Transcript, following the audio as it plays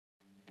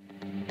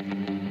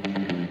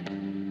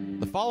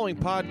following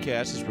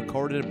podcast is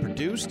recorded and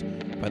produced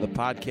by the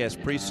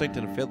Podcast Precinct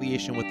in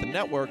affiliation with the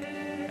network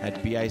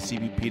at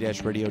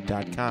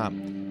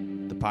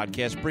bicbp-radio.com. The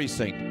Podcast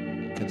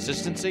Precinct.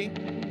 Consistency,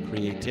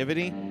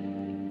 creativity,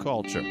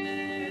 culture.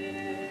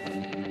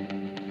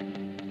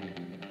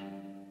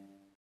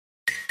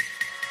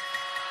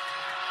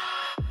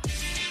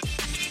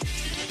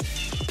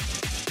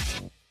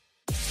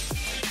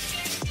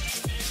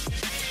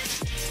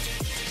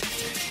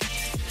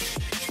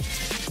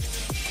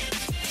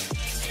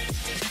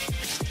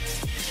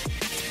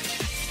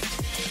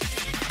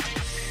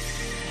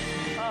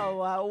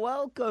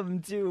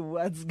 Welcome to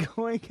What's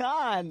Going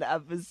On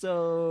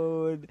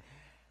episode.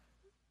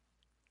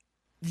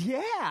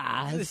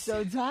 Yeah.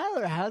 So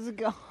Tyler, how's it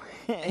going?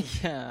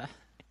 Yeah.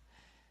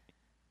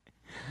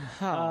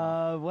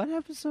 What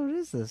episode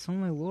is this? Oh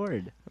my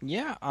lord.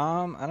 Yeah.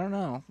 I don't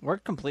know. We're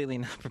completely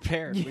not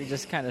prepared. We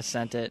just kind of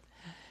sent it.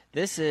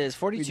 This is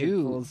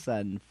 42. Full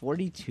send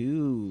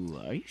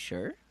 42. Are you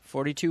sure?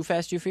 42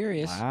 Fast Too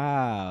Furious.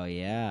 Wow.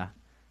 Yeah.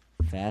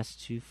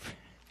 Fast Too.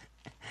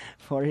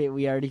 40.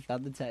 We already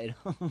got the title.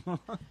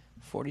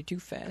 42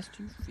 Fast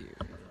Too Furious.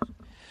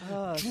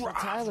 So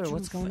Tyler,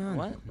 what's going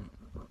on?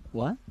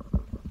 What?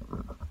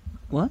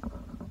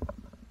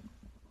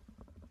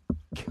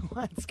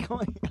 What's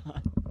going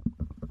on?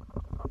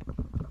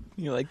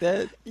 You like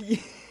that?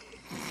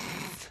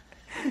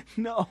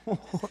 No.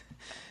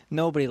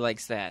 Nobody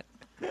likes that.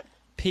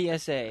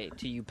 PSA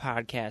to you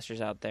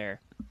podcasters out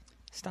there.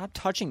 Stop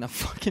touching the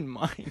fucking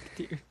mic,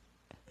 dude.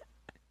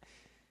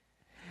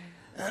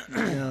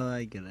 No,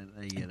 I get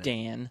it.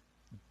 Dan.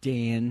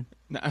 Dan.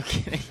 No, I'm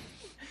kidding.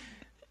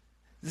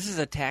 This is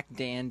Attack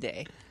Dan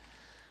Day.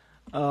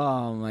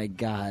 Oh my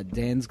god.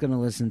 Dan's gonna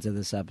listen to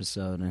this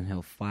episode and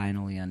he'll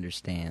finally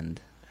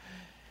understand.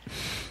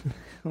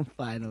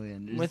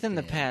 Within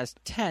the past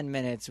 10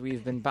 minutes,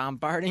 we've been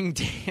bombarding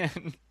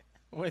Dan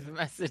with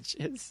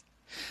messages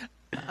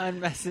on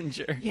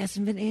Messenger. He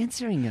hasn't been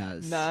answering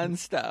us.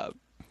 Non-stop.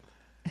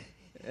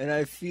 And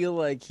I feel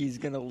like he's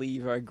going to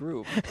leave our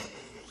group.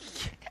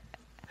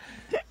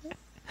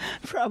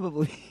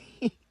 Probably.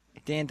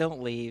 Dan,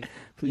 don't leave.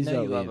 Please you know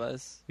don't you love leave.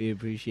 us. We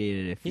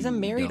appreciate it if He's you a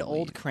married don't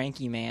old leave.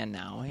 cranky man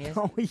now.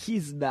 No,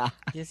 he's not.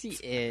 Yes, he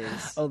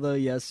is. Although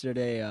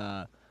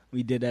yesterday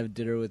we did have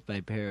dinner with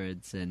my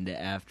parents, and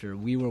after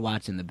we were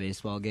watching the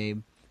baseball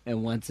game,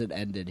 and once it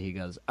ended, he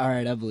goes, "All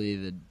right, I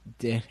believe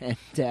it." And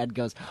Dad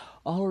goes,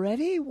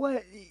 "Already?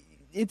 What?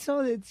 It's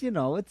early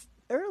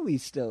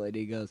still." And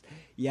he goes,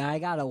 "Yeah, I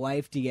got a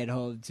wife to get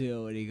home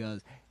to." And he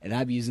goes, "And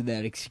I'm using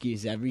that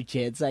excuse every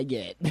chance I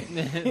get."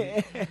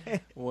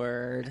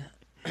 Word.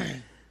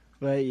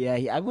 But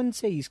yeah, I wouldn't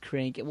say he's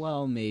cranky.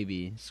 Well,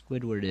 maybe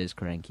Squidward is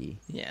cranky.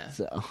 Yeah.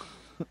 So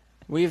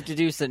We've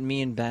deduced that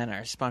me and Ben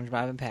are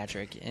SpongeBob and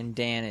Patrick, and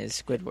Dan is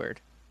Squidward.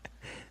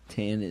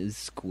 Dan is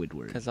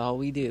Squidward. Because all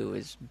we do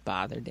is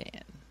bother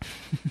Dan.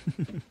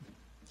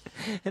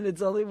 And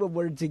it's only when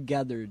we're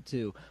together,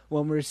 too.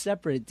 When we're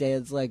separate,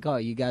 Dan's like, "Oh,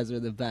 you guys are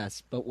the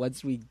best." But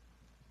once we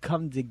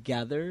come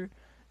together,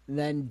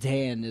 then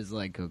Dan is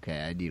like, "Okay,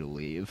 I need to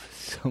leave.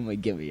 Someone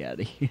get me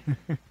out of here."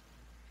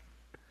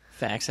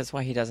 Facts. That's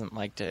why he doesn't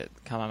like to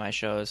come on my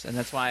shows, and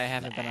that's why I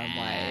haven't been on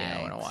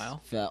YAO in a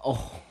while.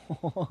 Oh.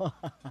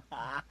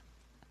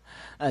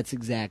 That's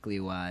exactly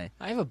why.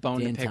 I have a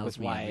bone Dan to pick tells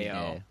with me every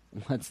YAO. day.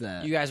 What's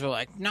that? You guys were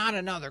like, not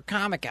another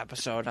comic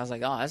episode. I was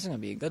like, oh, this is going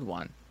to be a good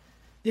one.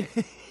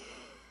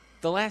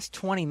 The last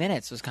 20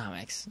 minutes was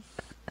comics.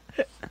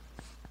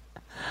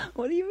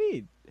 What do you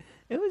mean?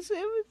 It was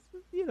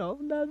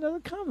not another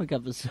comic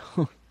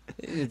episode.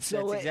 That's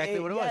exactly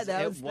what it was.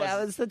 That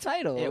was the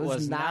title. It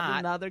was not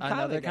another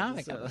comic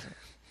episode.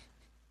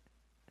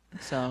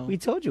 So We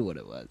told you what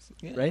it was,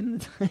 right in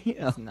the title.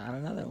 It's not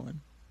another one.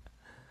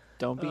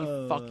 Don't be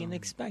fucking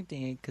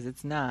expecting it, because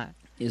it's not.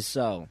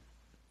 So,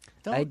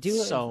 Don't I do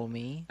so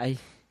me.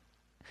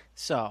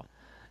 So.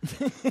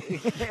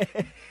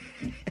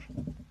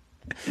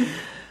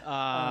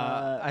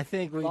 I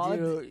think we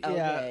do.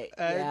 Okay,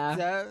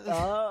 yeah.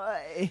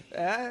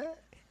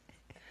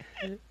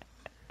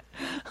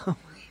 Oh my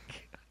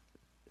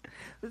god,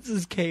 this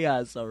is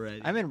chaos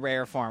already. I'm in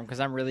rare form because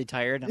I'm really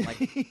tired.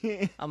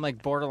 I'm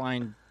like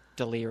borderline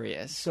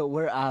delirious. So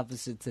we're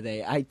opposite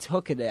today. I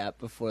took a nap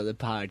before the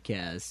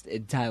podcast,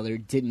 and Tyler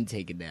didn't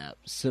take a nap.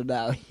 So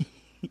now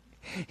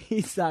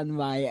he's on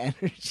my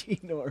energy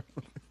normally.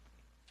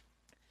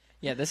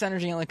 Yeah, this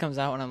energy only comes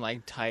out when I'm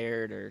like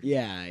tired or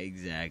Yeah,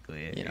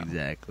 exactly.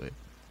 Exactly.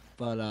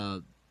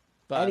 But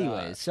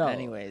anyways,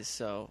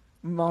 so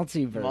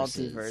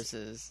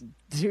multiverses.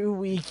 Do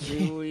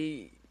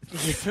we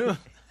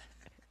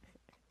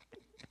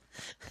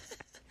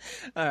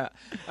all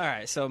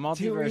right, so multiverses.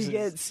 Do we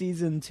get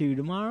season 2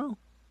 tomorrow?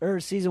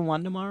 Or season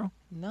 1 tomorrow?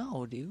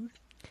 No, dude.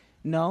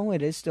 No,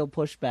 it is still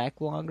pushed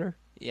back longer.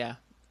 Yeah.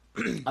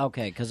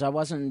 Okay, because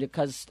wasn't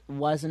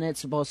it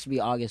supposed to be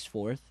August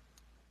 4th?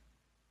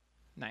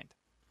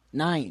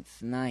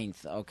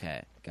 9th.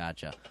 Okay,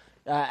 gotcha.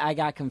 I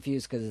got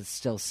confused because it's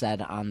still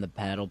said on the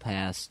Battle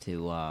Pass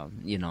to,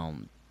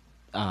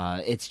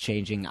 it's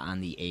changing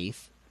on the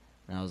 8th,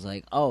 And I was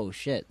like, oh,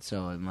 shit,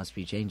 so it must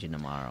be changing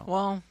tomorrow.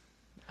 Well,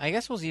 I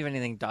guess we'll see if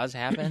anything does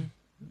happen.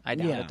 I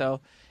doubt Yeah. it,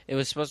 though. It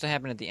was supposed to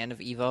happen at the end of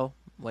EVO,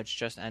 which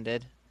just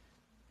ended.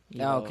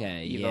 EVO,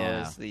 Okay, EVO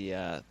yeah. is the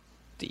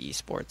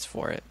esports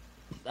for it.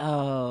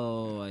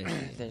 Oh, I see.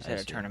 They just I had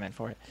a see. tournament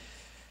for it.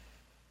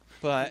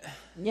 But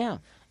Yeah.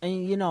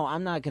 And, you know,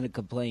 I'm not going to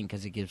complain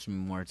because it gives me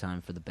more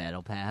time for the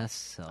battle pass.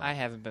 So. I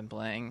haven't been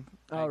playing.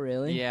 Oh,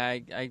 really? Yeah,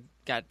 I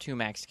got 2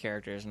 maxed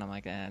characters, and I'm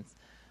like,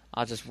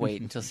 I'll just wait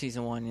until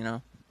season 1, you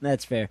know?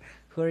 That's fair.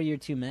 Who are your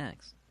 2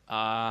 max?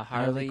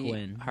 Harley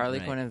Quinn, Harley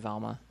right. Quinn and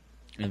Velma.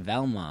 And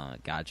Velma,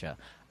 gotcha.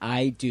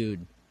 Harley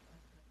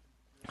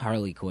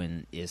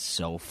Quinn is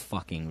so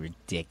fucking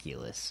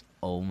ridiculous.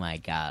 Oh my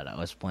god, I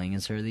was playing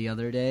as her the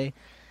other day.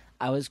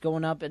 I was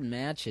going up in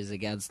matches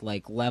against,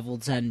 like, level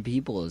 10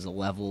 people as a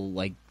level,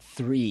 like,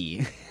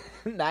 3.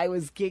 And I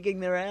was kicking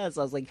their ass.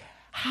 I was like,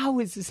 how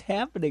is this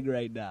happening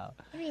right now?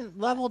 I mean,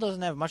 level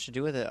doesn't have much to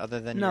do with it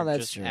other than No, your that's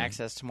just true.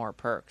 access to more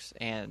perks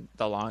and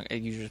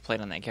you just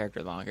played on that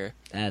character longer.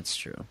 That's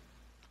true.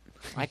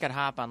 I could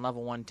hop on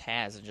level 1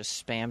 Taz and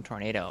just spam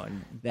Tornado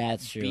and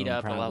That's true. beat and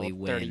up a probably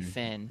level 30 win.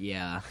 Finn.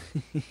 Yeah.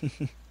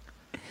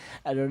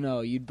 I don't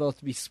know. You'd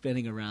both be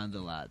spinning around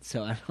a lot,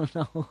 so I don't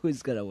know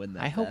who's going to win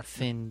that. I hope battle.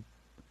 Finn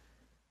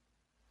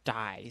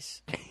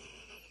dies.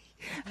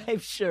 I'm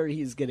sure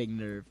he's getting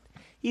nerfed.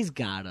 He's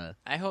gotta.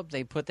 I hope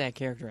they put that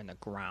character in the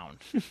ground.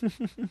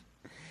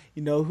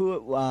 You know who?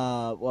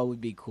 What would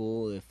be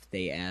cool if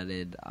they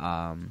added?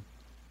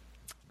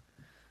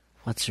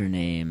 What's her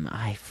name?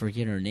 I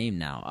forget her name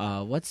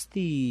now. What's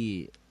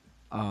the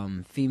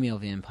female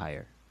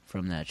vampire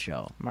from that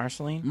show?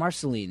 Marceline?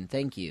 Marceline.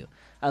 Thank you.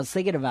 I was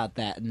thinking about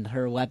that, and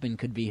her weapon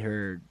could be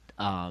her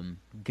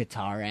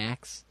guitar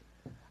axe.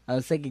 I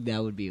was thinking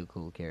that would be a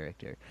cool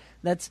character.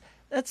 That's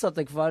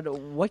something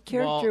fun. What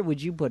character Well-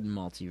 would you put in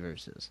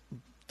Multiverses?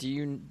 Do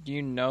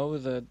you know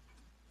the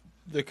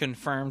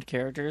confirmed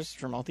characters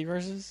for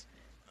Multiverses?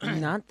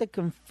 Not the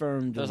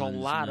confirmed There's ones, a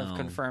lot no. of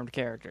confirmed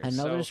characters. I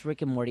know so there's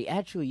Rick and Morty.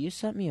 Actually, you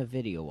sent me a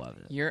video of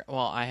it.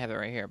 I have it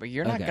right here, but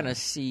you're not Okay. gonna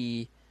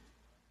see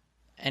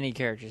any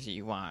characters that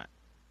you want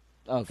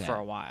Okay. for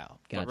a while.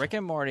 Gotcha. But Rick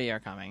and Morty are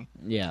coming.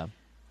 Yeah.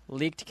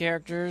 Leaked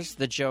characters: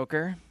 the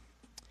Joker,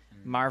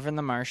 Marvin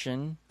the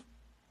Martian,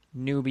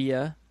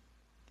 Nubia,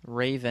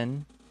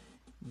 Raven,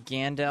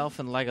 Gandalf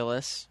and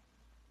Legolas,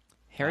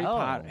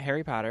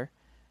 Harry Potter,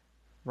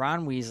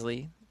 Ron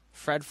Weasley,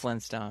 Fred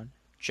Flintstone,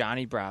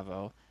 Johnny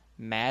Bravo,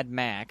 Mad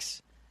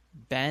Max,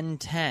 Ben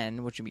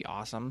 10, which would be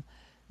awesome,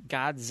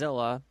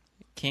 Godzilla,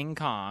 King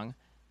Kong,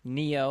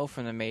 Neo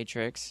from The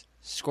Matrix,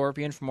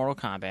 Scorpion from Mortal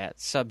Kombat,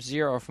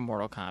 Sub-Zero from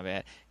Mortal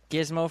Kombat,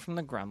 Gizmo from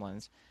the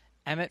Gremlins,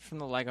 Emmett from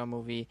the Lego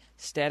Movie,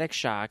 Static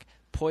Shock,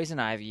 Poison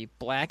Ivy,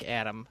 Black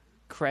Adam,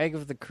 Craig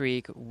of the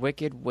Creek,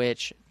 Wicked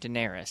Witch,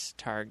 Daenerys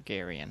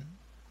Targaryen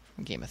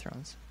from Game of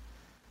Thrones.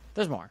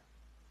 There's more,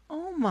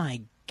 Oh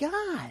my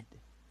god.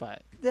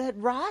 but That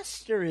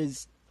roster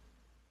is.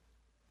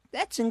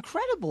 That's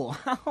incredible.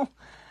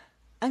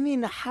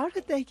 How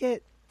did they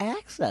get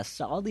access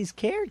to all these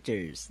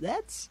characters?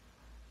 That's.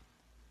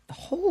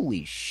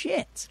 Holy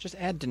shit. just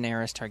add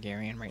Daenerys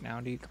Targaryen right now,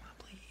 dude. Come on,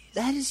 please.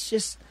 That is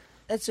just.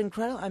 That's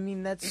incredible.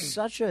 That's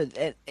such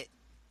a.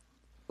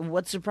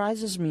 What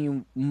surprises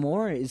me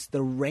more is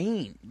the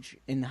range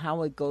and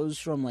how it goes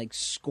from, like,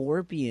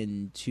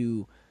 Scorpion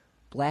to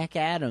Black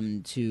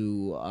Adam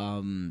to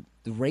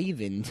the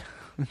Raven.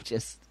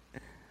 Just.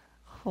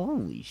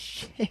 Holy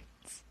shit.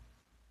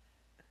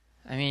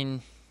 I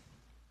mean,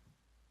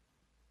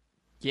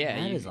 yeah,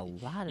 That is a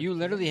lot of You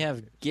literally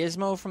characters. have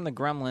Gizmo from the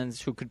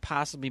Gremlins, who could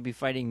possibly be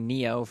fighting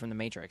Neo from the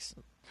Matrix.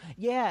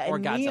 Yeah, Or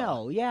and Godzilla.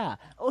 Neo, yeah.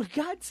 Oh,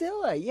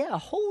 Godzilla, yeah.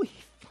 Holy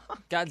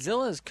fuck.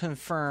 Godzilla is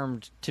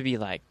confirmed to be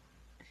like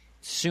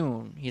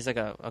soon. He's like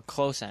a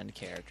close end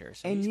character.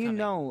 So And he's you coming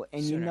know,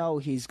 sooner.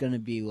 he's gonna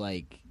be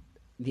like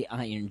the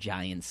Iron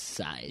Giant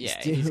size. Yeah,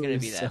 too, he's gonna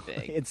be that so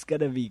big. It's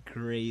gonna be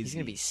crazy. He's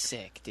gonna be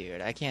sick,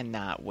 dude. I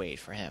cannot wait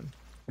for him.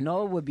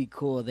 No, it would be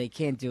cool. They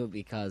can't do it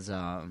because, it's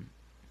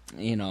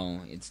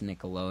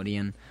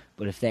Nickelodeon.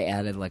 But if they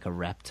added like a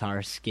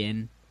Reptar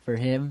skin for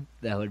him,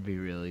 that would be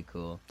really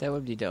cool. That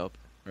would be dope.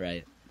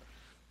 Right.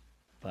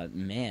 But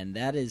man,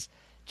 that is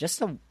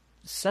just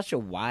such a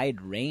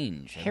wide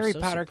range. I'm Harry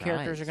so Potter surprised.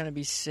 characters are gonna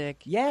be sick.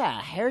 Yeah,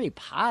 Harry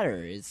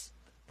Potter is.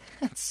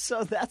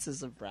 That's a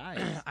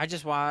surprise. I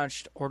just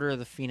watched Order of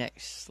the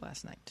Phoenix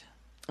last night.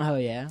 Oh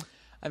yeah.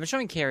 I've been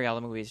showing Carrie all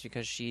the movies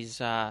because she's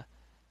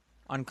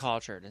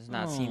uncultured, has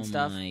not seen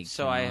stuff. my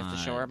So I have to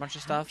show her a God. bunch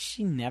of How has stuff.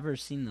 she never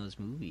seen those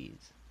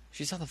movies?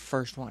 She saw the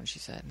first one, she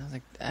said. And I was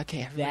like,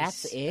 okay,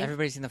 That's it?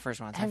 Everybody's seen the first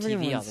one. It's on TV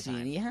Everyone's all the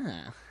time. seen,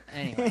 yeah.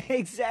 Anyway,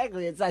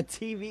 Exactly. It's on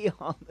TV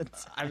all the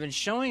time. I've been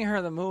showing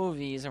her the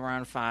movies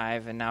around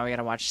 5, and now we got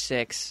to watch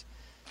 6.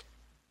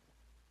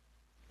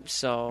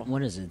 So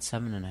What is it?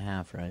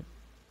 7.5, right?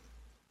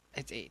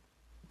 it's 8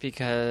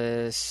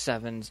 because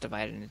 7's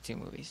divided into 2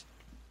 movies.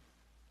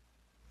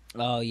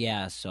 Oh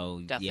yeah.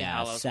 So Deathly yeah,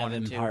 Hallows 1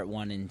 and 7 2. part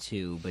 1 and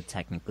 2, but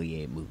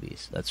technically 8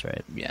 movies. That's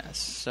right. Yes.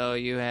 So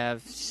you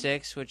have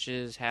 6, which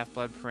is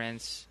Half-Blood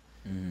Prince,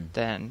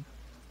 than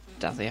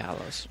Deathly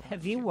Hallows.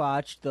 Have you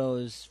watched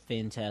those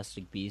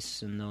Fantastic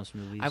Beasts in those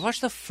movies? I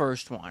watched the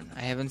first one.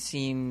 I haven't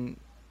seen.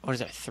 What is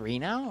there, 3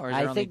 now? Or is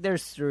there I think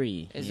there's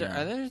 3. Are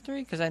there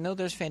 3? Because I know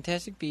there's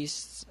Fantastic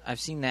Beasts. I've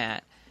seen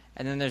that,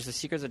 and then there's The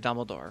Secrets of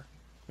Dumbledore,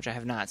 which I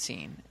have not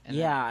seen. And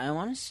yeah, I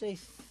want to say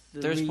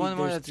 3. there's one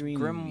more that's 3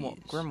 movies.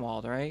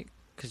 Grimwald, right?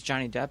 Because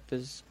Johnny Depp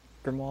is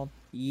Grimwald.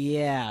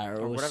 Yeah, or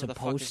it was whatever the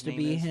fuck his supposed to name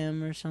be is.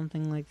 him or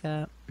something like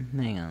that.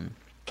 Hang on.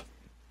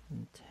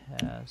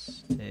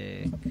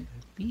 Fantastic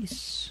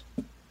Beasts.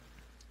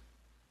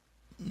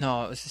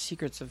 No, it was The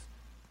Secrets of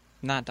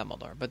not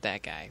Dumbledore, but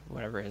that guy,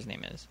 whatever his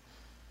name is.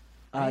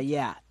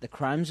 Yeah, The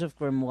Crimes of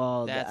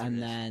Grimwald, That's what it and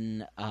is.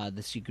 then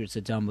The Secrets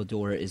of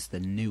Dumbledore is the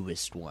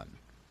newest one.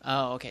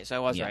 Oh, okay, so I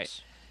was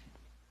right.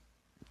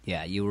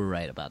 Yeah, you were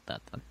right about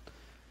that then.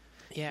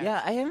 Yeah.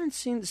 Yeah, I haven't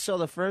seen. So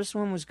the first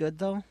one was good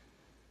though.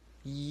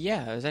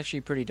 Yeah, it was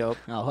actually pretty dope.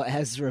 Oh,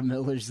 Ezra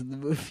Miller's in the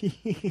movie.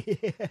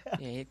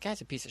 Yeah, the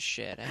guy's a piece of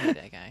shit. I hate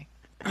that guy.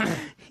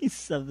 He's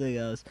something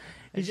else.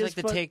 I just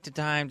like to take the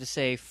time to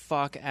say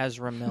fuck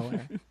Ezra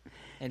Miller.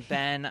 And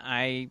Ben,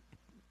 I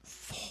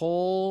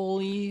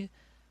wholly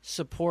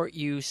support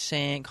you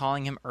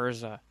calling him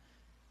Urza.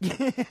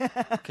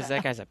 Because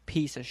that guy's a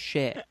piece of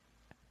shit.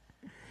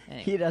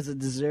 Anyway, He doesn't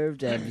deserve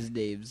to have his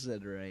name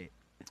said right.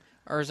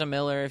 Urza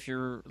Miller, if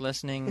you're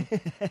listening,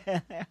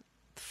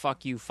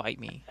 fuck you, fight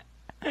me.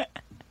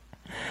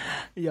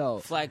 Yo,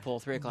 Flagpole,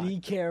 3 o'clock. be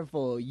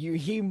careful.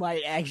 He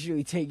might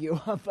actually take you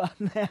up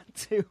on that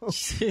too.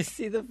 You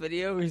see the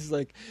video? He's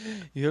like,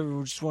 you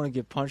ever just want to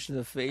get punched in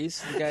the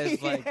face? The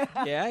guy's like,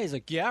 yeah. He's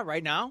like, yeah,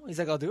 right now. He's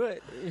like, I'll do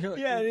it. You're like,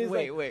 Yeah, and he's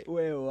wait. wait,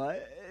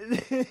 what?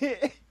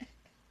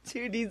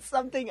 Dude, he's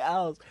something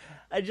else.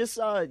 I just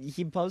saw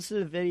he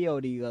posted a video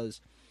and he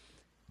goes,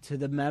 to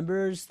the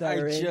members that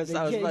are in the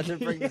I was about to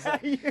bring this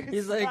up. you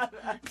He's saw like,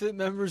 that. to the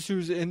members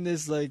who's in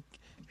this, like,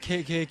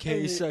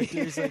 KKK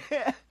sector, he's like,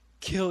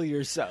 kill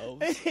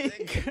yourselves.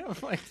 I'm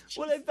like,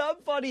 What I found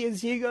funny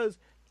is he goes,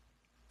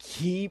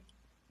 keep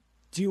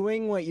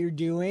doing what you're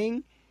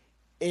doing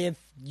if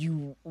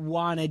you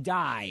want to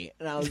die.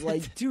 And I was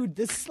like, dude,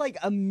 this is like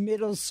a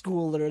middle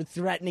schooler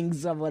threatening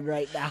someone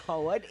right now.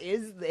 What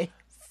is this?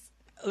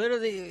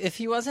 literally, if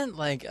he wasn't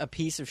like a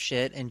piece of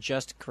shit and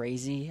just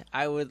crazy,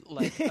 I would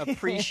like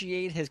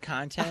appreciate his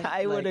content.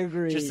 I would like,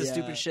 agree, Just the yeah.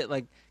 stupid shit,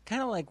 like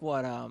kind of like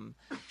what Shia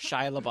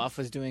LaBeouf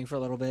was doing for a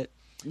little bit.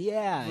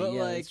 Yeah, But,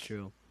 yeah, like, that's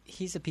true.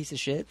 He's a piece of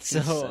shit, He's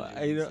so such a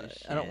I piece don't. of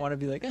I don't shit. want to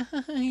be like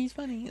he's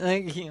funny,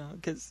 like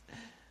because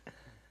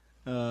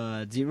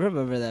Do you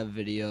remember that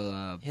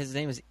video? his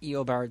name is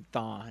Eobard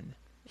Thawne.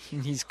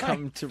 He's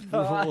come to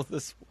thought- rule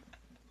this.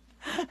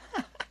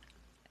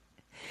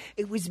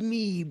 It was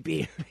me,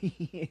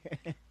 Barry.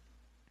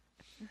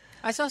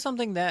 I saw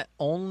something that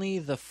only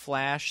the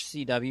Flash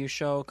CW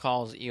show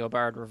calls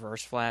Eobard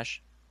Reverse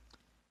Flash.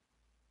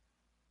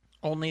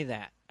 Only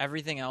that.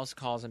 Everything else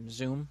calls him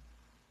Zoom.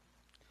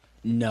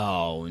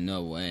 No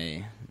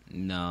way.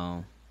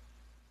 No.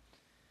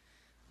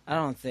 I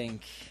don't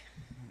think.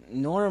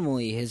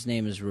 Normally, his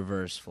name is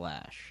Reverse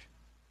Flash.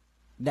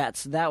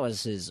 That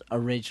was his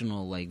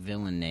original like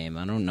villain name.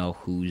 I don't know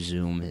who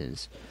Zoom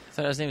is. I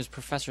thought his name was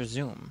Professor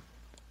Zoom.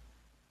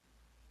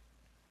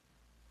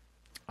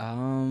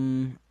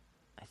 I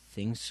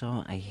think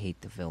so. I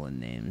hate the villain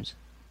names.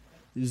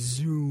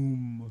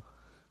 Zoom.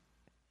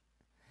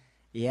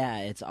 Yeah,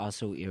 it's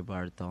also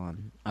Eobard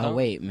Thawne. Oh Don't-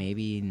 wait,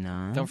 maybe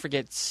not. Don't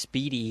forget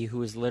Speedy,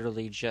 who is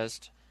literally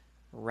just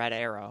Red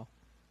Arrow.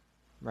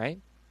 Right?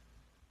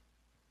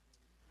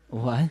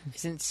 What?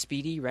 Isn't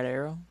Speedy Red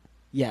Arrow?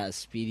 Yeah,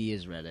 Speedy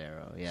is Red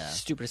Arrow. Yeah.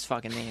 Stupidest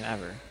fucking name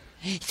ever.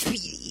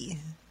 Speedy.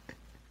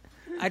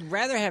 I'd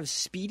rather have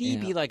Speedy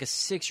be Yeah. like a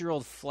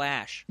 6-year-old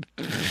Flash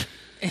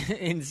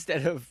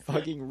instead of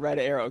fucking Red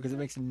Arrow because it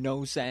makes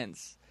no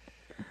sense.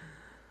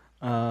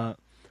 Hunter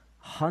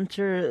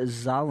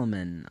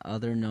Zolomon,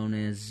 other known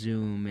as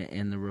Zoom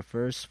and the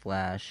Reverse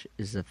Flash,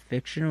 is a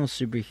fictional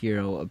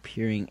superhero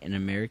appearing in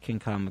American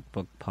comic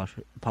book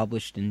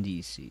published in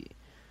DC.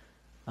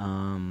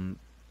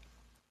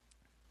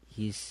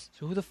 He's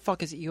So who the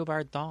fuck is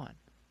Eobard Thawne?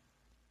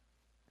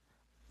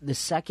 the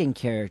second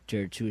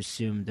character to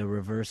assume the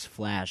Reverse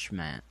Flash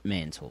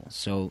mantle.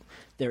 So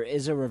there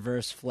is a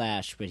Reverse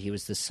Flash, but he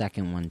was the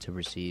second one to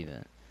receive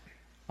it.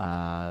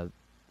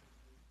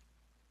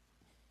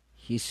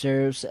 He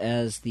serves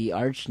as the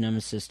arch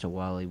nemesis to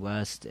Wally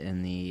West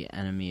and the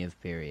enemy of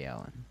Barry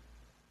Allen.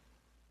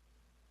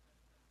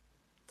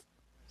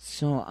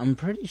 So I'm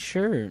pretty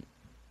sure.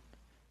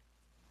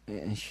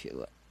 Let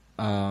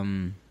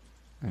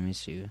me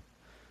see.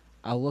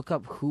 I'll look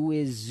up who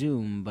is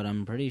Zoom, but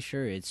I'm pretty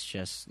sure it's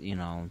just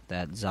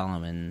that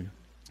Zolomon.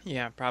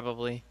 Yeah,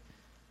 probably.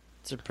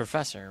 It's a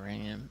professor,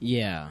 right?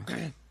 Yeah.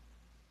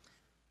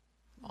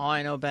 All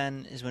I know,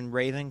 Ben, is when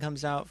Raven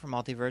comes out from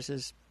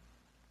Multiverses,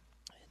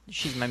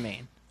 she's my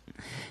main.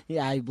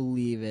 Yeah, I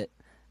believe it.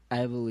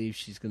 I believe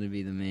she's gonna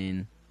be the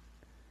main.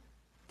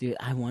 Dude,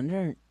 I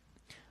wonder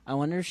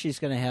if she's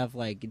gonna have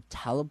like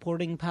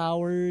teleporting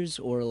powers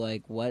or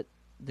like what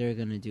they're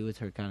gonna do with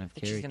her kind of I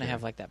think character. she's gonna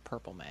have like that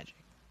purple magic.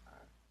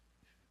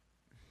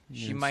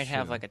 She That's might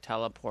have true. like a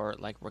teleport,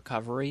 like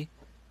recovery.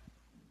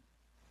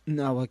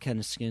 No, what kind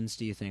of skins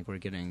do you think we're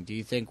getting? Do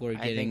you think we're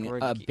I getting think we're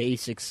a ge-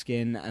 basic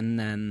skin and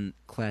then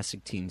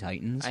classic Teen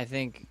Titans? I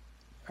think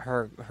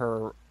her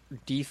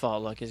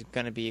default look is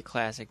gonna be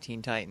classic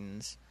Teen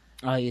Titans.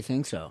 Oh, you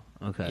think so?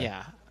 Okay.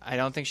 Yeah, I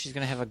don't think she's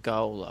gonna have a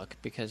Go look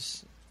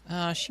because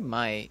she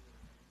might.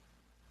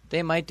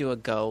 They might do a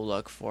Go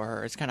look for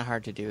her. It's kind of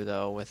hard to do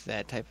though with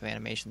that type of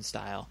animation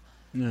style.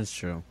 That's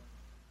true.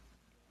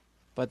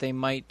 But they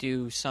might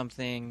do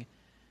something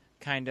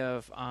kind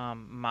of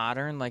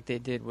modern, like they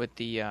did with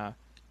the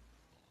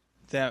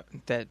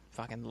that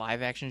fucking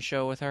live action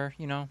show with her.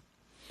 You know,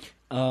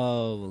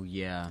 Oh,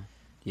 yeah.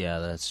 Yeah,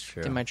 that's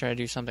true. they might try to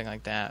do something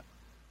like that.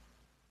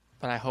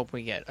 But I hope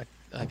we get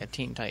a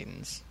Teen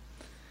Titans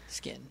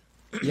skin.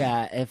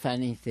 Yeah, if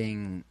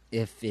anything,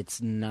 if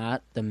it's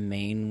not the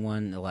main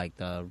one, like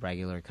the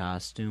regular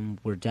costume,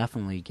 we're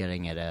definitely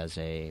getting it as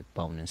a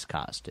bonus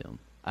costume.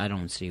 I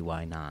don't see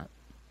why not.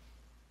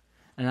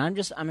 And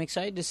I'm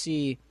excited to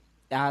see,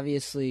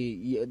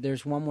 obviously,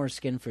 there's one more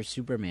skin for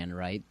Superman,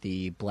 right?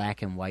 The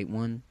black and white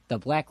one. The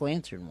Black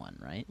Lantern one,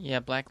 right?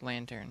 Yeah, Black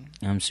Lantern,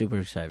 I'm super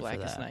excited for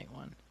Blackest that. Night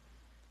one.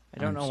 I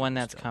don't I'm know super when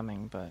that's stoked.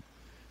 coming, but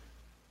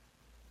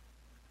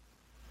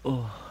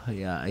Oh,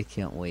 yeah, I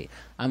can't wait.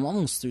 I'm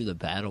almost through the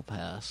battle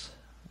pass.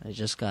 I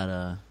just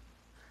gotta...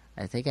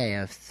 I think I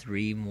have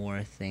 3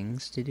 more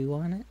things to do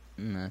on it,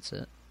 and that's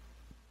it.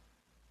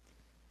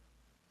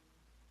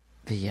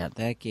 But yeah,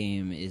 that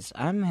game is...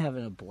 I'm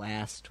having a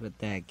blast with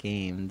that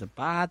game. The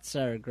bots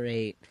are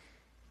great.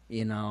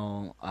 You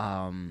know,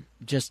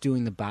 just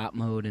doing the bot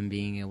mode and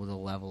being able to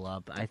level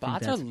up. I think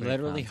bots that's are a great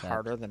literally concept.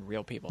 harder than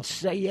real people.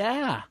 So,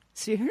 yeah,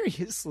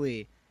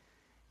 seriously.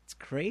 It's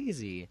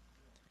crazy.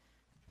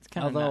 It's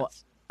kind of Although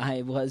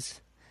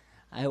nuts.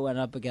 I went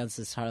up against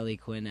this Harley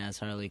Quinn as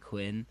Harley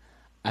Quinn.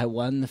 I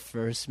won the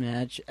first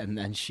match, and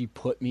then she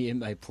put me in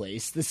my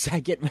place the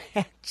second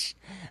match.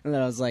 And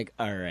then I was like,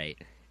 all right,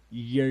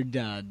 you're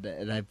done.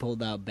 And I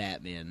pulled out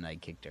Batman, and I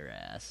kicked her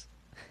ass.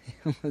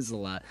 It was a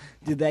lot.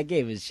 Dude, that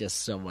game is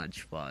just so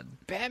much fun.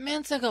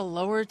 Batman's like a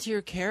lower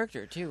tier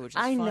character too, which is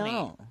I funny.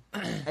 know.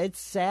 It's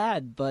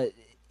sad, but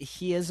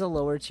he is a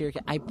lower tier.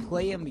 I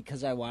play him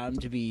because I want him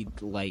to be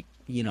like,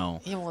 you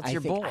know. Yeah, well, it's I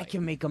your think boy. I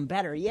can make him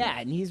better. Yeah,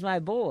 and he's my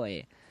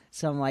boy.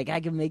 So I'm like, I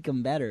can make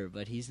him better,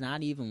 but he's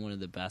not even one of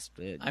the best.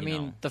 I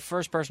mean, the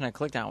first person I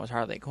clicked on was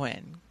Harley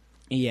Quinn,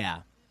 yeah,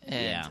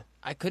 and yeah.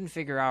 I couldn't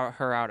figure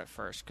her out at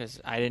first because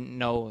I didn't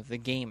know the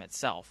game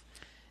itself.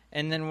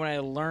 And then when I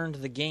learned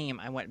the game,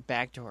 I went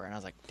back to her and I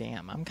was like,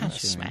 "Damn, I'm kind of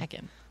Sure.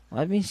 smacking."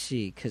 Let me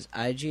see, because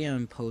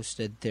IGN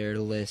posted their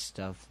list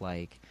of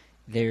like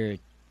the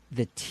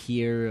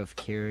tier of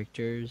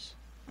characters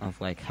of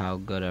like how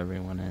good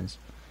everyone is.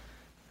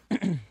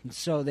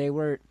 So they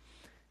were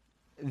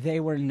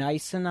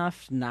nice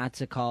enough not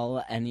to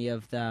call any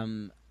of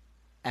them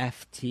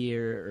F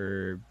tier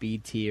or B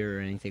tier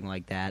or anything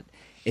like that.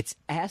 It's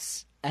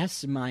S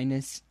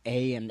minus,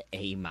 A, and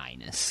A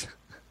minus.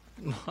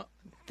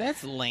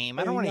 That's lame.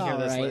 I don't want to hear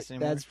this list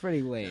anymore. That's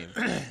pretty lame.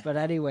 But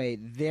anyway,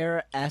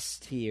 their S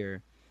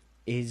tier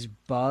is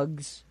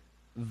Bugs,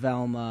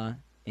 Velma,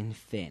 and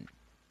Finn.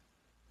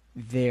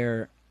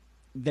 Their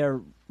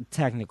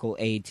technical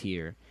A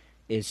tier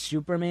is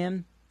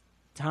Superman,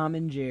 Tom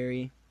and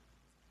Jerry,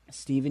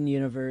 Steven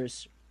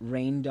Universe,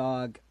 Rain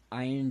Dog,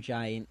 Iron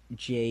Giant,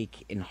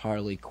 Jake, and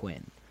Harley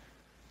Quinn.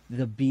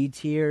 The B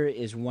tier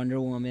is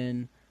Wonder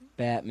Woman,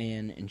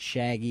 Batman, and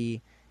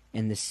Shaggy.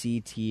 And the C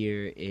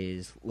tier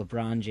is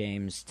LeBron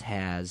James,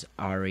 Taz,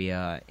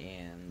 Arya,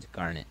 and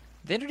Garnet.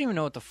 They don't even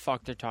know what the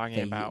fuck they're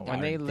talking about.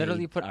 When they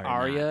literally put are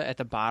Arya not. at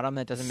the bottom,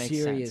 that doesn't make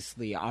sense.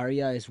 Seriously,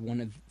 Arya is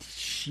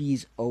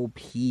she's OP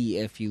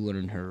if you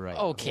learn her right.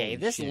 Okay, Holy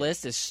this shit.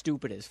 list is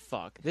stupid as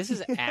fuck. This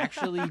is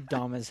actually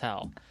dumb as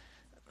hell.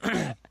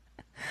 What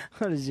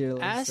does your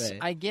list S, say?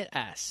 I get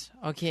S.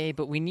 Okay,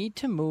 but we need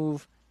to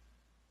move.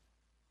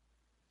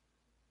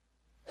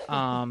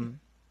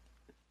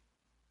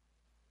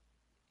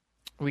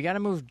 We got to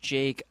move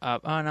Jake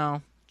up. Oh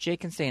no,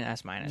 Jake can stay in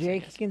S minus. I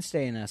Jake guess. can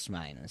stay in S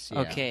minus. Yeah.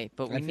 Okay,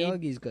 but we I need. feel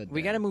like he's good.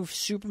 We there. got to move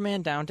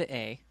Superman down to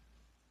A.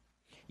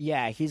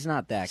 Yeah, he's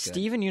not that good.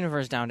 Steven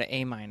Universe down to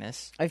A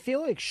minus. I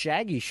feel like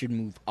Shaggy should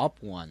move up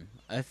one.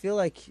 I feel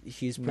like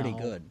he's pretty No,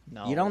 good.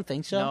 No, You don't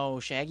think so? No,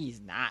 Shaggy's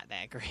not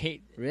that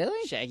great.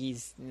 Really?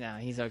 Shaggy's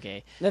he's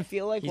okay. I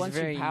feel like He's once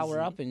very you power easy.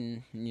 up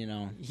and, you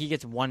know. He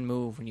gets one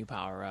move when you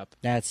power up.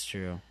 That's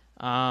true.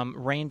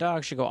 Rain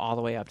Dog should go all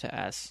the way up to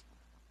S.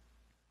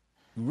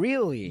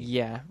 Really?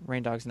 Yeah,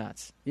 Rain Dog's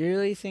nuts. You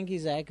really think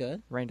he's that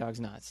good? Rain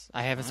Dog's nuts.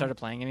 I haven't started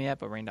playing him yet,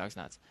 but Rain Dog's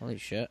nuts. Holy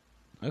shit.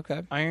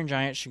 Okay. Iron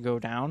Giant should go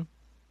down.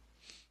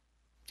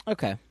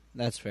 Okay.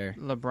 That's fair.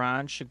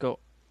 LeBron should go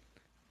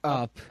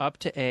Up. up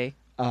to A.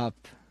 Up.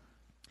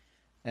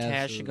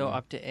 Taz should go Absolutely.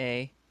 up to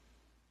A.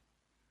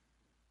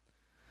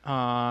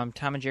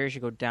 Tom and Jerry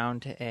should go down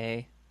to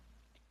A.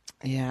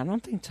 Yeah, I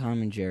don't think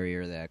Tom and Jerry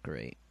are that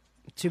great.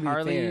 To be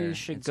Harley fair,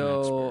 should it's an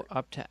go expert.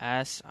 up to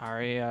S.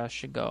 Arya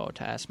should go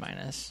to S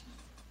minus.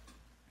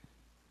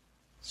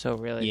 So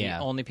really, Yeah.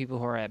 the only people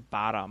who are at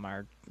bottom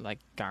are like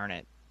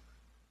Garnet,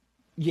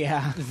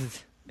 Yeah.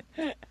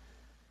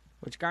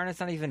 which Garnet's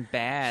not even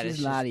bad. She's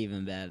It's not just,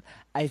 even bad.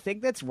 I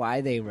think that's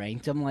why they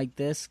ranked them like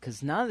this,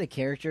 because none of the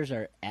characters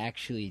are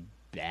actually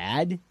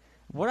bad.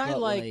 what I but,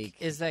 like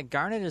is that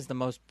Garnet is the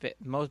most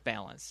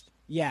balanced.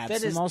 Yeah, it's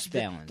That the is most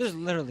balanced. There's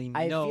literally no.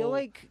 I feel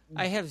like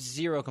I have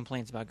zero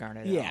complaints about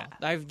Garnet. Yeah.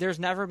 At all. There's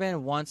never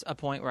been once a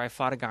point where I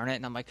fought a Garnet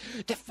and I'm like,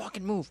 that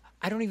fucking move.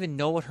 I don't even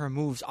know what her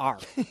moves are.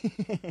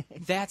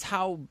 That's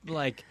how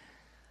like.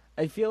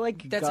 I feel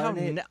like That's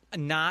Garnet, how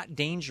not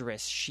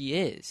dangerous she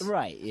is.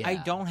 right. Yeah, I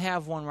don't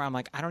have one where I'm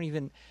like, I don't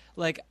even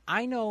like.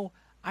 I know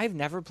I've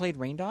never played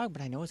Rain Dog,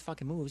 but I know his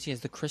fucking moves. He has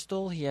the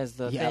crystal. He has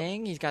the Yep.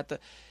 thing. He's got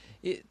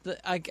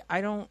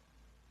I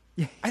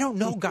don't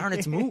know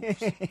Garnet's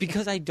moves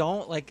because I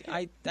don't like.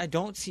 I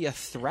don't see a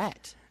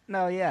threat.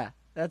 No, yeah,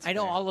 that's. I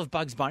know fair. all of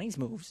Bugs Bunny's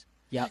moves.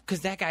 Yep. Because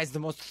that guy's the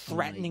most Oh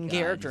my threatening God,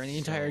 character in the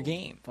he's entire so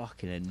game.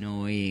 Fucking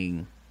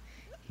annoying.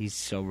 He's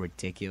so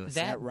ridiculous.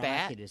 That That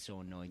bat- rocket is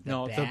so annoying.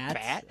 No,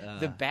 bat,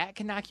 the bat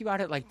can knock you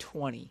out at like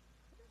 20.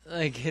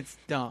 Like it's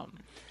dumb.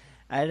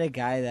 I had a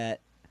guy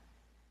that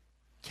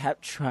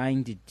kept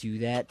trying to do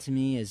that to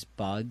me as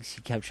Bugs.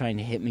 He kept trying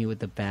to hit me with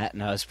the bat,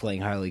 and I was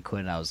playing Harley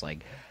Quinn. I was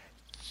like,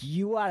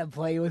 "You want to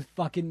play with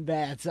fucking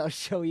bats? I'll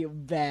show you a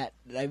bat."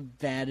 And I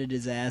batted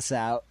his ass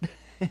out.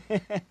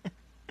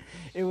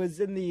 It was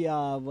in the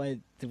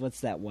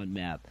what's that one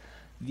map?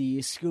 The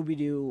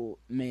Scooby-Doo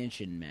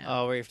Mansion map.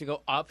 Oh, where you have to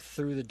go up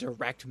through the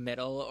direct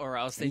middle, or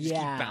else they just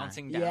keep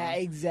bouncing down. Yeah,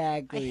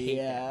 exactly. I hate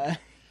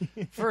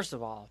yeah. First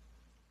of all,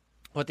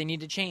 what they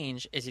need to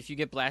change is if you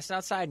get blasted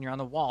outside and you're on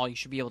the wall, you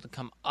should be able to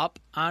come up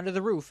onto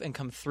the roof and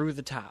come through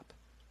the top.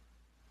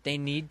 They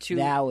need to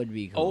That would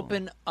be cool.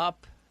 open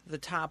up the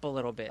top a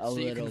little bit so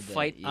you can little bit,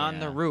 fight on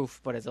the yeah. roof,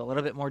 but it's a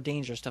little bit more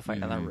dangerous to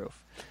fight on the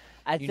roof.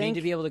 I You think need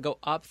to be able to go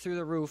up through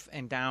the roof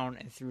and down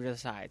and through the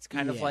sides,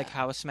 kind of Yeah. like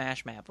how a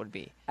Smash map would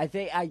be. I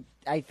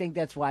think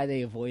that's why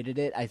they avoided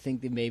it. I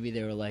think that maybe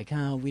they were like,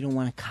 "Oh, we don't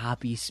want to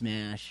copy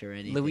Smash or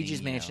anything."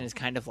 Luigi's Mansion is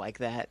kind of like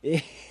that,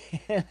 is.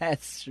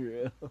 That's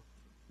true.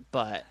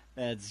 but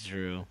That's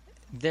true.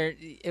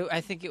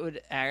 I think it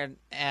would add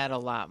a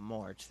lot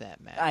more to that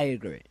map. I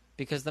agree.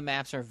 Because the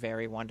maps are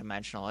very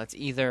one-dimensional. It's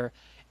either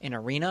an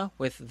arena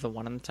with the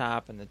one on the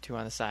top and the two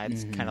on the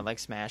sides, Mm-hmm. kind of like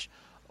Smash,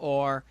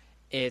 or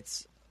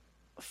it's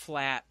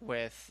flat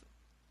with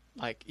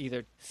like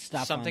either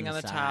Stuff something on on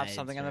the the top, sides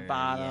something on the or-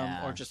 bottom,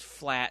 yeah. or just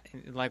flat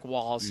like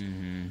walls.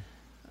 Mm-hmm.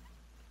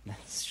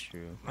 That's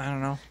true. I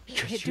don't know.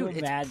 Could Dude, you it's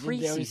imagine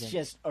there was preseason.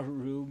 just a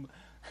room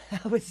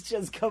that was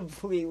just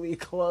completely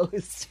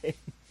closed?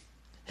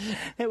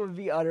 It would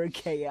be utter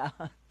chaos.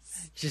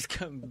 Just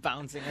come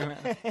bouncing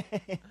around.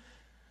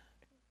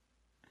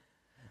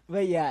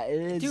 But yeah, it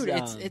is. Dude,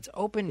 it's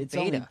open it's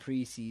beta. only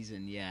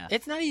preseason, yeah,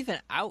 It's not even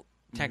out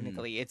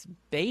technically. It's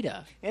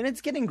beta. and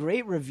it's getting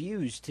great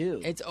reviews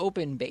too. It's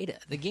open beta.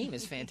 The game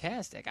is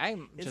fantastic.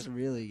 It's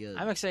really good.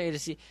 I'm excited to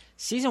see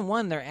season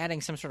 1. They're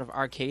adding some sort of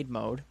arcade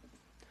mode.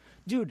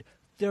 Dude,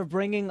 they're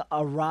bringing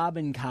a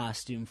Robin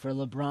costume for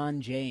LeBron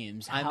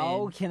James. I'm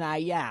How in. can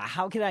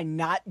I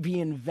not be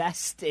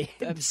invested?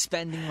 I'm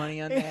spending money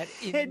on that.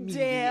 Damn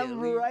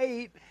immediately.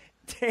 right.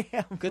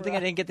 Damn. Good thing I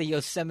didn't get the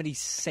Yosemite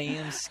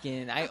Sam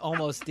skin. I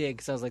almost did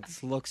because I was like,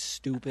 "This looks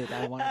stupid.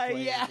 I want to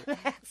play." Yeah, it."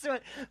 that's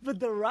what. But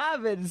the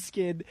Robin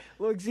skin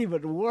looks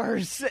even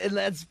worse, and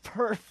that's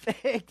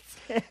perfect.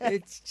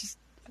 It's just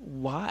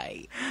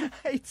why.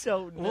 I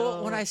don't know.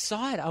 Well, when I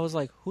saw it, I was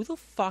like, "Who the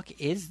fuck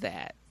is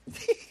that?"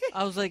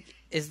 I was like,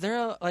 "Is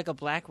there a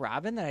Black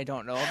Robin that I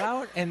don't know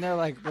about?" And they're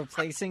like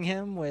replacing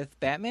him with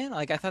Batman.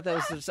 Like I thought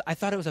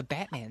it was a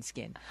Batman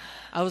skin.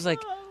 I was like,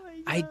 Oh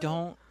my I God.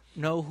 don't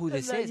know who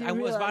this then is. you I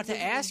was about realize to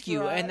it's ask you,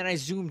 LeBron. and then I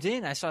zoomed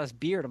in. I saw his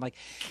beard. I'm like,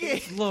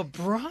 it's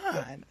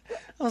LeBron.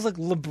 I was like,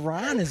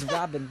 LeBron is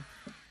Robin.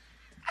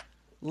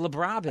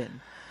 LeBron.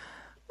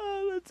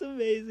 Oh, that's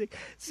amazing.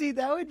 See,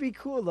 that would be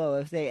cool though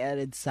if they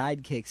added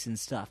sidekicks and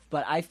stuff.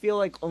 But I feel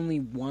like only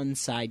one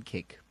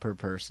sidekick per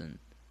person.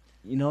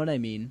 You know what I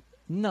mean?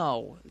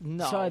 No.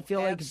 So I feel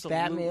like absolutely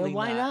Batman.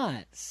 Why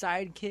not?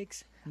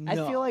 Sidekicks? I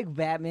No. feel like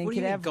Batman What do could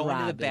you mean, have go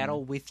Robin. into the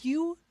battle with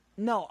you?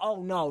 No,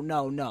 oh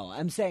no.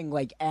 I'm saying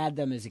like add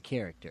them as a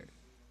character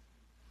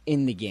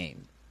in the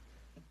game.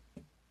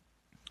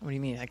 What do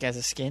you mean? Like as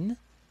a skin?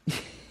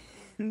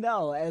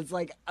 No, as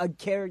like a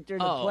character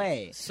to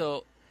play.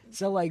 So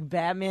So like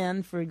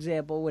Batman, for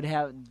example, would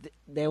have.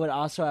 They would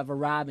also have a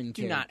Robin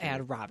do character. not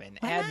add Robin.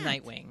 Why Add not?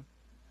 Nightwing.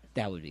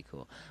 That would be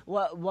cool.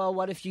 Well,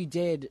 what if you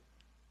did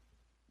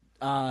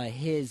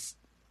his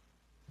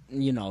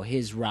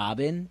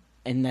Robin,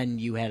 and then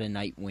you had a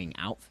Nightwing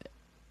outfit?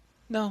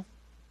 No.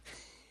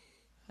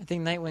 I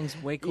think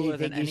Nightwing's way You cooler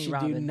think than you any should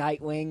Robin. do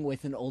Nightwing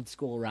with an old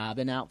school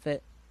Robin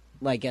outfit,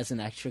 like as an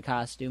extra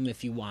costume,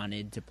 if you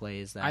wanted to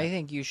play as that? I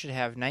think you should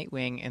have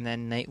Nightwing and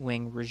then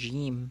Nightwing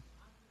Regime.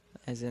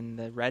 as in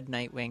the red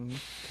Nightwing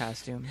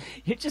costume.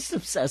 You're just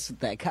obsessed with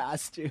that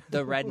costume.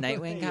 The red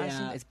Nightwing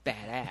costume Yeah. is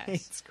badass.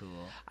 It's cool.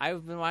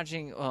 I've been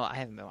watching. Well, I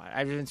haven't been watching.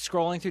 I've been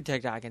scrolling through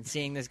TikTok and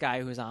seeing this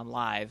guy who's on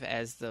live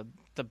as the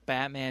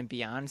Batman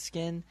Beyond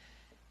skin.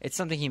 It's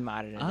something he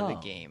modded into the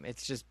game.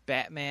 It's just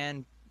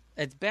Batman.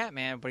 It's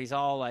Batman, but he's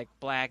all like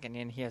black, and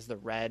then he has the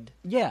red.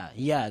 Yeah,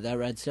 that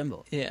red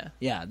symbol. Yeah.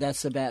 Yeah,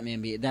 that's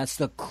the that's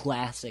the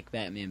classic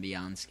Batman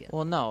Beyond skin.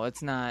 Well, no,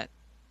 it's not.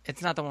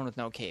 It's not the one with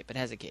no cape. It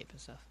has a cape and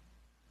stuff.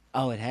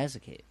 Oh, it has a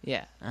cape.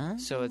 Yeah. Ah.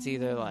 So it's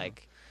either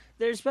like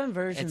There's been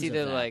versions. it's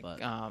either of that, like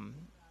but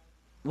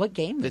what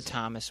game the is it?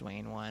 Thomas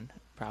Wayne one,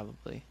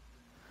 probably.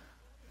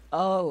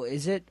 Oh,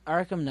 is it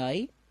Arkham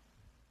Knight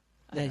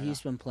I that don't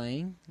he's been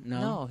playing? No.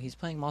 No, he's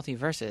playing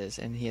Multiverses,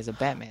 and he has a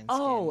Batman skin.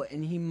 Oh,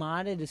 and he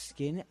modded a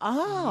skin.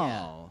 Oh,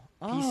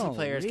 Yeah. oh, PC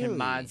players really? can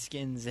mod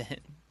skins in.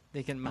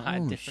 They can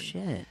mod Oh, different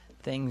shit.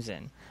 things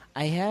in.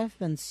 I have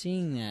been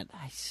seeing that.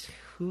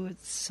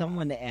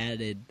 Someone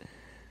added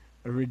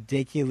a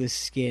ridiculous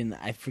skin.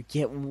 I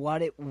forget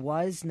what it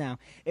was now.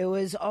 It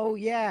was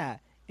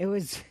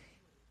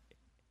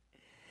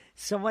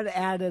someone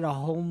added a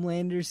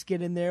Homelander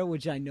skin in there,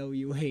 which I know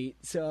you hate.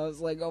 So I was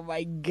like, oh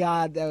my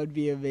god, that would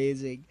be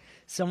amazing.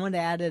 Someone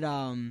added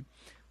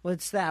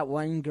what's that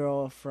one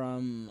girl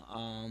from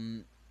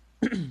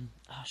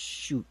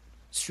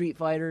Street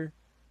Fighter?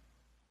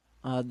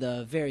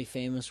 The very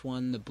famous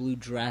one, the blue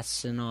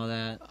dress and all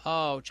that.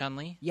 Oh,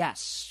 Chun-Li?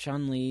 Yes,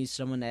 Chun-Li.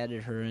 Someone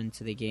added her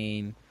into the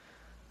game.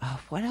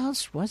 What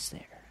else was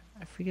there?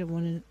 I forget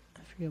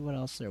what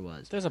else there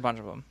was. There's a bunch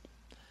of them.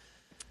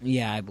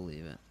 Yeah, I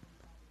believe it.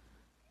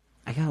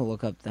 I gotta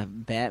look up the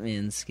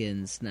Batman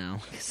skins now,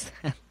 'cause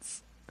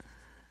that's...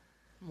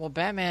 Well,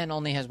 Batman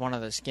only has one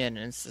other skin,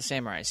 and it's the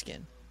Samurai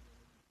skin.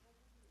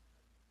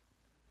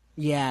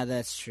 Yeah,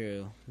 that's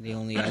true. The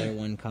only other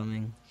one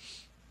coming.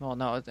 Well,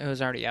 no, it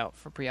was already out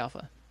for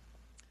pre-alpha.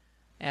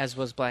 As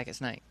was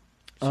Blackest Night.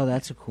 Oh,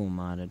 that's a cool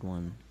modded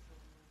one.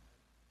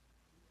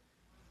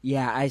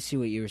 Yeah, I see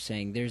what you were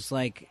saying.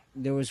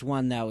 There was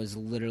one that was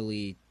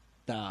literally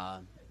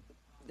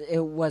it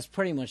was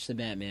pretty much the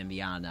Batman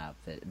Beyond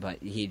outfit, but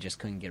he just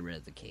couldn't get rid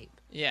of the cape.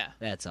 Yeah.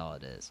 That's all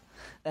it is.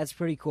 That's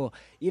pretty cool.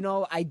 You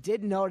know, I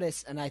did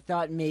notice, and I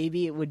thought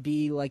maybe it would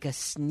be like a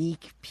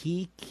sneak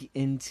peek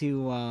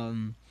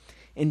into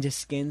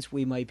skins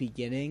we might be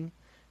getting,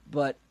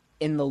 but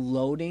in the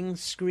loading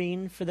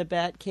screen for the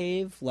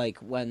Batcave, like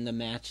when the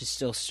match is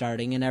still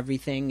starting and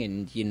everything,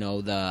 and you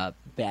know the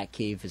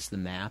Batcave is the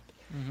map,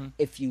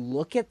 if you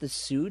look at the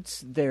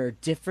suits, there are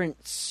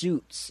different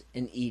suits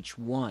in each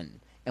one.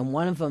 And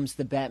one of them's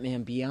the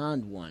Batman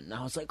Beyond one. And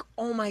I was like,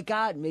 oh my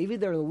god, maybe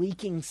they're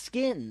leaking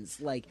skins.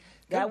 Like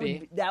that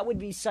would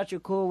be such a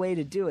cool way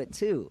to do it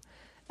too.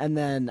 And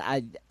then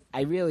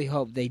I really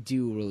hope they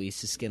do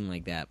release a skin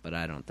like that, but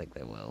I don't think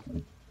they will.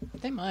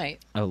 They might.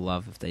 I would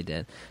love if they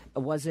did.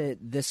 Was it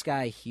this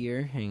guy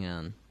here? Hang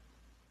on.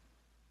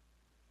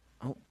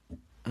 Oh,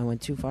 I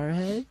went too far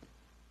ahead?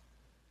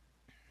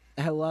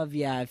 I love,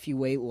 if you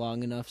wait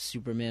long enough,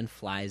 Superman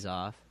flies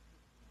off.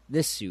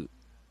 This suit.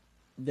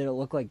 Did it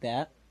look like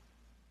that?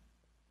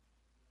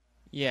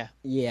 Yeah.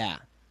 Yeah.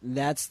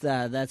 That's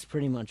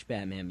pretty much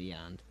Batman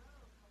Beyond.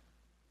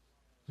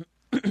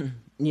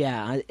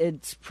 Yeah,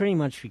 it's pretty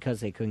much because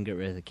they couldn't get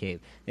rid of the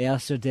cape. They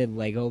also did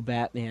Lego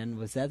Batman.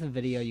 Was that the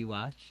video you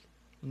watched?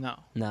 No.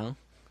 No?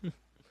 Yeah,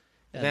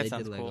 That they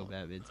sounds did Lego cool.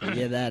 Batman too.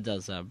 Yeah, that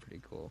does sound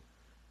pretty cool.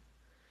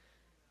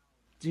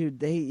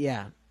 Dude,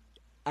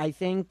 I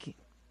think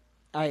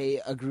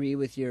I agree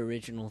with your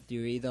original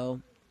theory,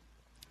 though.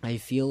 I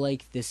feel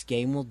like this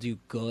game will do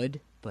good,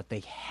 but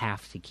they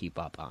have to keep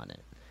up on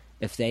it.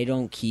 If they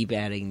don't keep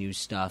adding new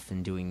stuff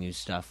and doing new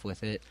stuff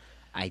with it,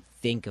 I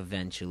think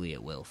eventually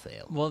it will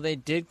fail. Well, they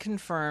did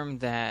confirm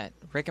that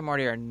Rick and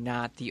Morty are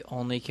not the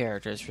only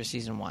characters for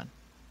Season 1.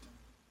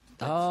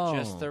 That's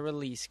just the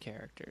release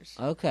characters.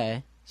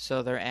 Okay.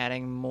 So they're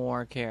adding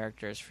more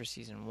characters for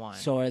Season 1.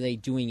 So are they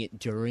doing it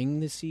during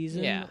the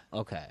season? Yeah.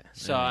 Okay.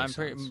 So I'm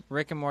pretty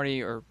Rick and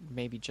Morty, or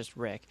maybe just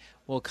Rick,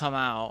 will come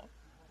out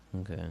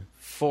Okay.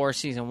 for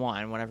Season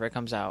 1 whenever it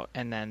comes out,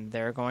 and then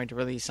they're going to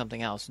release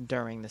something else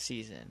during the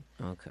season.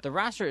 Okay. The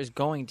roster is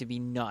going to be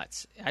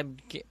nuts. I'm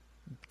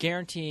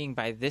guaranteeing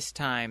by this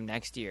time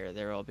next year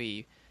there will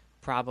be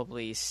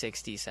probably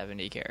 60,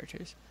 70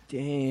 characters.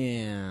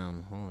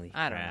 Damn. Holy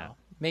I don't know.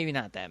 Maybe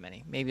not that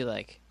many. Maybe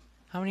like,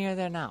 how many are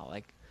there now?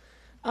 Like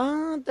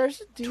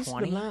there's a decent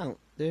 20? amount.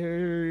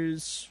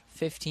 There's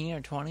 15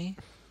 or 20?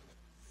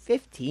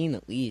 15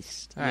 at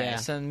least. All right,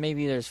 so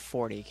maybe there's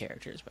 40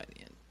 characters by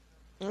the end.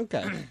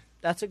 Okay.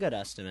 That's a good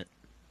estimate.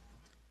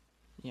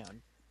 You know,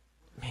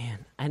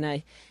 Man, and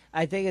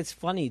I think it's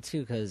funny,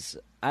 too, because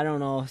I don't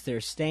know if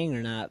they're staying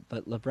or not,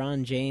 but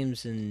LeBron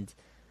James and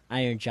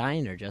Iron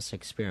Giant are just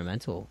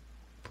experimental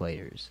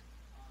players.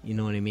 You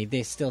know what I mean?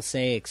 They still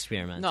say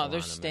experimental. no,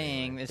 they're on them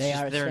staying. anyway. It's They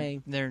just are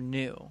staying? they're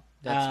new.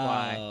 That's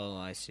why. Oh,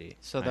 I see.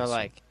 So I they're see.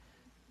 like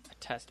a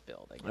test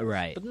build, I guess.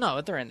 Right. But no,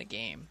 they're in the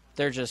game.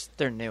 They're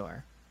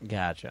newer.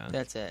 Gotcha.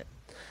 That's it.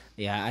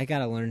 Yeah, I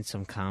gotta learn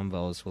some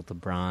combos with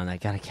LeBron. I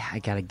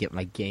gotta get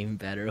my game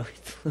better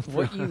with LeBron.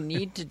 What you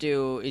need to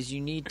do is you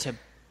need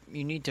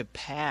to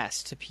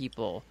pass to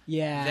people.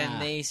 Yeah. Then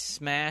they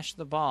smash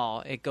the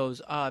ball. It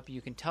goes up.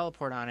 You can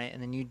teleport on it,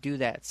 and then you do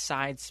that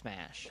side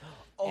smash,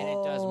 and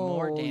it does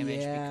more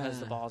damage because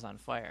the ball's on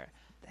fire.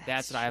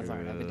 That's what I've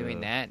learned. I've been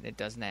doing that, and it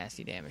does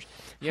nasty damage.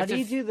 How do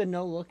you do the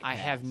no-look pass? I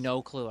have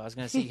no clue. I was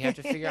going to say, you have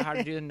to figure out how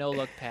to do the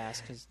no-look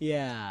pass.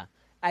 Yeah.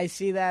 I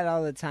see that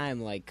all the time.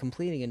 Like,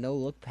 completing a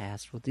no-look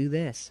pass will do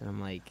this. And I'm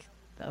like,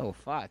 oh,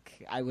 fuck.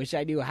 I wish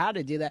I knew how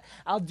to do that.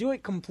 I'll do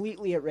it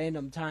completely at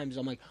random times.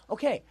 I'm like,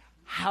 okay,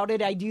 how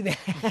did I do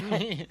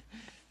that?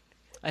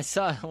 I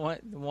saw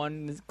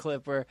one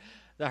clip where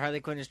the Harley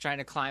Quinn is trying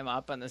to climb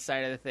up on the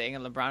side of the thing,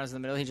 and LeBron was in the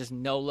middle. He just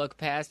no-look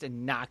passed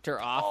and knocked her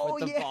off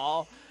with the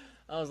ball.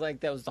 I was like,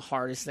 that was the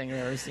hardest thing I've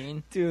ever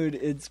seen. Dude,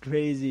 it's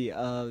crazy.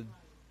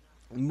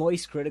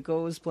 Moist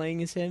Critical was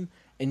playing as him,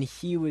 and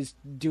he was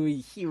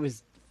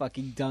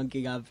fucking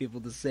dunking on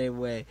people the same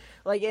way.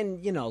 Like,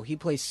 and, you know, he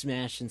plays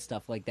Smash and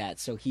stuff like that,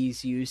 so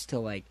he's used to,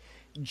 like,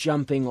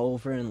 jumping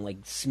over and, like,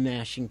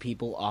 smashing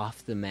people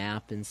off the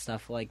map and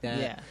stuff like that.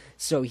 Yeah.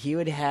 So he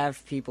would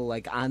have people,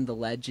 like, on the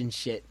ledge and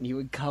shit, and he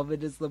would come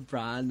in as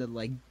LeBron and,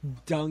 like,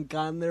 dunk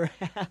on their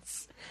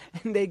ass,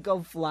 and they'd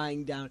go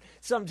flying down.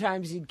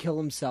 Sometimes he'd kill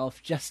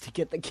himself just to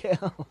get the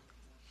kill.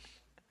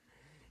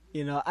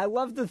 You know, I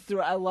love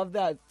I love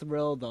that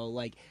thrill, though.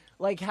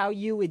 Like how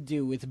you would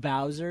do with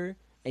Bowser,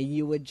 and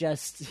you would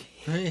just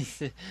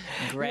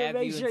grab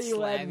make you sure and you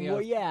slam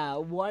had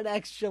you. one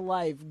extra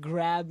life,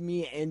 grab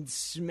me and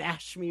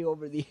smash me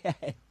over the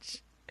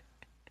edge.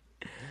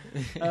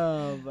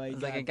 Oh my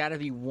god! Like, I gotta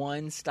be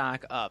one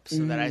stock up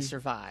so that I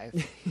survive.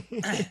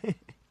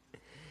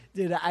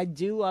 Dude, I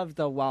do love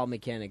the wall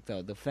mechanic,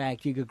 though. The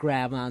fact you could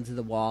grab onto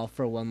the wall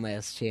for one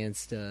last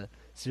chance to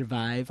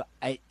survive.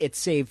 It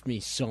saved me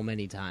so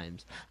many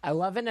times. I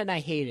love it and I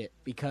hate it,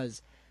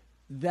 because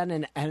then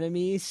an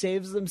enemy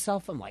saves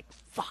themselves. I'm like,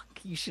 fuck,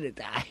 you should have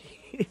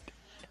died.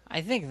 I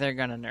think they're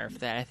gonna nerf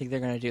that. I think they're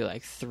gonna do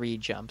like 3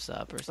 jumps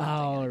up or something.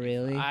 Oh,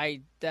 really?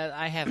 I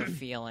have a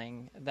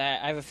feeling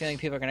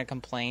people are gonna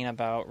complain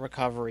about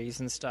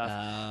recoveries and stuff.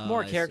 Oh, The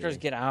more I characters see.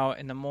 get out,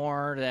 and the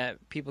more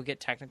that people get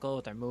technical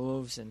with their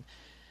moves, and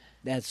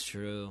That's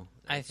true.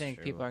 I think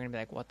people are gonna be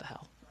like, "What the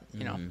hell?"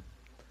 You know?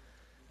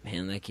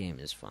 Man, that game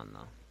is fun,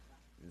 though.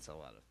 It's a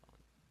lot of fun.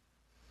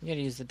 You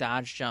gotta use the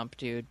dodge jump,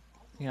 dude.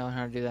 You know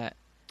how to do that.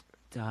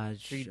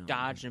 Dodge. So you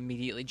dodge and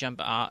immediately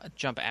jump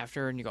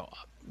after, and you go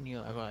up. And you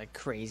go like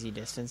crazy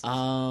distances.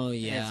 Oh, And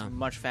yeah. it's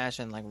much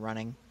faster than like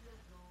running.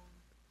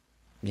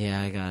 Yeah,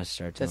 I gotta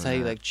start doing That's how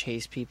you that. like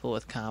chase people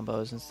with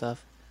combos and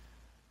stuff.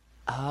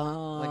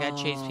 Oh. Like I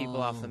chase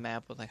people off the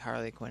map with like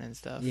Harley Quinn and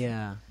stuff.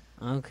 Yeah.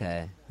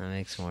 Okay. That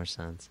makes more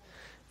sense.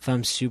 If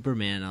I'm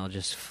Superman, I'll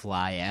just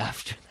fly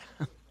after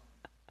them.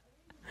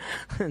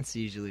 That's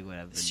usually what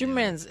I've been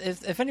Superman's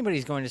if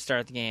anybody's going to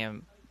start the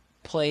game,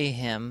 play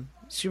him.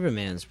 doing.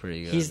 Superman's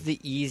pretty good. He's the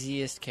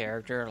easiest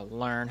character to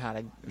learn how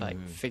to like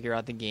figure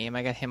out the game.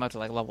 I got him up to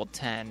like level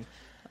 10,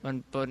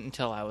 but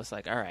until I was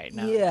like, all right,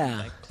 now I can,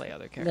 like, play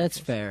other characters. That's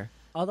fair.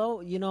 Although,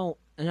 you know,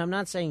 and I'm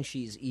not saying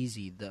she's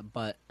easy,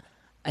 but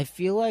I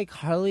feel like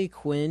Harley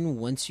Quinn,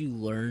 once you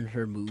learn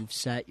her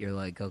moveset, you're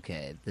like,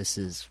 okay, this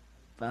is,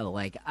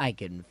 like, I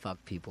can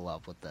fuck people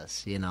up with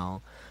this, you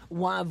know?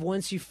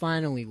 Once you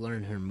finally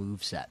learn her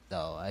moveset,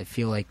 though, I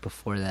feel like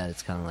before that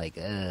it's kind of like,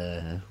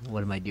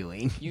 what am I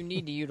doing? You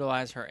need to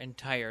utilize her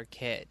entire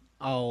kit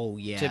Oh,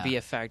 yeah. to be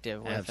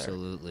effective with her.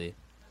 Absolutely.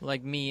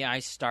 Like me, I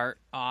start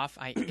off,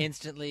 I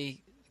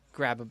instantly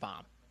grab a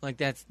bomb. Like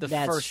that's the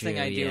That's first thing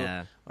true, I do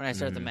yeah. when I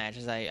start the match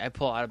is I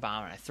pull out a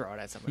bomb and I throw it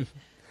at somebody.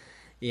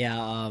 Yeah,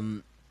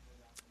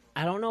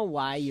 I don't know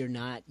why you're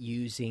not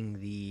using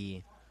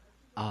the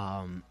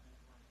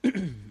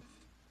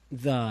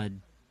the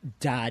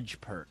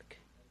dodge perk.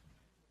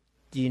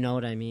 Do you know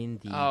what I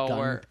mean? The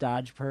gun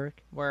dodge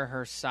perk? Where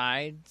her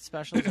side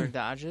specials are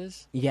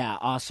dodges. Yeah,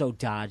 also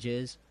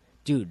dodges.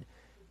 Dude,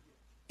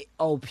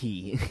 OP.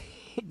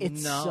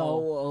 It's No. so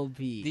OP.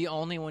 The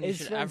only one you It's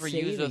should been ever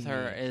use with saving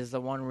her me. is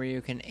the one where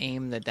you can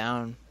aim the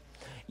down.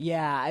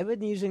 Yeah, I've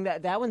been using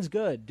that. That one's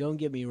good. Don't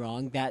get me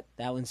wrong. That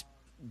one's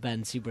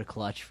been super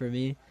clutch for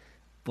me.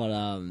 But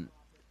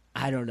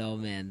I don't know,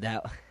 man.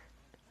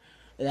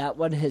 That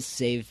one has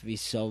saved me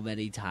so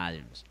many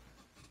times.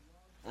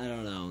 I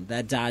don't know.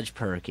 That dodge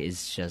perk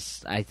is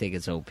just, I think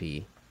it's OP.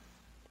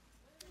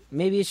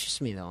 Maybe it's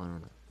just me though. I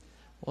don't know.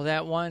 Well,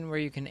 that one where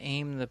you can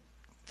aim the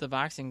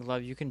boxing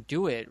glove, you can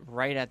do it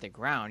right at the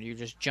ground. You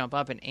just jump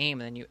up and aim,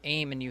 and then you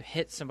aim and you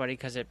hit somebody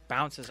because it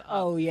bounces up.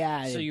 Oh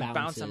yeah. So it you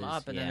bounce them bounces,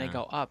 up, and then they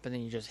go up, and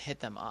then you just hit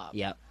them up.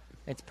 Yep.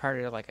 It's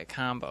part of like a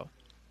combo.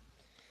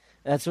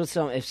 That's what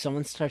if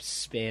someone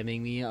starts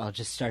spamming me, I'll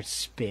just start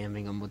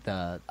spamming them with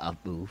the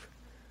up move.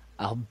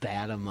 I'll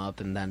bat them up,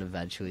 and then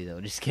eventually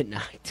they'll just get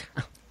knocked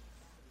out.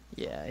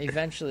 Yeah,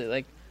 eventually,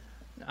 like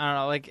I don't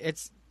know, like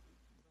it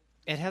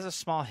has a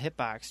small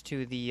hitbox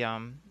to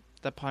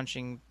the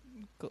punching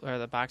or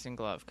the boxing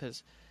glove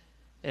because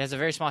It has a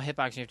very small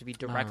hitbox, and you have to be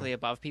directly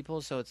above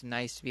people, so it's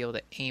nice to be able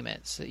to aim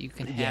it so that you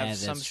can have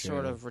some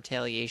sort of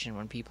retaliation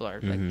when people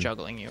are like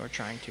juggling you or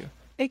trying to.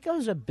 It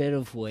goes a bit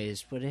of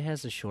ways, but it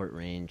has a short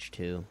range,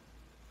 too.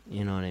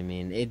 You know what I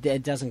mean?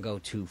 It doesn't go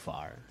too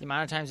far. The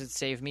amount of times it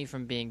saved me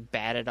from being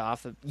batted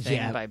off a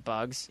thing by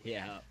bugs.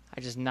 Yeah.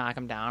 I just knock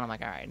him down. I'm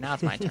like, all right, now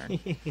it's my turn.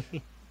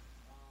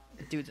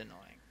 The dude's annoying.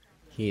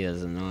 He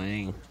is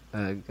annoying.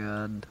 Oh,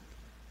 God.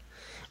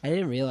 I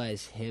didn't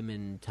realize him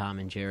and Tom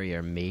and Jerry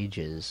are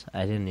mages.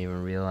 I didn't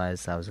even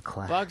realize that was a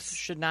class. Bugs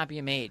should not be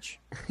a mage.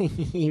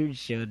 You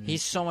shouldn't.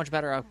 He's so much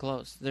better up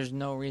close. There's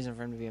no reason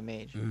for him to be a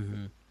mage.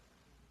 Mm-hmm.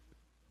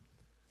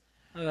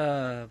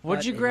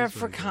 What'd you grab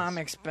for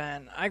comics,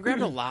 Ben? I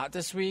grabbed a lot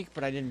this week,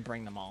 but I didn't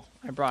bring them all.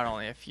 I brought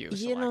only a few.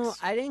 You know,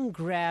 I didn't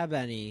grab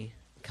any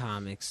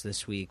comics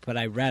this week, but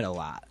I read a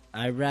lot.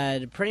 I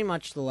read pretty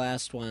much the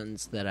last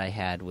ones that I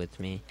had with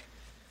me.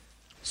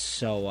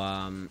 So,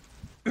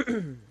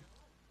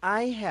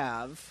 I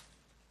have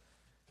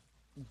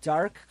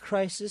Dark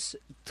Crisis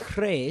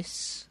 3.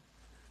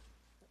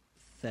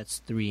 That's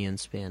 3 in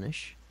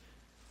Spanish.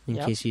 In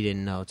case you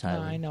didn't know,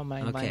 Tyler. No, I know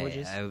my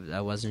languages.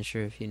 I wasn't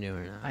sure if you knew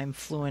or not. I'm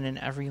fluent in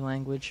every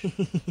language.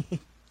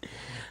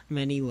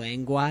 Many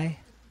langui.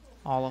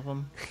 All of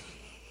them.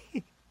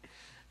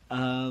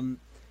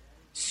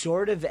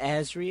 Sword of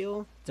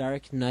Azrael,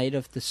 Dark Night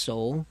of the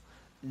Soul.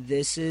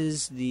 This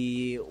is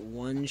the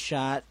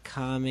one-shot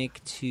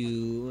comic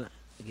to...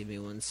 Give me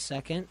 1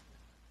 second.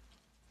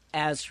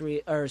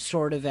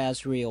 Sword of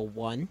Azrael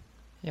 1,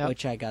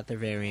 which I got the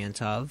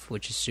variant of,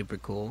 which is super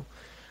cool.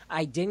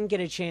 I didn't get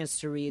a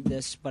chance to read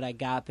this, but I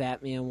got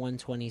Batman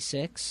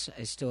 126.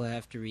 I still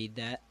have to read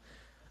that.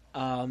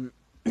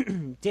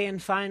 Dan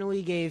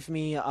finally gave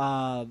me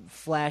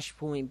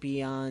Flashpoint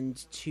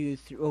Beyond 2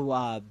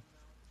 through...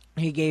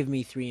 he gave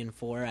me 3 and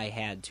 4. I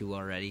had 2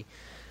 already.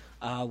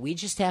 We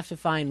just have to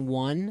find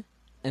 1,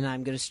 and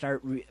I'm going to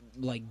start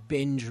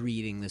binge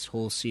reading this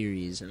whole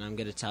series, and I'm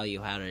going to tell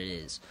you how it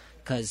is.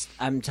 Because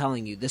I'm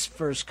telling you, this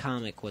first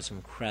comic was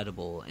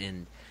incredible,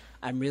 and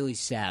I'm really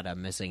sad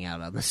I'm missing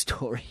out on the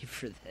story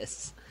for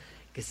this.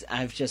 Because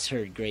I've just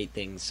heard great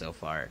things so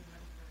far.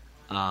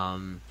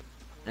 And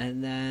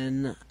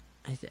then...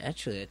 I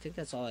think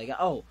that's all I got.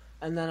 Oh,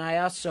 and then I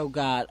also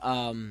got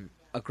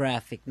a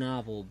graphic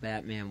novel,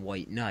 Batman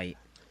White Knight,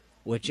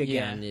 which,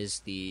 again, is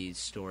the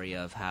story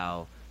of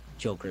how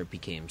Joker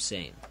became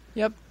sane.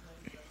 Yep.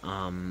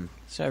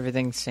 So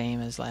everything's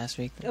same as last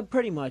week?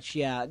 Pretty much,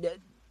 yeah.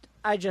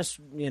 I just,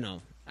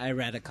 I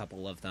read a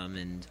couple of them,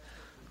 and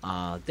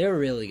they were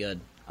really good.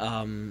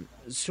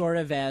 Sword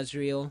of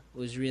Azrael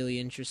was really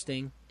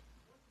interesting.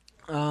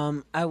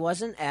 I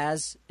wasn't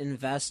as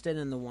invested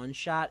in the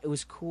one-shot. It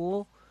was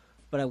cool,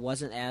 but I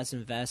wasn't as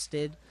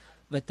invested.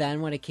 But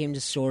then when it came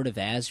to Sword of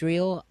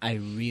Azrael, I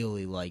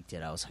really liked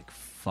it. I was like,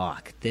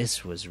 fuck,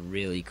 this was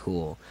really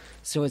cool.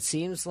 So it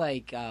seems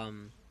like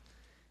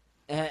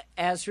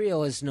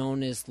Azrael is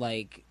known as,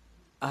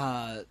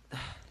 I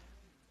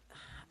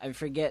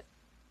forget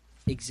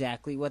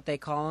exactly what they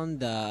call him.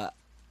 The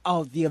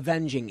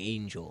Avenging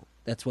Angel.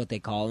 That's what they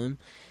call him.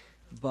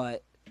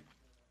 But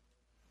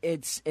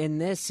it's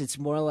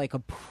more like a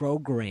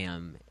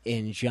program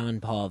in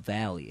Jean Paul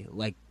Valley.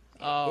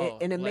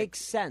 And it makes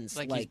sense.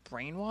 Like he's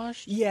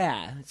brainwashed?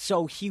 Yeah.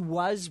 So he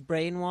was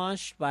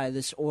brainwashed by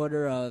this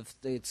order of...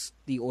 It's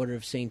the Order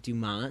of St.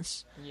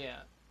 Dumas.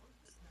 Yeah.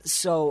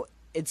 So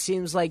it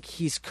seems like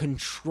he's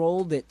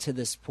controlled it to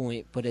this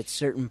point, but at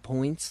certain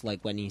points,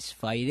 like when he's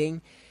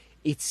fighting,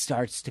 it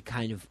starts to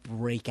kind of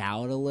break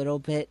out a little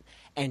bit,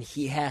 and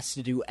he has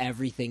to do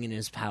everything in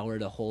his power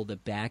to hold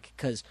it back,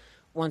 because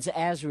once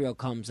Azrael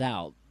comes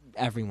out,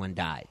 everyone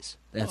dies.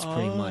 That's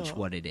pretty much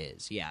what it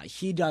is. Yeah,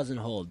 he doesn't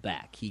hold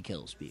back. He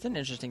kills people. It's an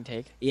interesting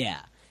take. Yeah,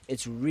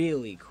 it's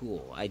really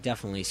cool. I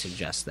definitely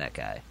suggest that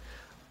guy.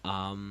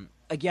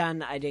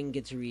 Again, I didn't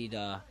get to read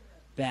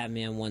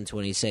Batman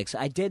 126.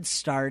 I did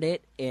start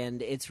it,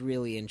 and it's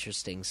really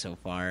interesting so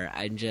far.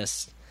 I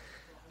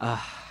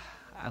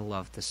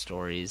love the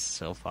stories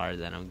so far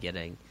that I'm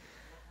getting.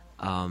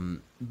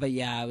 But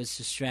yeah, I was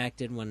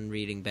distracted when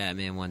reading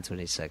Batman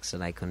 126,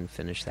 and I couldn't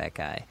finish that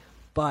guy.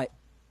 But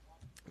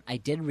I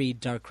did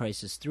read Dark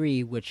Crisis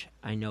 3, which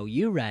I know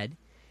you read,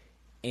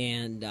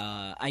 and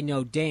I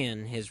know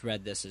Dan has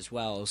read this as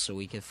well, so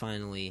we could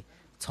finally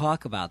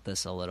talk about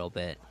this a little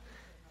bit.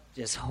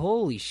 Just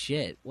holy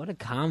shit, what a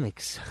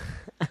comics.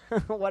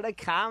 What a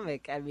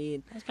comic. I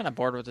mean, I was kind of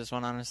bored with this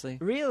one, honestly.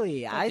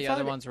 Really? I thought the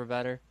other ones were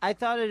better. I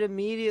thought it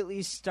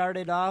immediately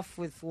started off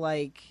with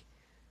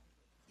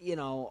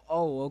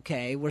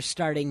okay, we're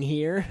starting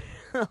here.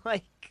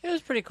 It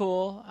was pretty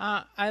cool.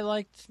 I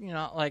liked,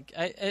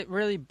 it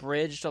really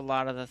bridged a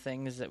lot of the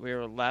things that we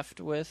were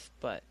left with,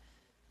 but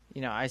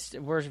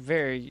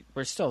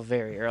we're still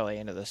very early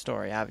into the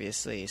story,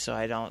 obviously, so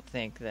I don't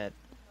think that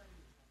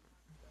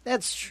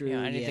that's true.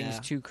 Anything's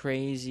too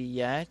crazy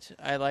yet.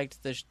 I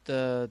liked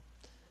the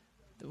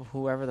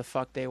whoever the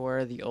fuck they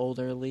were, the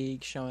older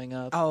League showing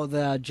up. Oh,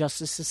 the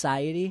Justice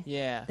Society?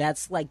 Yeah.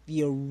 That's like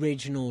the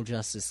original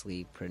Justice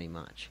League, pretty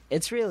much.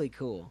 It's really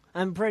cool.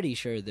 I'm pretty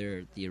sure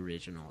they're the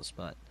originals,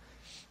 but...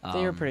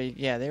 They were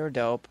they were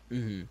dope.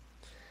 Mm-hmm.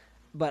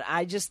 But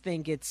I just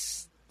think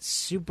it's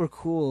super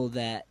cool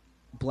that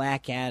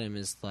Black Adam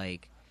is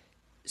like,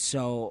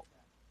 so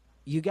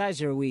you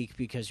guys are weak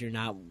because you're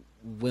not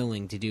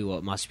willing to do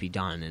what must be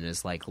done, and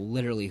is like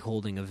literally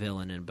holding a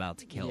villain and about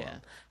to kill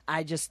him.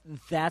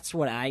 That's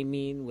what I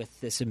mean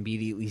with this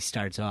immediately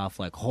starts off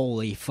like,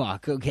 holy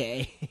fuck,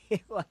 okay.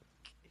 Like,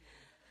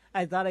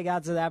 I thought I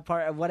got to that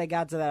part, and when I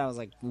got to that, I was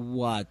like,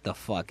 what the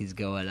fuck is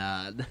going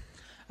on?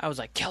 I was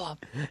like, kill him.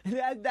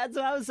 That's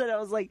what I was saying. I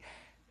was like,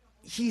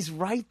 he's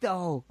right,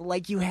 though.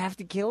 Like, you have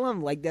to kill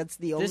him. Like, that's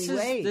the only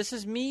way. This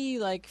is me,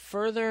 like,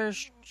 further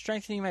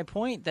strengthening my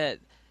point that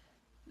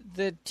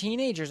the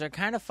teenagers are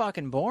kind of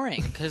fucking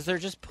boring because they're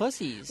just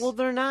pussies. Well,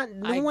 they're not.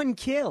 No one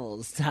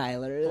kills,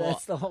 Tyler. Well,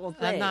 that's the whole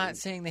thing. I'm not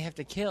saying they have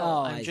to kill.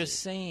 Oh, I'm just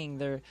saying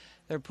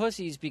they're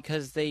pussies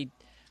because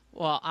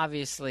well,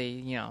 obviously,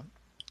 you know,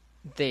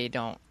 they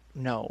don't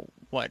know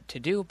what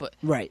to do, but...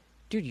 Right.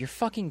 Dude, your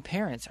fucking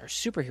parents are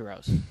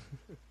superheroes.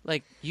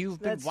 Like, you've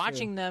been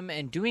watching them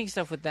and doing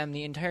stuff with them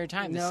the entire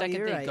time. The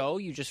second they go,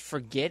 you just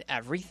forget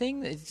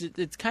everything.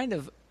 It's kind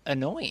of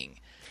annoying.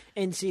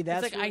 And see,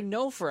 that's it's like, I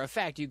know for a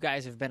fact you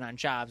guys have been on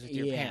jobs with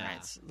your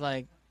parents.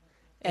 Like,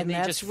 and they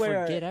that's just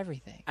forget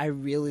everything. I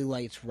really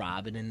liked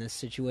Robin in this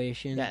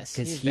situation. Yes,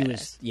 because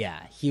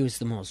he was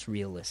the most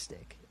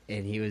realistic.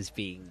 And he was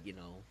being, you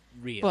know,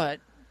 real. But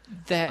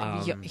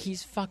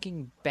he's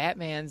fucking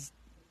Batman's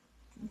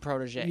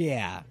protege.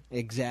 Yeah,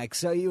 exactly.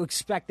 So you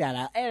expect that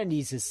out, and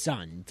he's his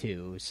son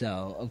too.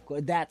 So of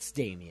course that's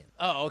Damian.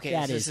 Oh, okay.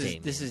 That so is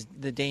Damian. This is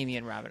the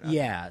Damian Robin. Okay.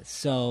 Yeah.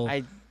 So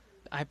I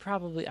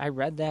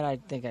read that. I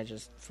think I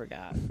just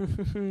forgot.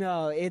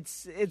 No,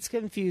 it's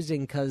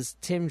confusing because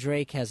Tim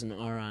Drake has an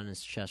R on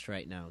his chest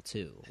right now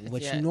too,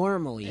 which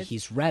normally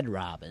he's Red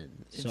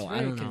Robin. So I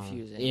don't know.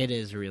 Confusing. It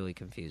is really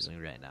confusing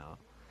right now.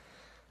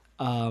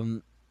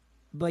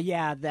 But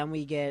yeah, then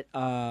we get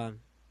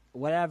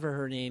whatever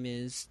her name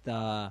is,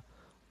 the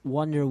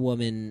Wonder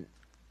Woman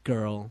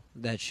girl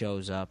that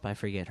shows up. I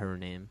forget her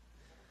name.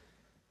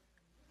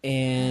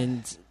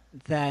 And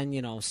then,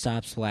 you know,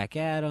 stops Black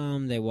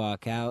Adam. They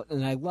walk out.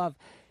 And I love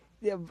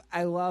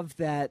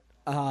that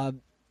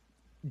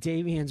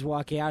Damian's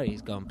walking out.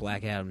 He's going,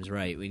 Black Adam's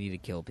right. We need to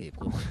kill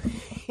people.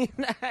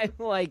 And I'm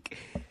like,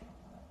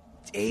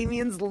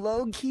 Damian's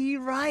low-key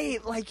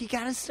right. Like, you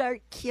got to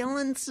start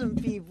killing some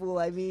people.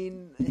 I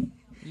mean...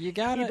 You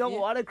don't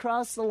want to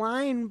cross the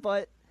line,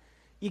 but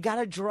you got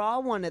to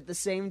draw one at the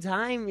same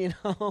time, you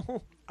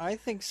know? I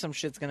think some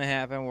shit's going to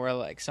happen where,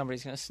 like,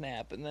 somebody's going to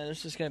snap, and then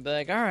it's just going to be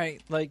like, all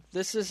right, like,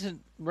 this isn't...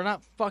 We're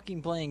not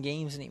fucking playing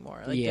games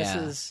anymore. Like, this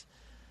is...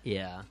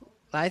 Yeah.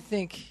 I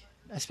think,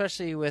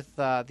 especially with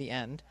the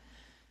end,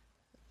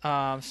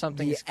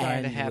 something's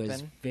going to happen. The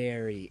end was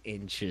very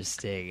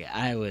interesting.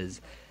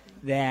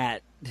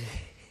 That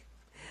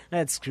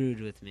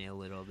screwed with me a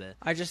little bit.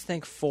 I just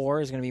think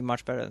 4 is going to be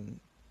much better than...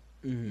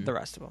 the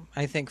rest of them.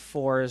 I think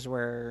 4 is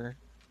where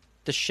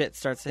the shit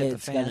starts to hit the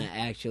fan. It's gonna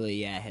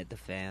actually, hit the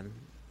fan.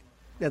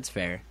 That's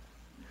fair.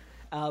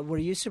 Were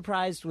you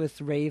surprised with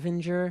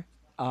Ravenger,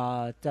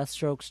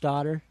 Deathstroke's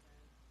daughter?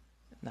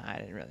 No, I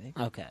didn't really.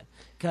 Okay.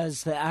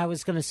 Because I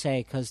was gonna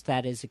say, because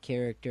that is a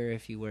character,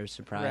 if you were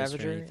surprised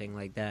Ravager? or anything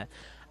like that.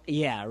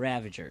 Yeah,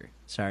 Ravager.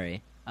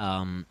 Sorry.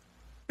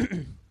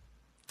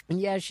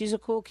 Yeah, she's a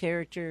cool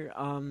character.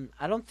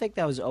 I don't think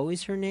that was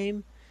always her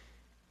name.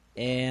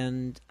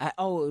 And it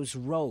was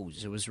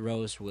Rose. It was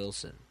Rose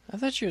Wilson. I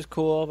thought she was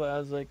cool, but I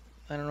was like,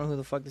 I don't know who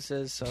the fuck this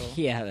is, so...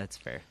 Yeah, that's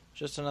fair.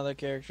 Just another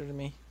character to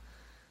me.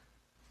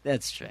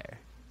 That's fair.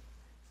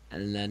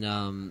 And then,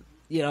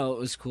 you know, it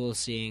was cool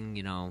seeing,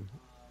 you know,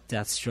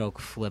 Deathstroke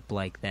flip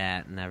like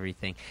that and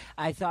everything.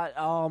 I thought,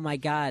 oh my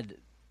god,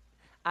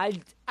 I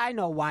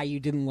know why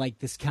you didn't like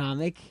this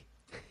comic.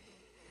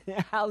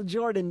 Hal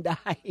Jordan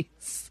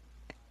dies.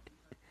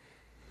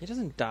 He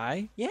doesn't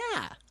die?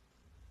 Yeah.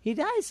 He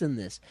dies in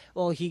this.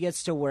 Well, he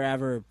gets to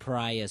wherever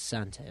Pariah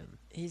sent him.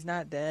 He's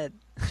not dead.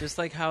 Just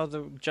like how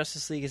the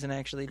Justice League isn't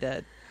actually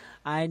dead.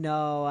 I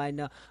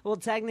know. Well,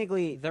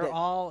 technically... They're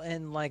all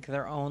in, like,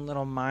 their own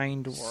little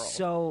mind world.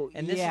 So,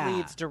 and this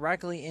leads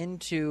directly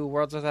into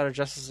Worlds Without a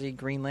Justice League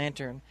Green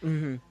Lantern.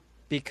 Mm-hmm.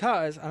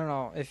 Because, I don't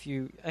know if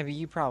you... I mean,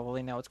 you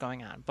probably know what's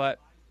going on. But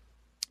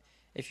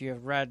if you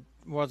have read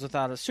Worlds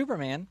Without a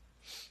Superman...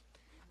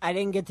 I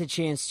didn't get the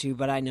chance to,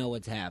 but I know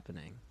what's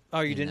happening.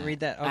 Oh, you didn't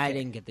read that? Okay. I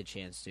didn't get the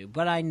chance to,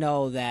 but I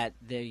know that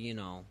they're, you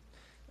know,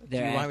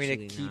 they're Do you want me to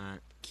actually keep... not.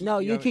 No,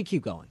 you could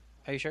keep going.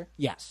 Are you sure?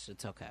 Yes,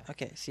 it's okay.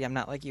 Okay, see, I'm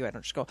not like you. I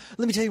don't just go,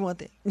 let me tell you one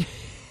thing.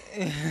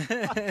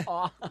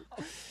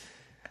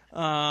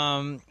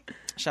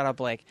 Shout out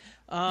Blake.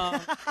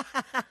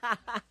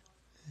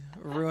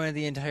 Ruined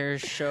the entire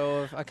show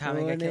of a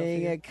comic got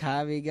killed. A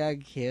comic got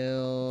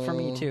killed. For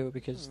me, too,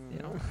 because, you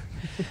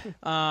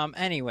know.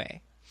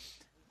 Anyway,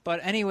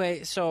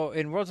 so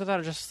in Worlds Without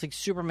a Justice League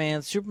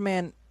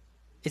Superman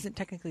isn't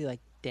technically like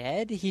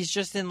dead. He's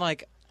just in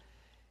like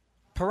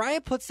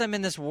Pariah puts them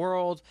in this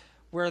world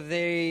where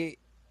they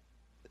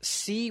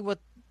see what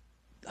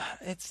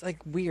it's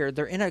like weird.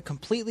 They're in a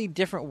completely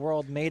different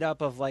world made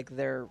up of like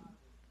their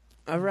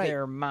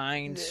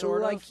mind,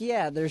 sort like, of.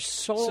 yeah, their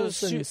souls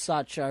So and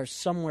such are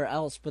somewhere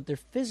else, but their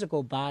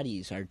physical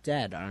bodies are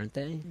dead, aren't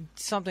they?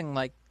 Something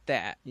like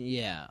that.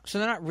 Yeah. So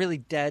they're not really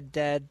dead.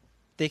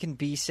 They can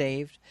be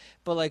saved,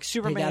 but like They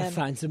Superman, gotta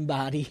find some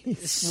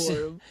bodies for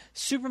him.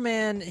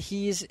 Superman,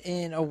 he's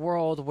in a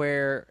world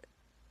where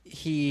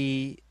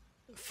he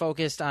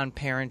focused on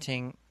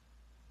parenting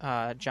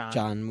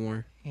John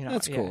Moore. You know,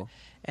 That's cool.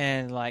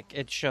 And like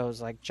it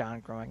shows like John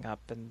growing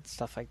up and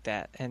stuff like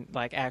that, and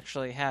like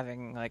actually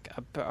having like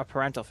a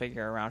parental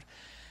figure around.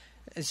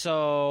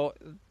 So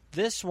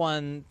this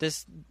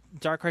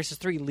Dark Crisis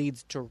 3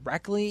 leads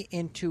directly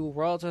into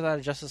Worlds Without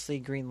a Justice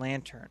League Green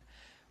Lantern,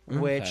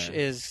 which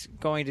is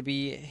going to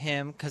be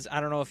him, because I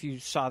don't know if you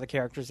saw the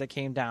characters that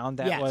came down.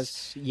 That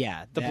was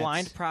the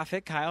Blind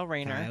Prophet, Kyle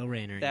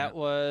Rayner. That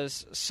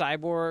was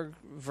Cyborg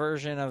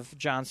version of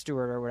Jon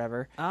Stewart or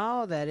whatever.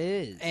 Oh, that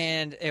is.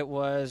 And it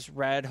was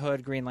Red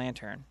Hood Green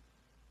Lantern.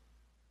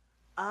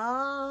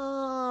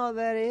 Oh,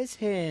 that is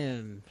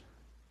him.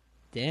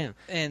 Damn.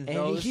 And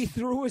he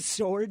threw a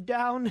sword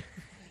down?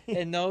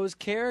 And those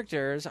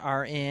characters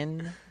are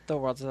in the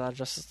Worlds Without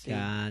Justice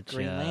League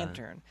Green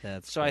Lantern.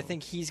 That's so cool. I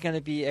think he's going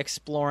to be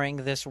exploring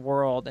this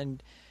world,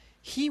 and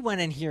he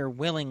went in here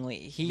willingly.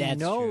 He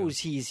knows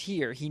he's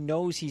here. He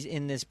knows he's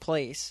in this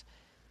place.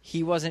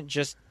 He wasn't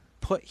just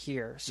put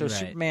here. So Right.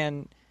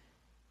 Superman,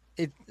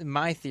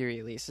 my theory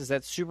at least, is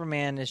that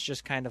Superman is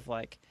just kind of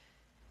like,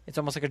 it's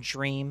almost like a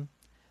dream,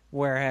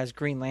 whereas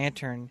Green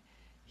Lantern,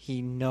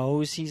 he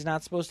knows he's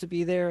not supposed to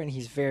be there, and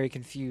he's very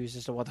confused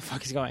as to what the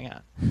fuck is going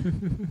on.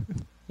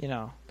 You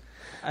know,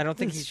 I don't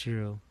think he's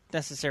true.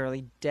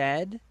 necessarily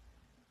dead,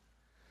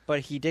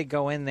 but he did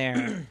go in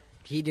there.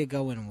 He did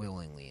go in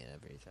willingly and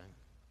everything.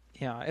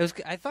 Yeah,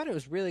 I thought it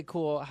was really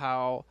cool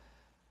how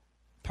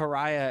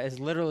Pariah is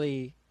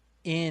literally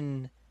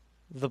in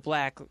the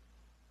Black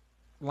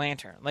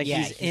Lantern. Like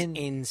he's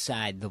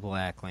inside the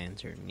Black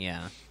Lantern.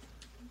 Yeah,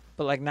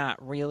 but like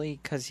not really,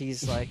 because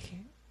he's like.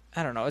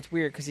 I don't know. It's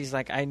weird because he's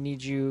like, I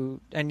need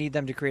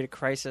them to create a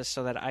crisis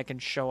so that I can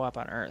show up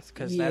on Earth.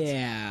 Because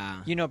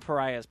that's, you know,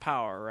 Pariah's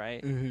power,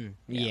 right? Mm-hmm.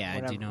 Yeah,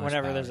 I do know.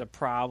 Whenever there's a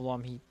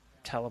problem, he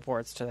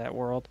teleports to that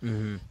world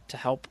to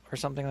help or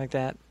something like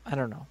that. I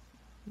don't know.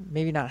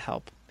 Maybe not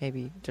help.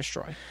 Maybe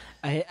destroy.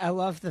 I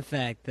love the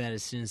fact that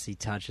as soon as he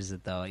touches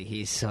it, though,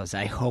 he says,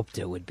 "I hoped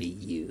it would be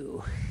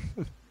you."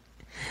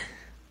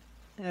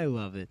 I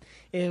love it.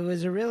 It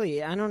was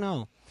I don't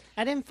know.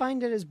 I didn't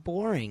find it as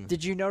boring.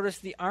 Did you notice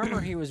the armor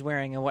he was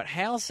wearing and what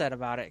Hal said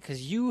about it? Because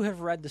you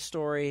have read the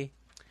story.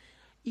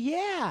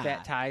 Yeah,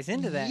 that ties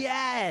into that.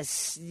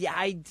 Yes, yeah.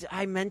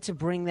 I meant to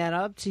bring that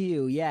up to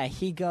you. Yeah,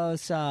 he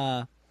goes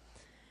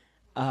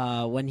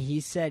when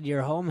he said,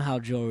 "You're home, Hal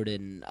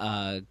Jordan.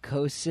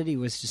 Coast City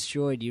was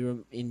destroyed.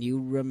 You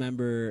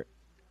remember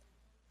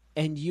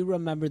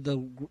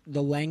the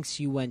lengths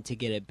you went to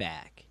get it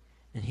back."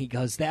 And he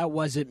goes, "That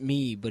wasn't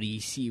me, but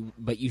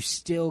you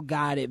still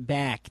got it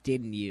back,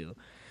 didn't you?"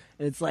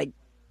 And it's like,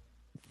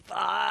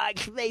 fuck,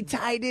 they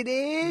tied it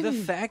in. The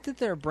fact that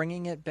they're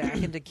bringing it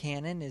back into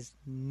canon is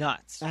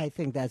nuts. I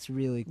think that's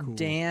really cool.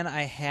 Dan,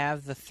 I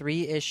have the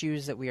 3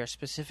 issues that we are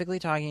specifically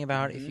talking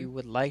about. If you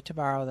would like to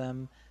borrow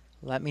them,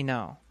 let me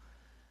know.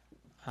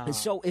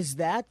 So is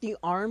that the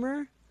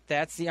armor?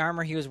 That's the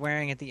armor he was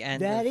wearing at the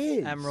end of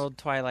Emerald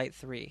Twilight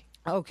 3.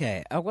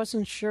 Okay, I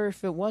wasn't sure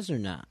if it was or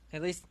not.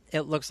 At least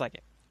it looks like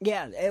it.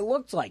 Yeah, it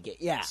looked like it,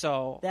 yeah.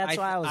 So that's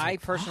why I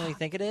personally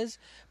think it is.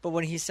 But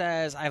when he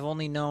says, I've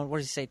only known, what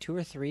does he say, 2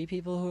 or 3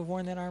 people who have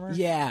worn that armor?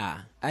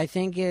 Yeah, I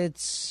think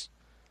it's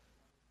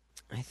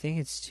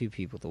 2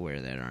 people to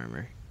wear that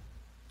armor.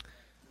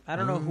 I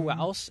don't know who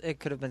else. It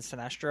could have been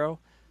Sinestro,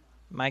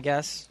 my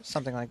guess,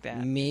 something like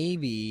that.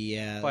 Maybe,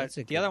 yeah. But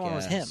the other one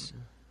was him.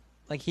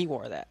 Like, he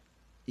wore that.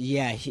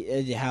 Yeah,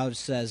 Hal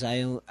says,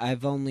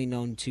 I've only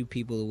known 2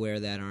 people to wear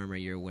that armor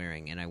you're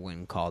wearing, and I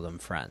wouldn't call them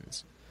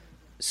friends.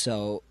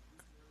 So,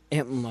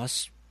 it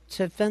must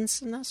have been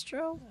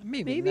Sinestro?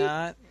 Maybe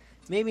not.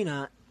 Maybe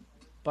not.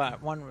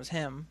 But one was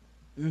him.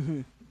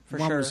 Mm-hmm.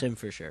 One sure. Was him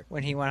for sure.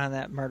 When he went on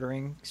that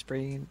murdering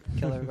spree and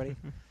killed everybody.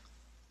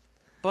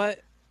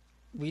 But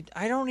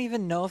I don't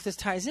even know if this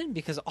ties in,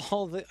 because I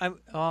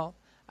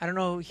don't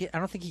know. I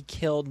don't think he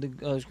killed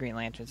those Green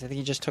Lanterns. I think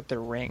he just took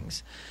their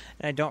rings.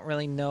 And I don't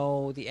really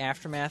know the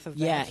aftermath of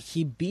that. Yeah,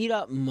 he beat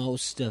up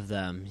most of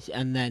them.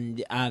 And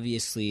then,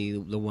 obviously,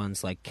 the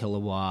ones like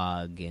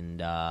Kilowog and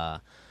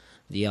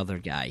the other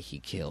guy he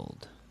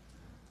killed.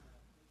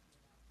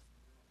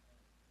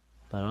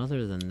 But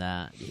other than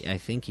that, I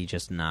think he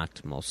just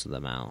knocked most of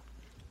them out.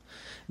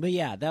 But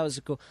yeah, that was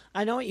cool.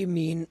 I know what you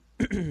mean.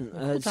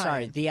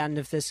 Sorry, the end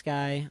of this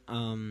guy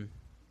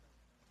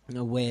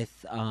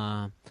with...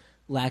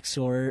 Lex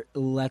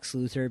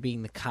Luthor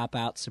being the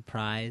cop-out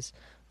surprise,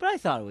 but I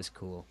thought it was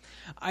cool.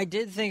 I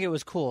did think it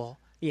was cool.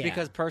 Yeah.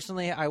 Because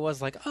personally, I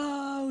was like,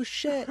 oh,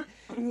 shit.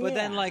 But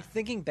then, like,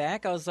 thinking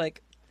back, I was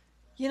like,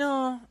 you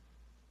know,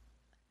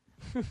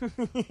 I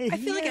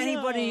feel like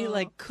anybody,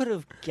 like, could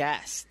have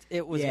guessed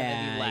it was going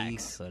to be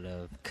Lex. Could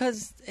have.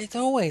 Because it's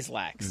always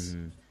Lex.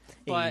 Mm-hmm.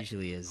 But it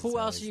usually is. who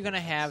else are you going to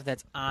have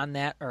that's on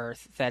that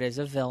Earth that is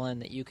a villain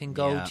that you can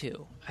go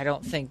to? I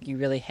don't think you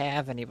really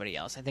have anybody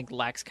else. I think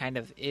Lex kind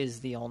of is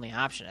the only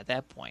option at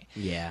that point.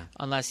 Yeah.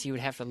 Unless you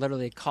would have to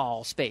literally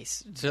call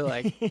space to,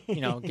 like,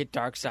 get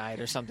Darkseid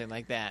or something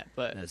like that.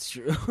 But That's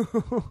true.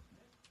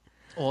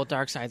 well,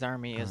 Darkseid's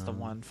army is the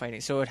one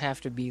fighting. So it would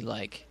have to be,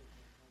 like,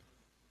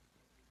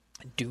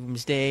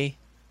 Doomsday.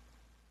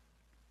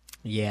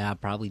 Yeah,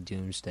 probably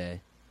Doomsday.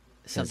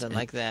 Something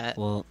like that.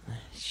 Well,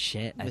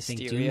 shit. I think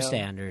Mysterio.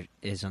 Doomsday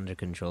is under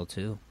control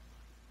too.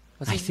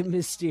 What's I his think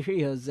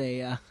Mysterio's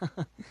a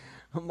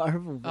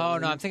Marvel villain. Oh,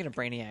 no, I'm thinking of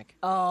Brainiac.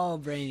 Oh,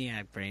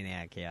 Brainiac,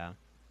 yeah.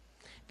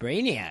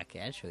 Brainiac,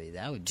 actually,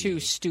 that would be... Two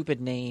stupid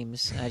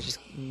names. I just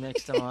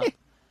mixed them up.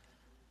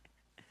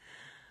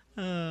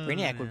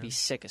 Brainiac would be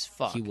sick as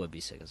fuck. He would be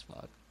sick as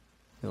fuck.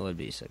 He would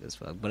be sick as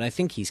fuck. But I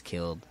think he's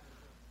killed.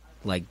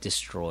 Like,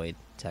 destroyed,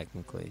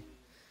 technically.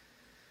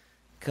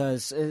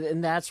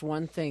 And that's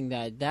one thing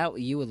that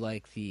you would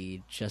like the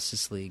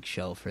Justice League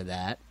show for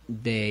that.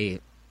 They're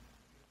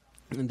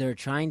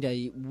trying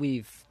to...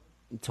 We've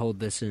told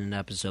this in an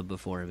episode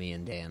before, me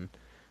and Dan.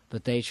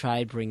 But they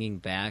tried bringing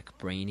back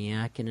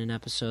Brainiac in an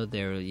episode.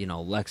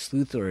 Lex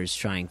Luthor is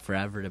trying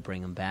forever to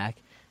bring him back.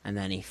 And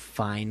then he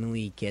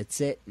finally gets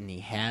it, and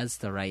he has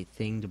the right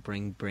thing to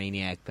bring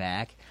Brainiac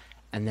back.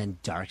 And then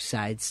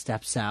Darkseid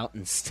steps out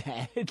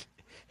instead.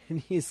 And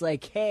he's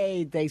like,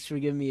 hey, thanks for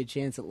giving me a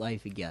chance at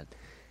life again.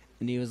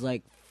 And he was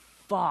like,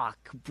 fuck,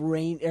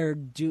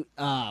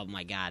 oh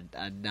my god,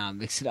 now I'm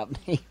mixing up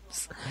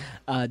names.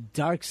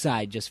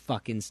 Darkseid just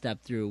fucking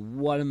stepped through.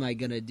 What am I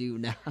gonna do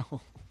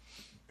now?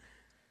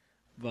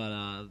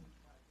 But,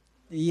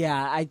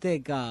 yeah, I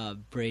think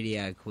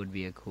Brainiac would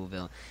be a cool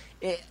villain.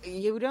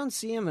 You don't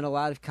see him in a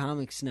lot of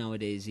comics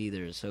nowadays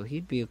either, so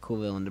he'd be a cool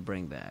villain to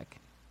bring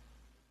back.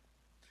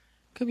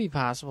 Could be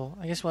possible.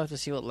 I guess we'll have to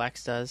see what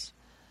Lex does.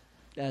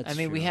 That's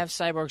we true. have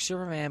Cyborg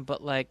Superman,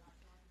 but, like,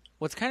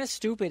 what's kind of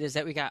stupid is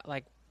that we got,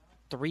 like,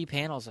 3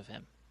 panels of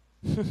him.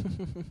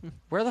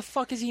 Where the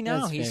fuck is he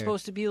now? That's He's fair.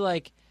 supposed to be,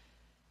 like,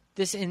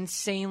 this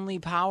insanely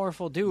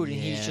powerful dude, and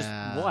he's just,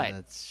 what?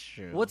 That's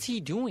true. What's he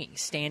doing?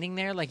 Standing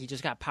there like he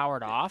just got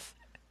powered off?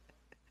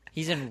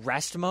 He's in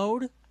rest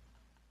mode?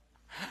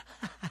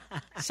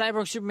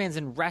 Cyborg Superman's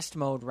in rest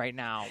mode right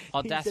now,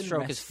 while He's in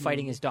Deathstroke is rest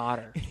fighting mode. his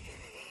daughter.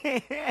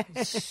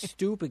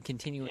 Stupid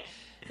continuing.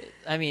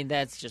 I mean,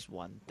 that's just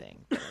one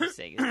thing. For the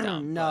sake it's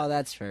dumb, No, but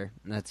that's fair.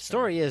 That's the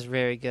story is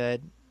very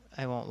good.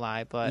 I won't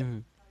lie, but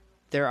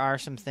there are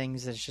some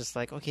things that's just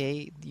like,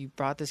 okay, you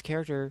brought this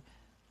character.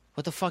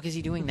 What the fuck is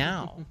he doing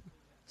now?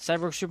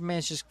 Cyborg Superman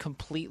is just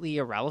completely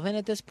irrelevant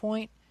at this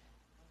point.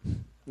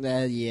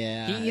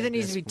 Yeah. He either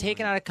needs to be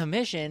taken out of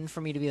commission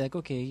for me to be like,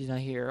 okay, he's not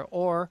here,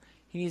 or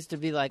he needs to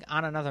be like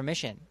on another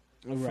mission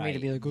for me to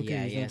be like, okay,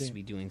 yeah, he's he not has there. to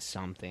be doing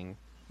something.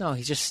 No,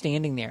 he's just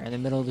standing there in the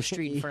middle of the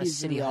street in front of He's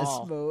City in rest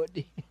Hall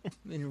mode.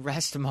 in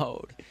rest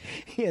mode.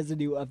 He has a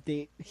new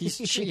update.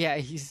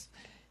 He's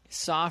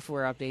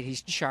software update.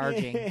 He's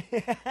charging.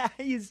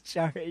 He's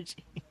charging.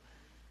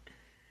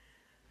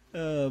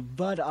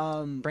 But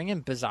Bring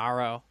in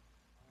Bizarro.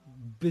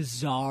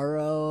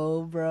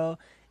 Bizarro, bro.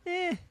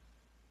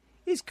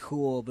 He's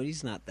cool, but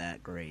he's not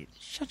that great.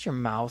 Shut your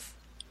mouth.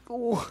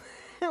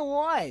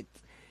 What?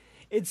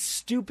 It's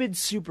stupid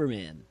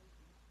Superman.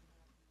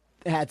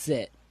 That's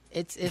it.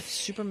 It's if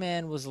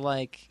Superman was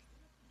like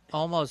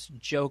almost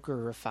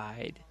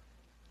Joker-ified.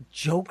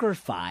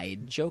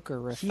 Joker-fied.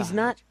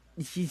 Joker-ified.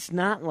 He's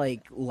not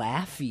like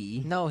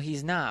laughy. No,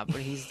 he's not,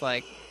 but he's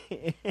like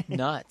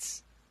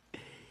nuts.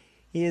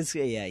 He is.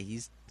 Yeah,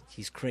 he's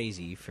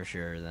crazy for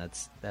sure.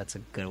 That's a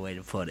good way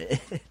to put it.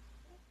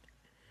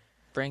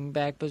 Bring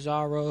back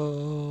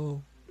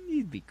Bizarro.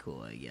 He'd be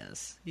cool, I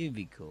guess. He'd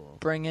be cool.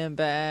 Bring him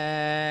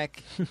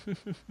back. I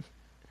feel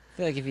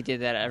like if he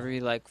did that, every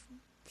like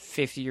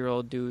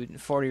 50-year-old dude,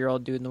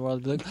 40-year-old dude in the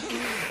world would be like,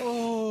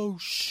 "Oh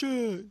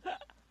shit!"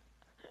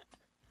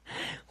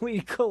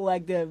 We'd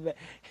collective.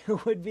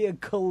 It would be a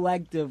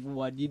collective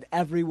one.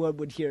 Everyone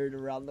would hear it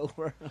around the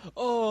world.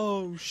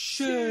 Oh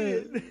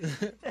shit!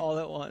 All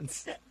at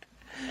once.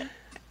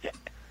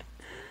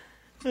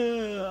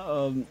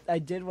 I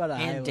did want to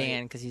And highlight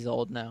Dan, because he's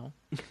old now.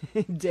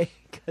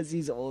 because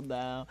he's old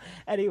now.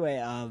 Anyway,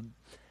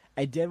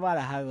 I did want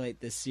to highlight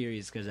this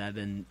series because I've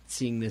been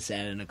seeing this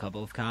ad in a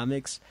couple of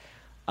comics.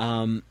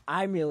 I'm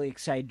really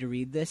excited to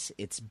read this.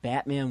 It's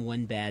Batman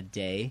One Bad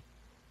Day.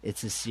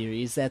 It's a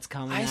series that's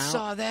coming out. I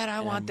saw that. I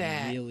and want I'm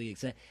that. Really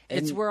excited.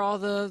 It's And- where all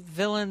the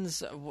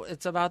villains.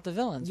 It's about the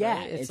villains. yeah,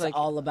 right? it's like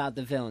all about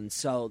the villains.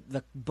 So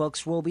the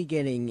books we'll be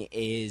getting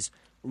is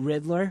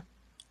Riddler,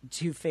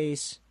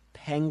 Two-Face,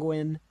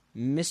 Penguin,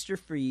 Mr.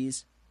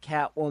 Freeze,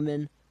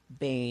 Catwoman,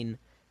 Bane,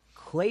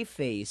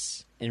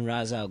 Clayface, and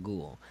Ra's al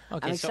Ghul.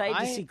 Okay, I'm so excited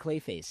to I- see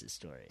Clayface's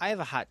story. I have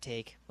a hot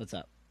take. What's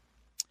up?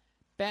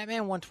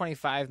 Batman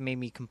 125 made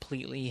me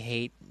completely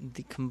hate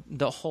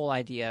the whole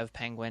idea of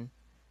Penguin.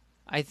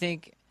 I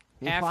think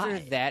after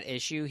that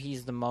issue,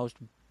 he's the most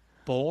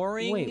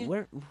boring. Wait,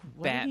 what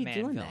Batman did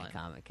he do in villain. that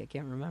comic? I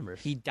can't remember.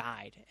 He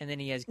died, and then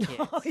he has kids.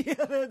 Oh yeah,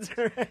 that's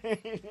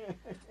right.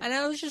 And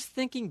I was just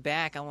thinking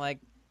back, I'm like,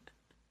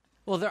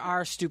 well, there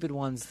are stupid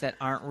ones that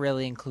aren't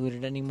really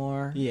included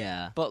anymore.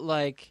 Yeah, But,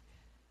 like,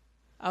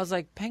 I was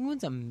like,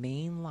 Penguin's a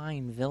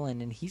mainline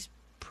villain, and he's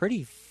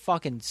pretty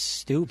fucking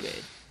stupid.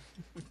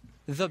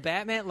 The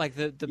Batman, like,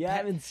 the you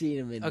haven't seen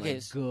him in Okay,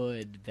 like,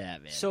 good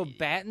Batman. So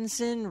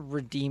Battinson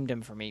redeemed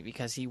him for me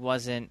because he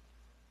wasn't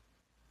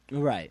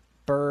right,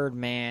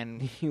 Birdman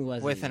he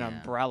wasn't with an yeah.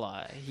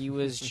 umbrella. He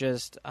was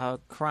just a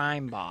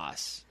crime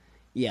boss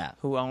Yeah,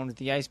 who owned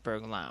the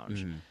Iceberg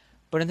Lounge. Mhm.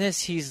 But in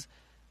this, he's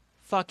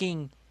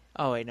fucking...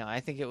 Oh, wait, no,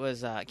 I think it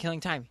was Killing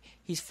Time.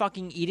 He's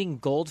fucking eating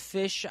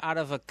goldfish out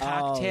of a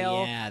cocktail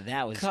Oh, yeah,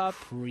 that was cup,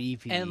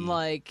 creepy. and,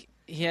 like,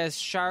 he has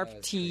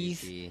sharp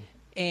teeth, creepy.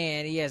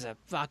 and he has a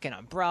fucking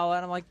umbrella,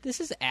 and I'm like, this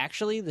is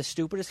actually the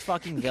stupidest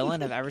fucking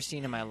villain I've ever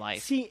seen in my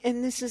life. See,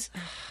 and this is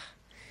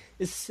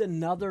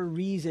another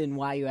reason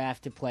why you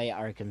have to play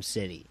Arkham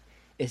City.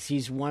 Is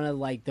he's one of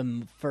like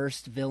the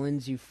first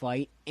villains you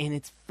fight, and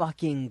it's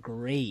fucking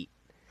great.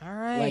 All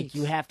right. Like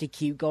you have to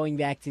keep going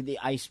back to the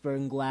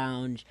Iceberg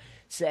Lounge,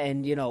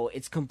 and you know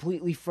it's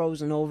completely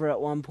frozen over at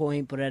one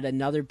point, but at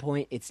another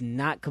point it's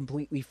not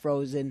completely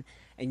frozen,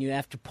 and you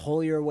have to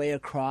pull your way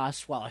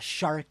across while a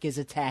shark is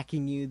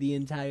attacking you the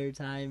entire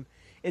time.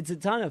 It's a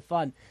ton of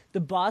fun. The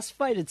boss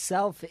fight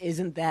itself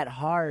isn't that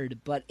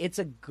hard, but it's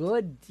a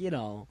good,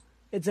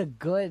 it's a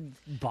good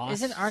boss.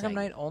 Isn't Arkham segment.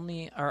 Knight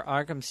only, or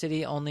Arkham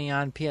City only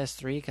on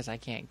PS3? Because I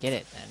can't get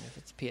it then if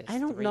it's PS3. I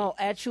don't know.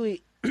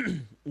 Actually,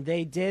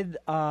 they did.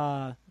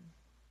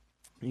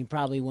 You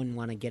probably wouldn't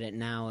want to get it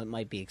now. It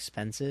might be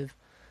expensive.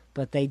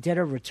 But they did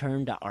a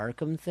Return to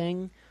Arkham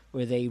thing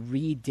where they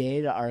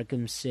redid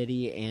Arkham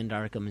City and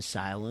Arkham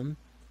Asylum.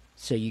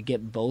 So you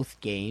get both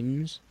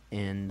games,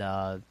 and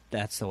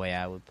that's the way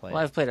I would play Well,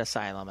 it. I've played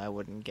Asylum. I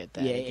wouldn't get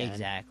that Yeah, again.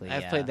 exactly,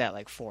 I've yeah. played that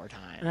like 4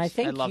 times. And I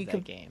think love you that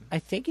could, game. I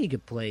think you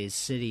could play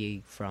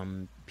City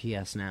from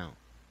PS Now.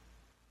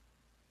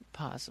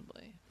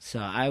 Possibly. So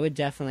I would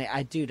definitely...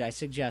 I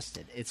suggest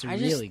it. It's a I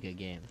just- really good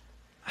game.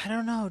 I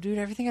don't know, dude.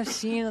 Everything I've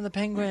seen of the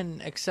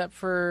Penguin, except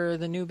for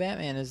the new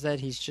Batman, is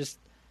that he's just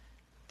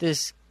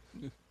this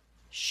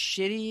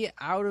shitty,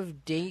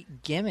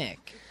 out-of-date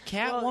gimmick.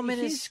 Catwoman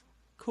he's- is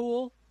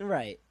cool.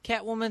 Right.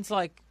 Catwoman's,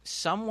 like,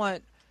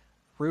 somewhat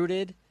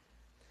rooted,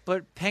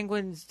 but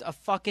Penguin's a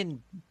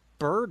fucking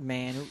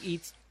Birdman who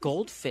eats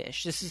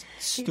goldfish. This is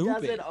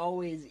stupid. He doesn't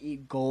always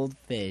eat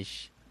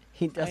goldfish.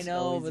 He I doesn't know,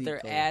 always but eat they're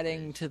goldfish.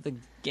 adding to the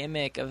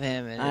gimmick of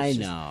him. And I it's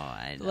know, just,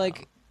 I know.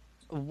 Like,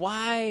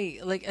 why?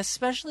 Like,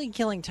 especially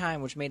Killing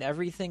Time, which made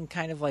everything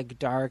kind of, like,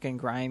 dark and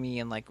grimy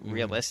and, like,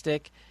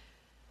 realistic.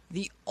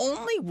 The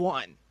only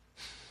one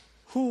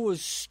who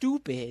was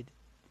stupid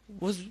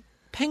was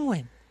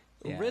Penguin.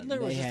 Yeah, Riddler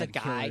was they just a had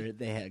guy.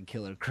 They had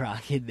Killer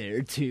Croc in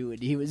there too,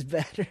 and he was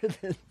better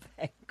than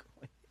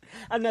Penguin.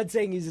 I'm not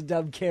saying he's a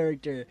dumb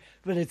character,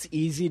 but it's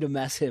easy to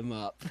mess him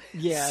up.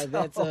 Yeah, So-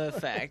 that's a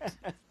fact.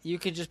 You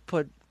could just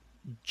put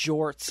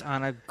jorts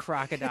on a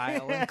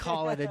crocodile and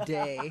call it a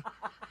day.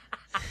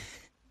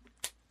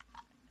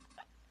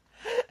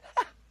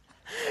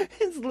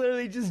 It's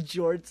literally just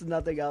jorts,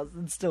 nothing else.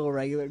 It's still a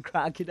regular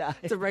crocodile.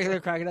 It's a regular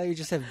crocodile. You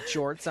just have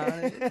jorts on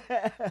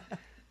it.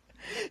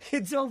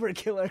 It's over,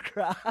 Killer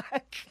Croc.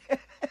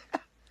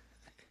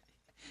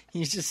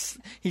 He's just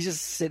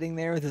sitting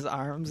there with his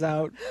arms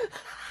out,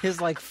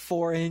 his like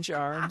 4-inch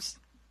arms.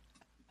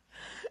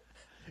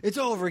 It's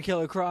over,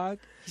 Killer Croc.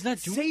 He's not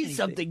doing Say anything.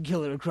 something,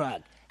 Killer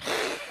Croc.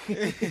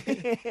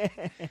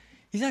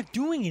 He's not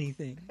doing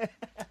anything.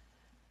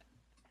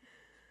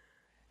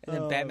 And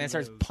then Oh, Batman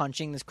starts man.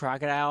 punching this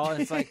crocodile,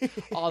 and it's like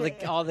all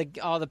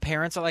the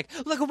parents are like,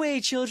 "Look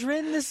away,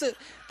 children! This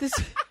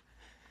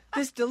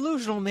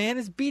delusional man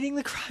is beating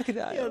the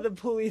crocodile." You know, the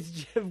police,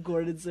 Jeff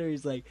Gordon, sir,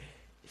 he's like,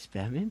 is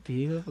Batman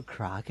beating up a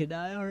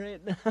crocodile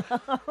right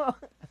now?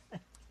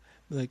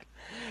 Like,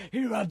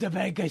 He robbed the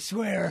bank, I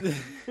swear.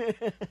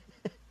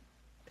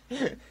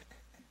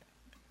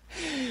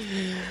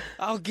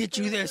 I'll get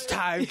you this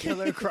time,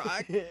 Killer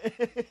Croc.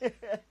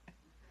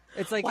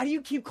 It's like Why do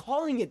you keep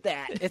calling it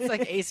that? it's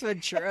like Ace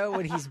Ventura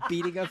when he's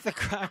beating up the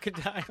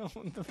crocodile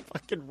in the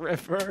fucking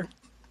river.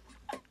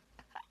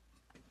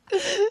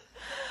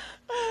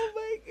 Oh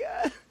my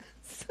god.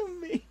 It's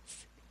amazing.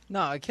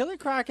 No, Killer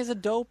Croc is a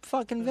dope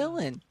fucking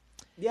villain.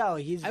 Yeah,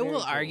 he's. I will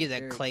very argue cool,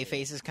 that very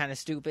Clayface cool. is kind of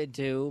stupid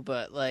too,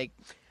 but like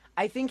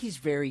I think he's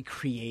very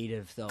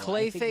creative, though.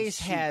 I think he's Clayface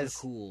super has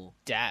cool.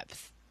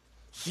 depth.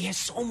 He has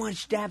so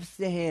much depth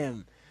to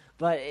him,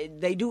 but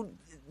they do.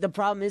 The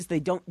problem is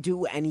they don't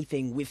do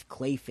anything with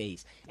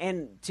Clayface.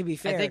 And to be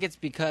fair, I think it's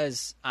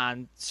because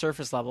on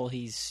surface level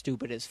he's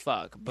stupid as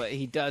fuck, but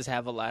he does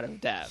have a lot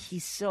of depth.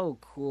 he's so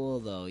cool,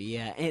 though.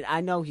 Yeah, and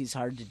I know he's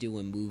hard to do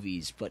in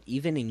movies, but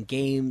even in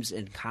games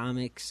and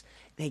comics,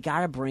 they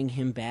gotta bring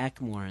him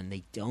back more, and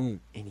they don't.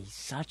 And he's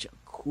such a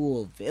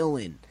cool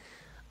villain.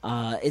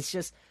 It's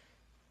just,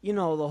 the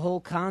whole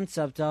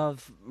concept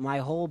of my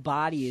whole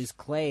body is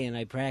clay and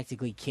I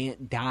practically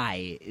can't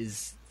die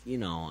is,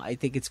 I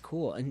think it's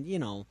cool.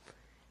 And,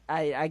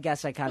 I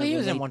guess I kind of... He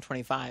was in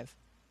 125.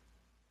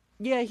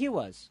 Yeah, he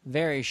was.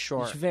 Very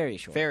short. Very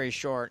short. Very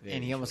short,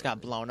 and he almost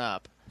got blown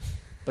up.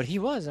 But he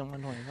was in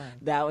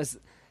 125.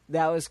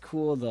 That was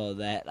cool, though,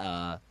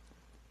 that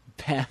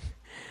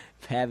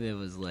Patman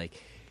was like,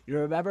 you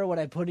remember what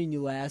I put in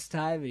you last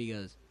time? And he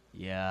goes,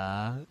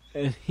 yeah.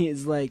 And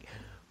he's like,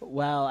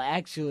 well,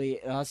 actually,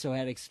 it also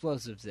had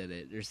explosives in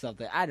it or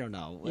something. I don't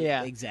know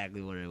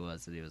exactly what it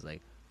was. And he was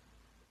like,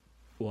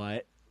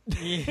 what?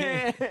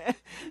 Yeah.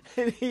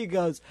 And he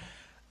goes,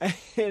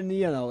 and,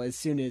 as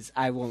soon as,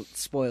 I won't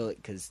spoil it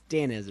because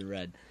Dan hasn't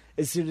read,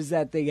 as soon as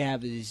that thing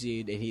happens,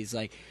 and he's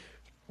like,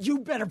 you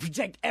better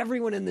protect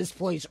everyone in this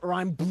place or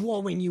I'm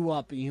blowing you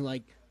up. And you're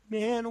like,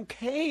 man,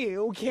 okay.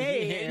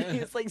 Yeah. And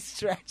he's like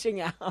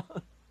stretching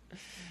out.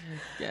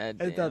 I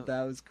thought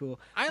that was cool.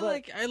 I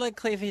like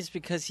Clayface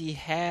because he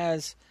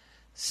has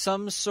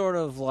some sort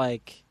of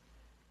like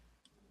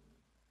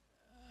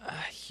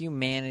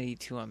humanity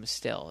to him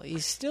still.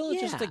 He's still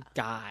just a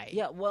guy.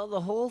 Yeah, well,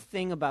 the whole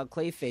thing about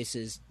Clayface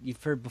is,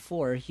 you've heard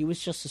before, he was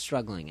just a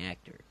struggling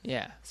actor.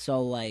 Yeah.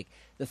 So, like,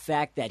 the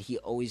fact that he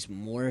always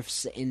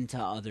morphs into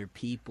other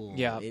people,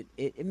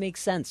 it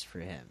makes sense for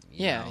him.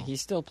 You know?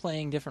 He's still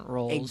playing different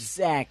roles.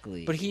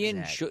 Exactly. But he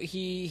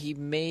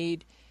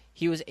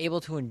was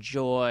able to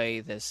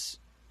enjoy this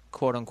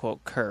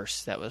quote-unquote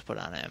curse that was put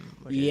on him.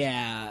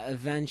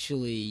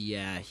 Eventually,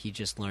 he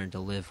just learned to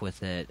live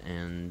with it,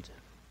 and...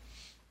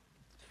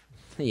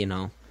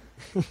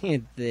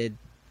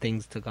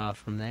 things took off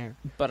from there.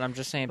 But I'm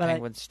just saying,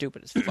 Penguin's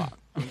stupid as fuck.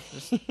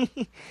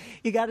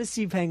 You got to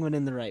see Penguin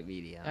in the right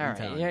media. All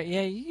right,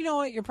 yeah. You know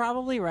what? You're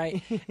probably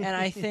right. And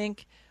I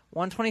think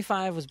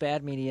 125 was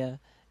bad media,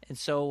 and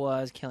so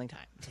was Killing Time.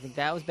 I think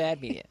that was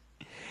bad media.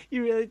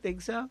 You really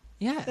think so?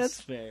 Yes,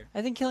 that's fair.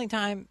 I think Killing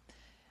Time,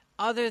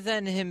 other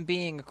than him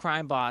being a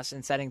crime boss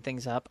and setting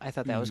things up, I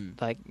thought that was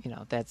like,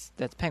 that's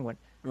Penguin.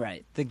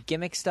 Right. The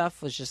gimmick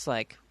stuff was just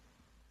like,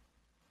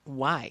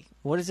 why?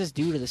 What does this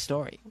do to the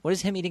story? What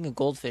does him eating a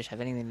goldfish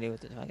have anything to do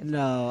with it?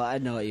 No, I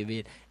know what you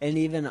mean. And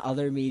even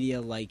other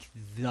media like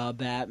The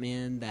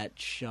Batman, that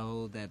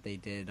show that they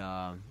did,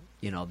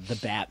 The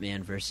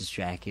Batman versus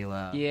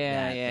Dracula.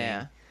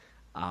 Yeah.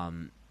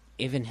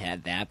 Even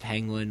had that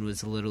Penguin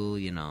was a little,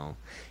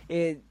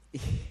 it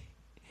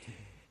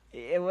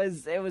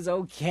was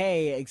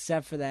okay,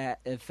 except for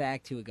that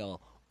fact he would go,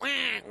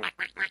 and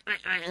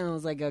I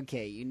was like,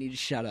 okay, you need to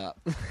shut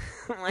up.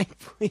 I'm like,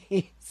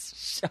 please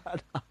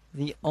shut up.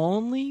 The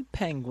only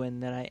Penguin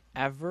that I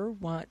ever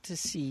want to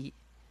see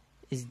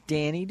is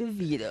Danny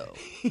DeVito.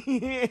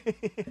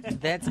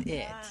 That's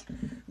it.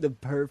 The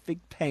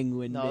perfect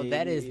Penguin. No, baby.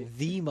 that is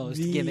the most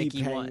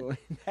gimmicky Penguin. one.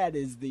 That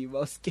is the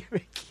most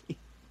gimmicky.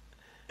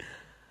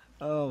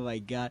 Oh my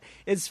god,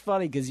 it's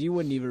funny because you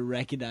wouldn't even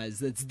recognize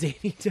that's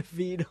Danny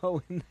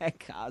DeVito in that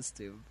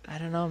costume. I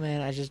don't know, man.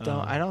 I just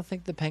don't. I don't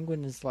think the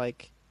Penguin is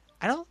like.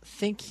 I don't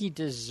think he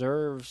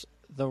deserves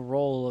the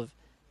role of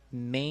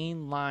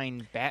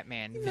mainline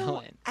Batman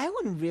villain. I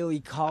wouldn't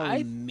really call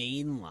him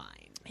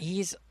mainline.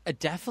 He's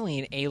definitely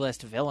an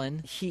A-list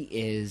villain. He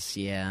is,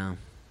 yeah.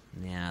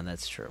 Yeah,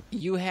 that's true.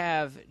 You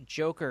have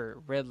Joker,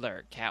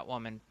 Riddler,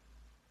 Catwoman,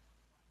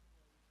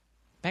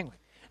 Penguin.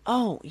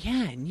 Oh,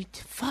 yeah, and you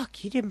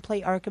didn't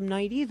play Arkham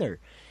Knight either.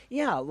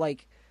 Yeah,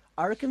 like,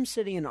 Arkham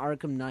City and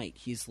Arkham Knight,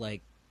 he's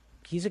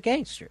a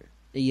gangster.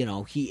 He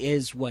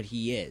is what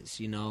he is,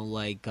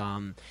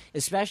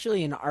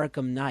 especially in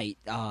Arkham Knight,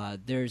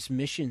 there's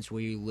missions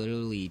where you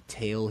literally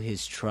tail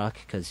his truck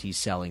because he's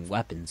selling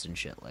weapons and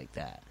shit like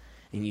that.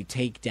 And you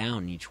take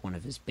down each one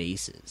of his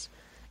bases.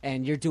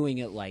 And you're doing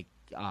it like,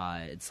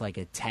 it's like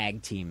a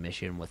tag team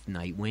mission with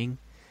Nightwing.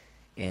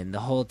 And the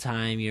whole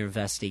time you're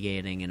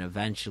investigating, and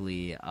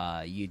eventually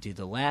you do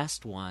the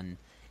last one,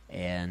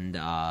 and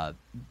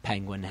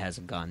Penguin has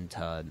a gun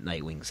to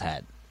Nightwing's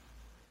head.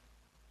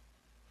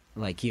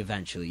 Like, he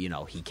eventually,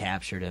 he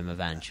captured him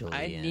eventually.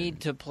 I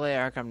need to play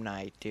Arkham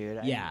Knight, dude.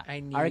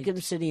 I need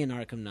Arkham City and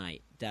Arkham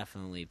Knight.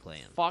 Definitely play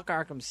them. Fuck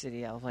Arkham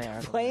City. I'll play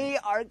Arkham Play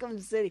Knight.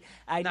 Arkham City.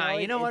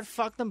 You know what?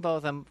 Fuck them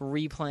both. I'm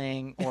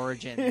replaying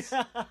Origins.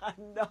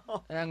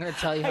 No. And I'm going to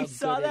tell you how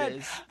good it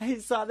is. I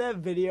saw that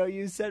video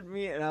you sent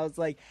me, and I was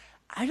like,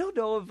 I don't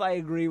know if I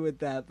agree with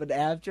that. But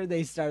after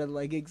they started,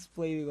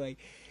 explaining,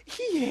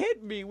 he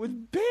hit me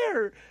with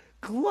bare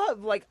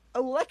glove,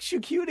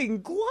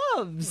 electrocuting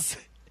gloves.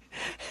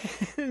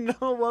 And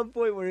at one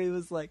point where he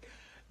was like,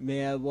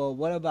 man, well,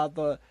 what about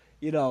the,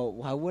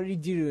 what did he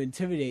do to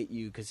intimidate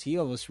you? Because he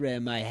almost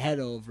ran my head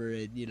over,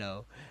 and,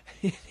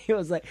 he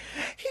was like,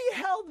 he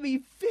held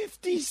me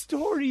 50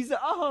 stories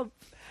up.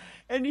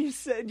 And he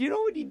said, you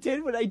know what he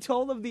did when I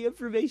told him the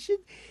information?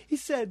 He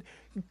said,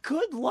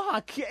 good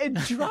luck, and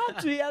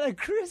dropped me on a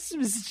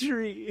Christmas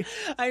tree.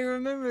 I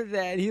remember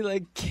that. He,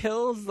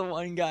 kills the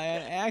one guy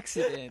on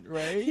accident,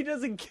 right? He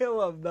doesn't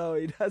kill him, though.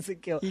 He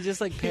doesn't kill him. He just,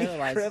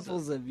 paralyzes him.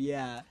 Cripples him,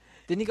 yeah.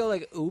 Didn't he go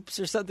like oops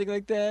or something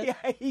like that?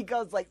 Yeah, he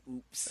goes like,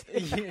 oops.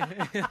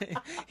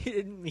 He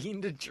didn't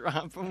mean to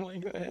drop him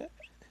like that.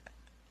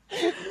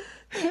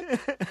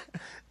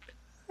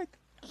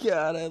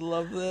 God, I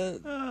love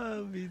that.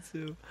 Oh, me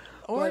too.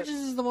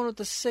 Origins is the one with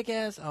the sick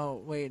ass. Oh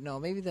wait, no,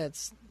 maybe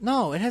that's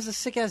no. It has a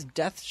sick ass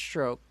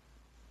Deathstroke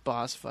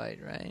boss fight,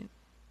 right?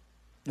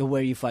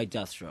 Where you fight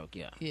Deathstroke,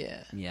 yeah.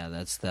 Yeah. Yeah,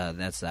 that's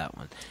that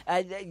one.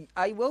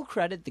 I will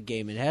credit the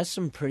game. It has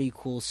some pretty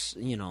cool,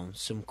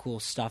 some cool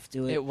stuff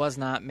to it. It was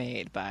not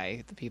made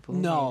by the people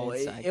who No,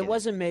 made it. it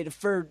wasn't made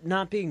for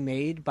not being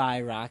made by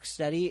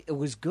Rocksteady. It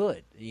was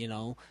good.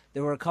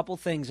 There were a couple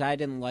things I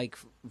didn't like.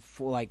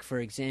 For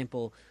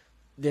example,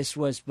 this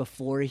was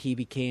before he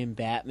became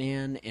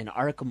Batman. In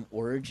Arkham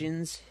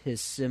Origins,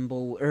 his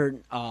symbol,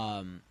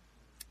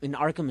 in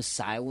Arkham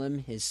Asylum,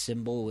 his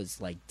symbol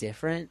was like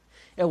different.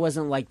 It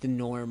wasn't like the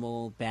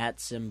normal bat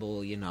symbol,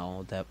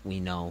 that we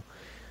know.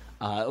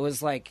 It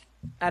was like,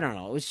 I don't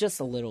know, it was just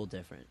a little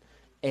different.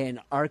 And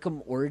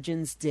Arkham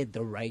Origins did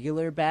the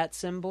regular bat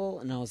symbol,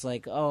 and I was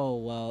like, oh,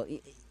 well,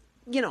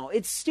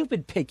 it's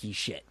stupid picky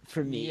shit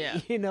for me. Yeah.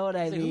 You know what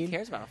I mean? Who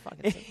cares about a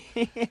fucking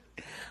thing?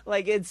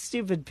 Like, it's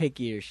stupid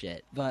pickier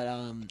shit. But,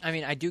 I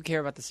mean, I do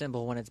care about the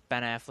symbol when it's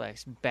Ben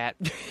Affleck's fat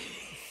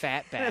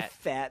bat.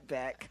 Fat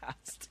bat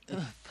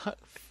costume.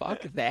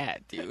 Fuck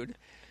that, dude.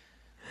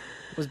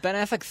 Was Ben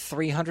Affleck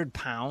 300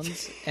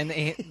 pounds? And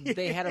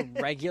they had a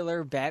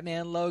regular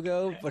Batman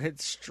logo, but it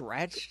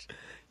stretched?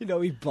 He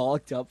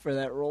bulked up for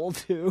that role,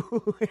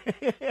 too.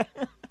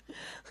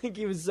 Like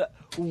he was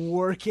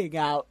working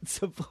out,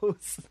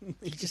 supposedly.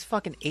 He just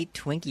fucking ate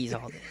Twinkies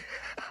all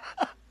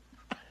day.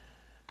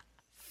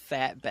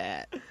 Fat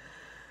bat.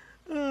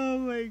 Oh,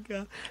 my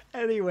God.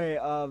 Anyway,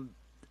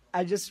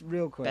 I just,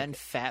 real quick. Ben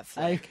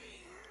Fatfleck.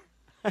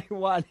 I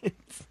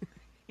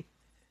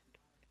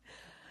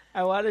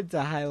wanted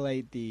to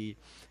highlight the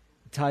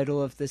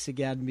title of this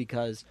again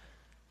because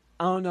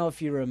I don't know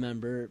if you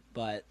remember,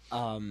 but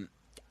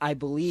I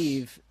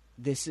believe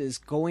this is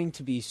going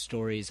to be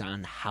stories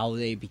on how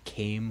they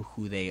became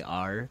who they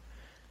are.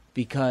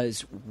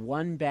 Because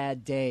one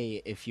bad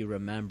day, if you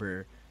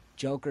remember,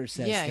 Joker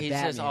says to he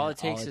Batman, says all it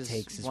takes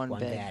is one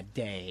bad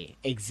day.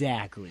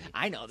 Exactly.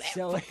 I know that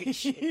So- fucking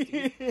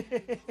shit,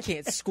 dude.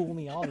 Can't school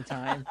me all the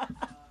time.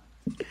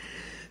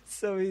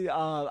 So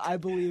I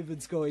believe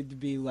it's going to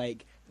be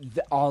like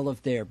all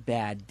of their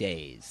bad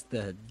days,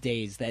 the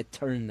days that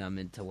turn them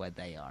into what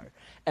they are,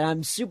 and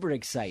I'm super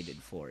excited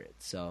for it.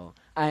 So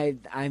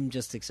I'm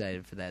just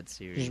excited for that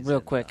series. Just real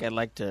quick, I'd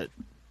like to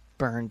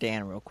burn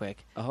Dan real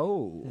quick.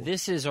 Oh,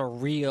 This is a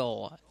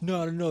real,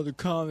 not another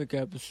comic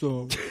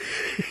episode.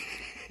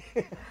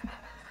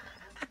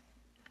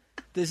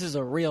 This is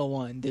a real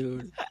one,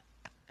 dude.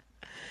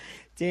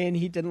 Dan,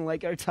 he didn't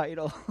like our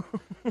title.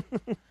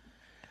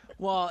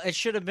 Well, it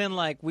should have been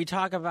like, we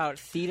talk about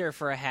theater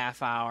for a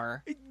half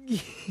hour,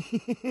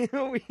 then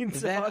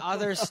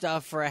other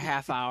stuff for a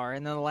half hour,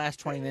 and then the last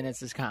 20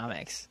 minutes is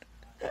comics.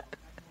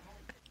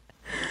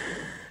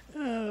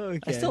 Okay.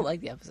 I still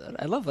like the episode.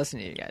 I love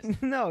listening to you guys.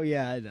 No,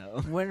 yeah, I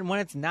know. When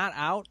it's not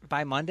out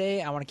by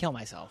Monday, I want to kill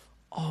myself.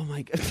 Oh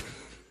my God.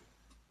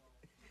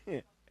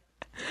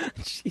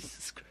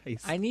 Jesus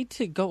Christ. I need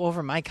to go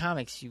over my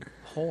comics, you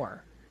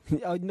whore.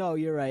 Oh no,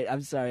 you're right.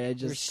 I'm sorry.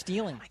 You're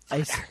stealing my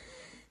I thunder.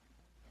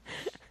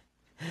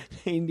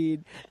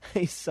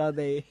 I saw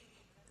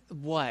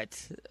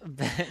What?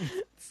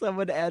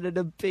 someone added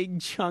a big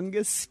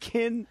Chungus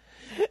skin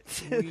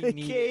to We the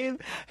need game.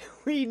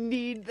 We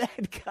need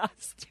that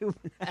costume.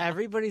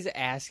 Everybody's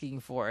asking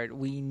for it.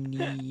 We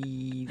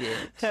need it.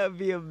 That'd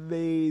be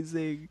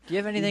amazing. Do you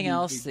have anything We need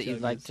else big that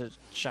you'd like Chungus. to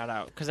shout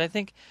out? Because I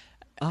think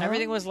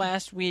everything was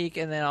last week,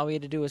 and then all we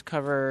had to do was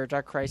cover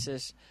Dark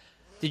Crisis.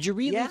 Did you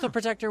read Yeah. Lethal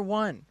Protector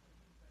 1?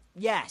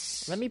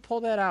 Yes. Let me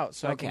pull that out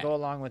so I Okay. can go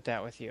along with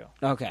that with you.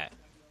 Okay.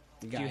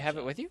 Do you have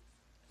it with you?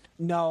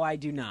 No, I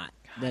do not.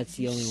 That's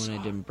the only one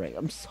I didn't break.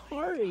 I'm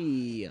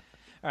sorry.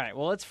 All right.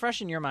 Well, it's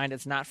fresh in your mind.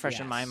 It's not fresh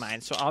in my Yes.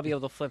 mind, so I'll be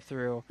able to flip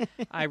through.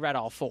 I read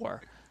all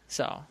 4,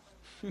 so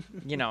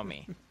you know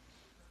me.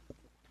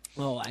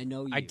 Oh, I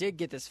know you. I did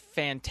get this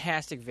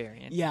fantastic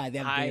variant. Yeah,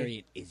 that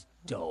variant is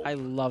dope. I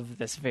love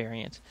this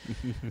variant.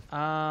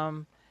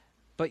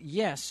 But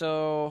yeah,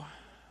 so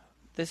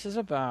this is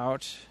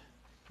about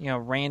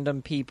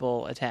random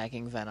people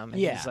attacking Venom,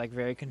 and Yeah. he's like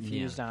very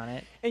confused on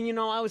it. And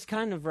I was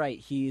kind of right.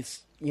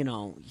 He's,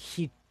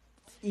 he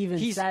even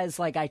He's- says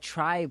like I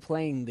try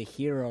playing the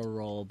hero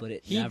role, but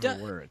it never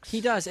works. He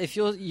does. If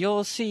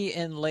you'll see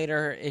in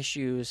later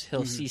issues,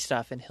 he'll see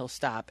stuff and he'll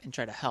stop and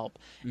try to help.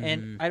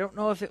 And I don't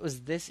know if it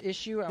was this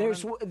issue.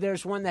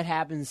 There's one that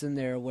happens in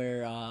there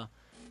where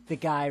the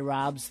guy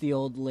robs the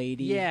old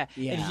lady. Yeah,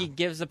 and he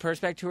gives the purse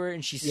back to her,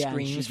 and she and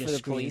screams she for just the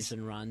screams police.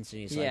 and runs,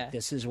 and he's Yeah. like,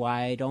 "This is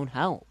why I don't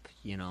help."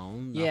 Yeah,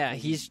 Nothing-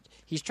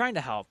 he's trying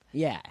to help.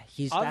 yeah,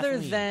 he's Other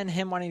definitely- than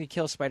him wanting to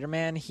kill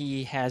Spider-Man,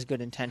 he has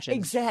good intentions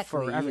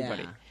exactly for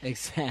everybody. yeah,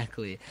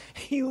 exactly.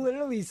 He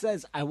literally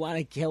says, "I want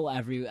to kill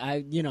I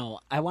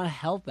want to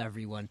help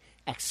everyone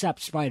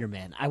except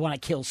Spider-Man. I want to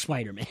kill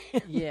Spider-Man."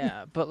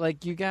 Yeah, but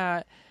like you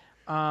got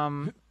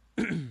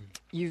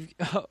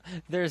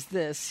there's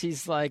this.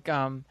 He's like,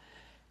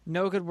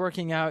 no good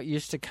working out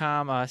used to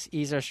calm us,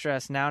 ease our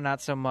stress. Now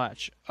not so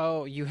much.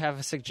 Oh, you have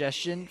a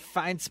suggestion?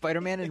 Find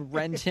Spider-Man and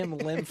rend him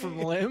limb from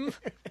limb?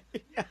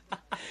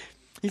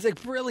 He's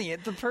like,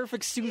 brilliant, the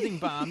perfect soothing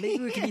bomb.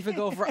 Maybe we can even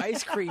go for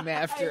ice cream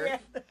after.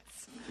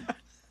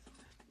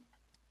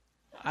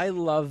 I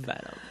love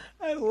Venom.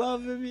 I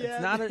love him,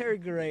 yeah. They're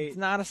great. It's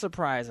not a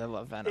surprise I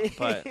love Venom,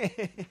 but...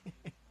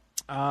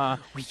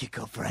 we could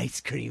go for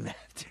ice cream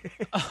after.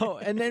 Oh,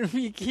 and then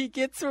he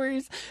gets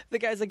where the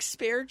guy's like,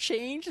 spare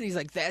change? And he's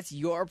like, that's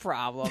your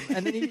problem.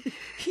 And then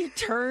he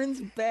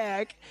turns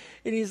back,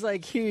 and he's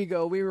like, here you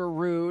go, we were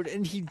rude.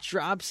 And he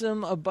drops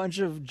him a bunch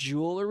of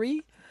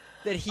jewelry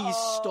that he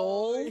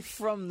stole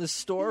from the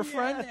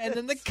storefront, and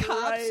then the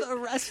cops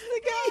arrest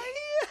the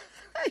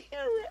guy.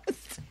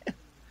 Arrest him.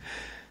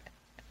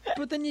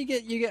 But then you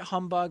get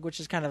Humbug, which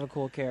is kind of a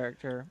cool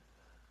character.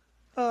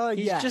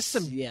 He's just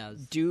some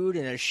dude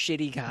in a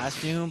shitty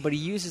costume, but he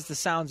uses the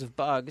sounds of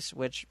bugs,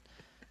 which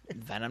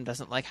Venom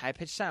doesn't like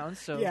high-pitched sounds.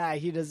 So yeah,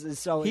 he does.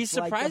 So he's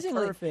it's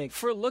surprisingly perfect.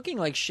 For looking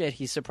like shit.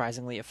 He's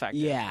surprisingly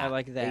effective. Yeah, I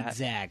like that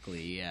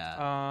exactly.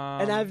 Yeah,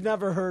 and I've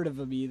never heard of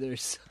him either,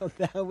 so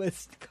that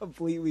was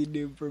completely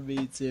new for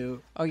me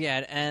too. Oh yeah,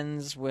 it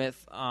ends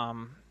with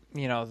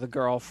the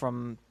girl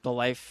from the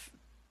Life.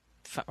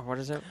 What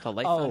is it? The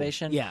Life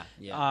Foundation. Yeah.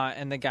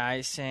 And the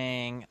guy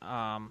saying,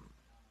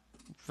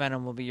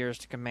 Venom will be yours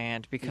to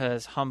command,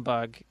 because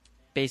Humbug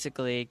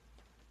basically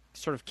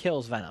sort of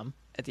kills Venom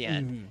at the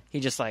end. Mm-hmm. He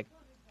just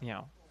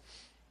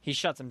he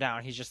shuts him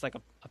down. He's just like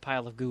a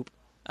pile of goop.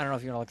 I don't know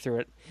if you're going to look through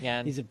it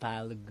again. He's a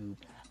pile of goop.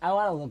 I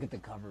want to look at the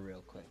cover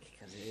real quick,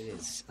 because it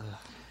is...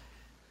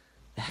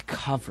 that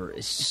cover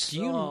is so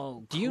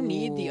cool. Do you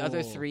need the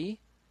other three?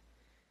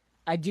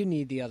 I do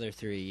need the other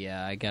three,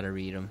 yeah. I got to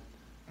read them.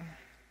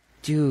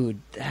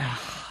 Dude,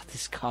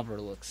 this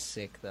cover looks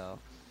sick, though.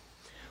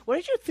 What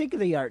did you think of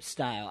the art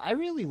style? I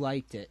really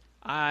liked it.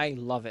 I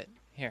love it.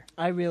 Here.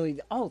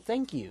 Oh,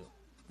 thank you.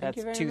 That's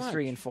you very 2, much.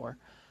 3, and 4.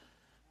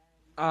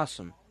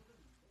 Awesome.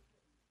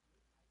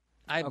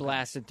 I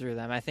blasted through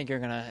them. I think you're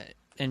going to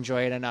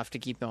enjoy it enough to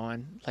keep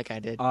going like I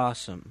did.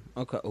 Awesome.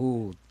 Okay.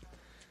 Ooh.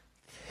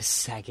 The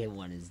second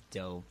one is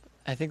dope.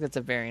 I think that's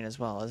a variant as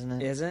well, isn't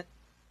it? Is it?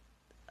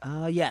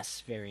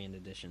 Yes. Variant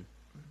edition.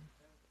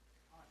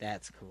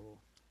 That's cool.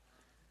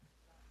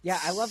 Yeah,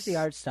 I love the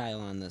art style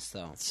on this,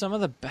 though. Some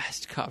of the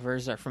best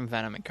covers are from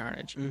Venom and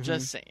Carnage. Mm-hmm.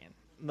 Just saying.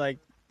 Like,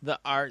 the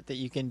art that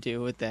you can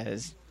do with that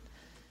is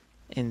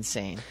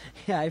insane.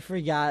 Yeah, I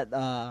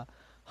forgot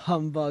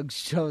Humbug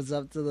shows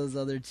up to those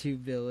other two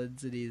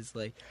villains, and he's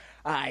like,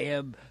 I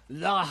am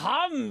the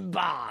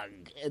Humbug!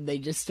 And they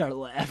just start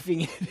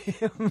laughing at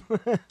him.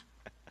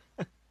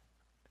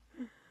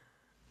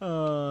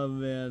 Oh,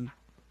 man.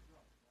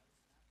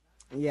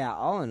 Yeah,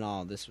 all in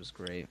all, this was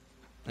great.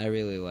 I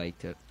really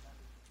liked it.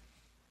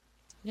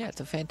 Yeah,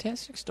 it's a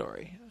fantastic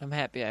story. I'm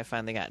happy I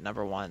finally got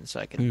number 1 so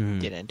I can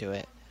get into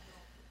it.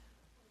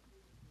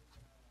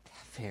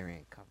 That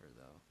variant cover,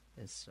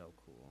 though, is so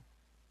cool.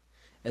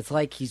 It's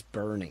like he's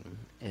burning,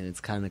 and it's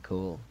kind of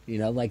cool. You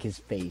know, like his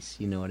face,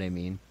 you know what I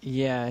mean?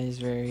 Yeah, he's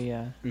very,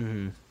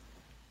 Mm-hmm.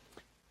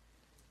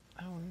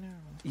 Oh, no.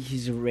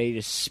 He's ready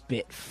to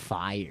spit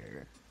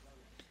fire.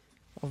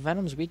 Well,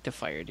 Venom's weak to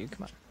fire, dude.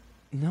 Come on.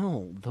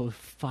 No, those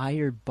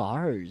fire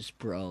bars,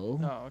 bro.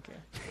 Oh, okay.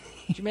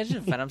 Could you imagine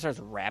if Venom starts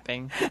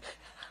rapping?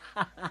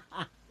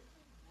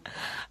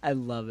 I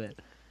love it.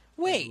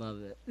 Wait. I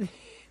love it.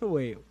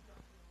 Wait.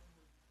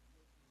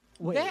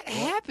 That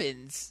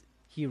happens.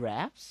 He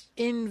raps?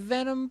 In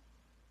Venom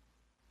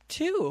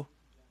 2.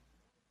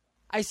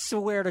 I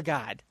swear to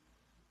God.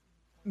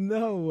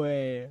 No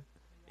way.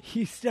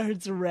 He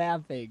starts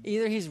rapping.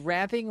 Either he's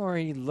rapping or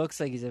he looks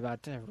like he's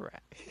about to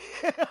rap.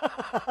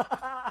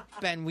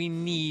 Ben, we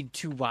need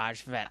to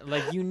watch Venom.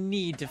 Like, you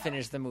need to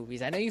finish the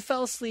movies. I know you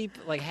fell asleep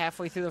like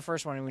halfway through the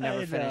first one and we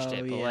never finished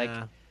it,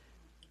 but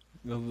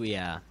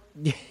yeah.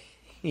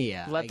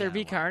 Yeah. Let There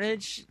Be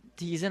Carnage.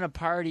 He's in a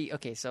party.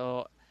 Okay,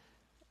 so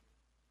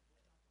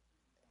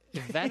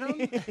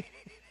Venom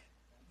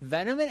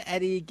and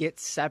Eddie get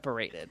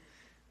separated.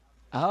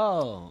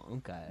 Oh,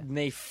 okay. And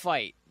they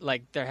fight.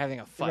 Like, they're having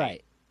a fight.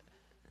 Right.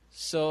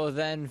 So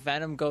then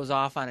Venom goes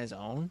off on his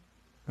own.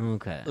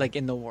 Okay. Like,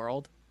 in the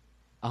world.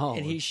 Oh.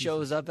 And he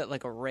shows up at,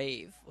 like, a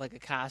rave. Like, a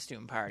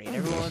costume party. And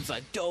everyone's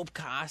like, dope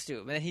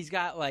costume. And then he's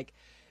got, like,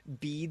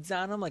 beads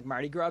on him. Like,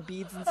 Mardi Gras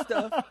beads and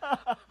stuff.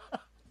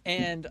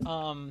 And,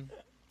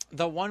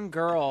 the one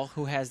girl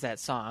who has that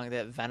song,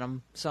 that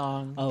Venom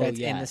song that's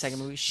in the second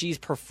movie, she's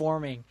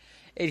performing.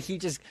 And he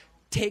just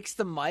takes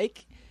the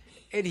mic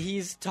and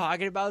he's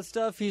talking about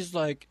stuff. He's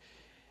like,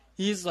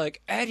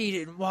 Eddie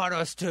didn't want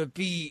us to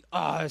be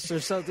us or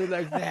something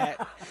like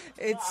that.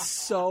 It's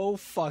so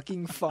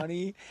fucking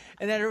funny.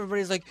 And then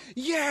everybody's like,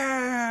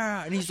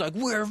 yeah. And he's like,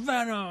 we're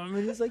Venom.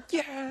 And he's like,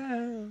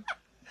 yeah.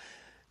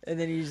 And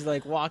then he's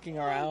like walking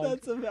around.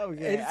 That's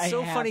okay. It's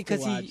so funny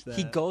because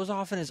he goes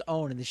off on his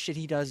own, and the shit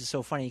he does is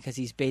so funny because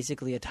he's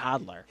basically a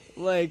toddler.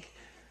 Like,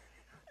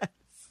 that's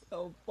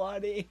so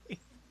funny.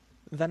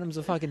 Venom's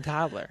a fucking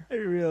toddler.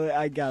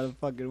 I gotta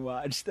fucking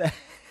watch that.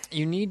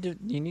 You need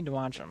to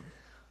watch them.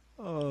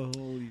 Oh,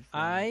 holy fuck.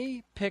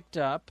 I picked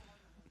up.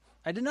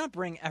 I did not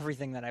bring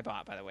everything that I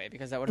bought, by the way,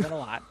 because that would have been a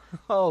lot.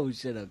 Oh,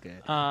 shit, okay.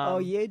 Oh,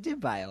 yeah, you did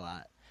buy a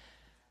lot.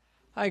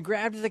 I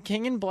grabbed the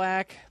King in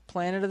Black,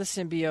 Planet of the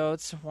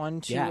Symbiotes,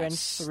 1, 2, and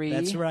 3.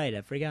 That's right,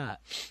 I forgot.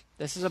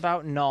 This is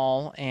about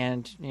Null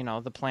and,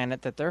 the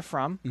planet that they're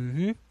from.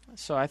 Mm-hmm.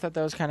 So I thought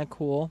that was kind of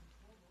cool.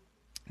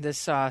 This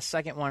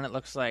second one, it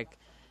looks like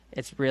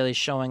it's really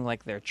showing,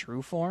 like, their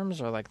true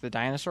forms or, like, the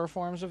dinosaur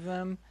forms of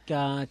them.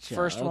 Gotcha.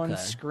 First one,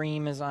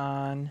 Scream is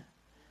on.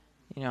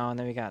 And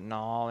then we got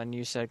Null, and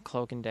you said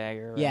Cloak and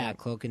Dagger. Right? Yeah,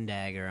 Cloak and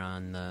Dagger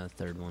on the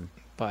third one.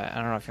 But I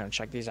don't know if you want to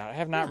check these out. I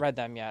have not read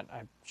them yet.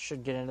 I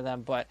should get into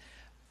them. But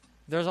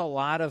there's a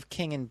lot of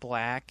King in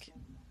Black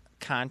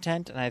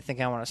content, and I think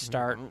I want to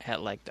start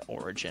at, like, the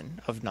origin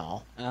of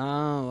Null.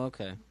 Oh,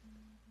 okay.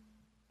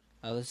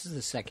 Oh, this is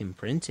the second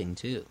printing,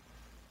 too.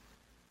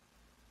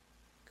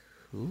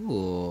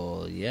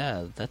 Cool.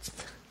 Yeah, that's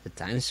the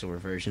dinosaur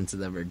versions of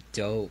them are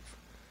dope.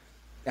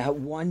 That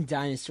one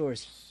dinosaur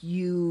is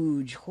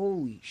huge.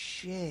 Holy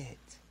shit.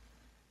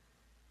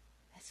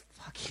 That's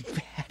fucking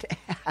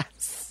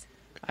badass.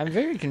 I'm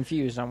very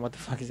confused on what the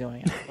fuck is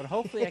going on. But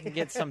hopefully I can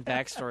get some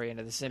backstory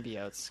into the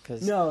symbiotes,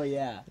 because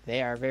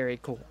they are very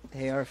cool.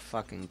 They are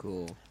fucking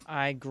cool.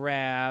 I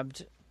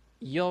grabbed,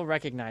 you'll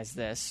recognize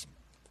this,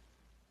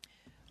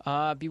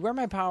 Beware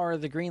My Power,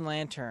 The Green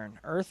Lantern,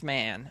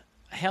 Earthman,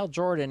 Hal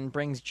Jordan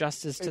Brings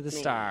Justice to the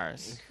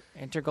Stars,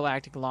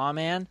 Intergalactic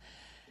Lawman.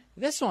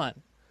 This one.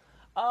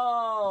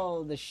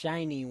 Oh, the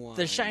shiny one.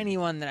 The shiny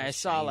one that I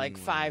saw like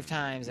 5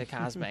 times at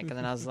Cosmic, and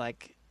then I was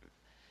like,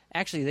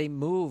 actually, they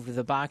moved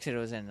the box that it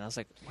was in, and I was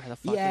like, where the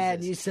fuck is this? Yeah,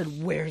 and you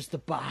said, where's the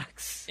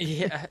box?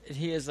 Yeah,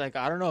 he is like,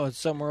 I don't know, it's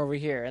somewhere over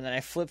here. And then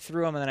I flipped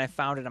through them, and then I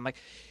found it. I'm like,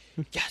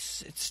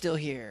 yes, it's still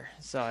here.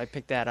 So I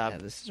picked that up. Yeah,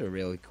 this is a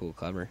really cool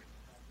cover.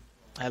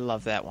 I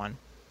love that one.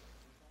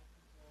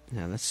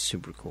 Yeah, that's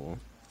super cool.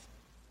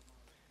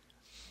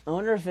 I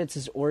wonder if it's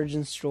his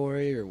origin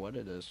story or what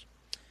it is.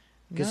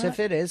 Because if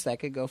it is, that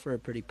could go for a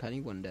pretty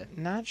penny one day.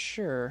 Not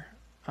sure.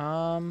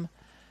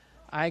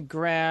 I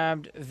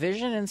grabbed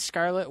Vision and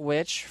Scarlet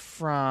Witch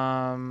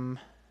from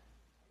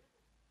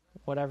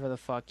whatever the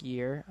fuck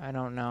year. I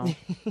don't know.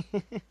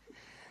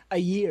 A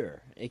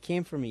year. It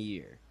came from a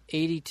year.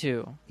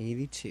 82.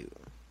 82.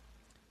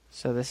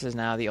 So this is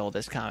now the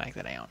oldest comic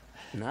that I own.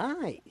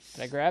 Nice.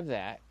 But I grabbed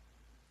that.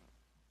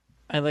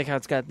 I like how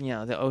it's got,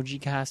 the OG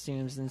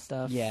costumes and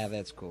stuff. Yeah,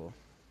 that's cool.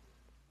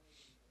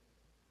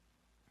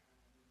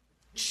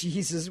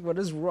 Jesus, what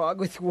is wrong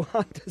with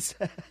Wanda's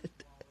head?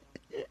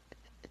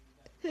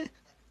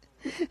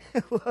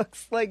 It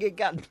looks like it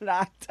got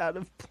knocked out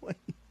of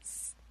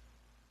place.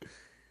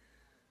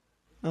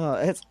 Oh,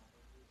 is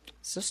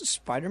this a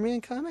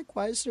Spider-Man comic?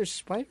 Why is there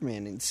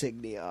Spider-Man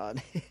insignia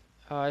on it?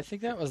 Oh, I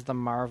think that was the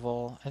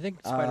Marvel. I think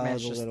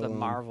Spider-Man's just the one.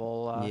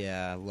 Marvel.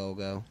 Yeah,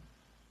 logo.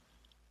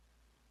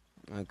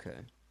 Okay.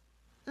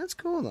 That's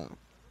cool, though.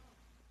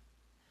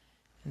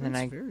 And then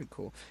That's very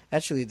cool.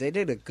 Actually, they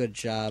did a good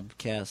job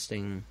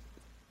casting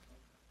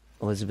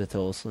Elizabeth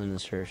Olsen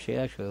as her. She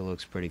actually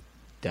looks pretty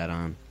dead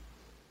on.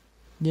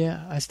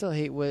 Yeah, I still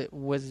hate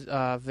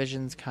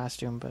Vision's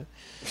costume, but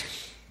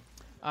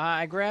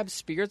I grabbed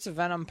Spirits of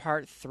Venom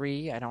Part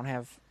 3. I don't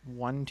have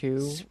 1, 2,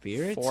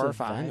 Spirits 4, of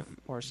 5, Venom.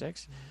 or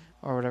 6,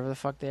 or whatever the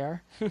fuck they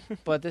are.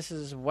 But this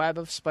is Web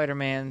of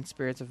Spider-Man,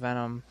 Spirits of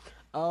Venom.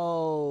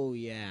 Oh,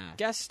 yeah.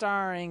 Guest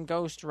starring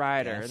Ghost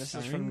Rider. Guest This is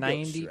starring from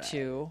Ghost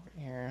 92.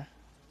 Here.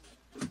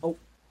 Oh,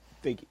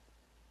 thank you.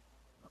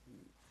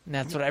 And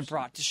that's what I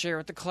brought to share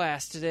with the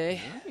class today.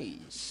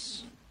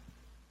 Nice.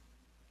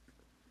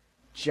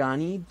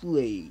 Johnny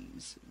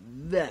Blaze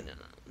Venom.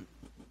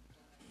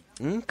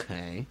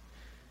 Okay.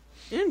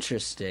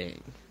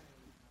 Interesting.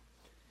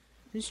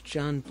 Who's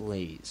John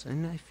Blaze?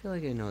 I feel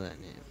like I know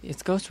that name.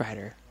 It's Ghost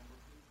Rider.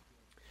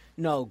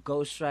 No,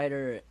 Ghost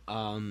Rider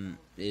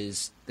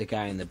is the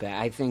guy in the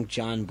back. I think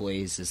John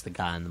Blaze is the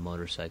guy on the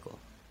motorcycle.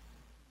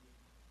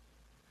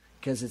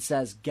 Because it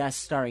says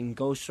guest starring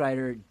Ghost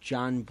Rider,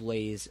 John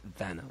Blaze,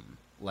 Venom.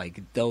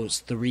 Like,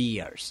 those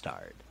 3 are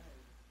starred.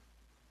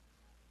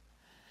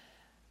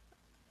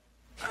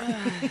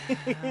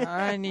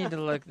 I need to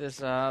look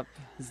this up.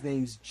 His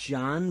name's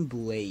John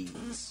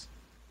Blaze.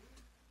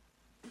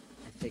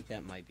 I think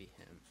that might be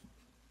him.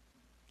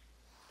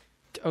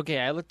 Okay,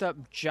 I looked up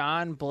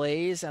John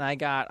Blaze, and I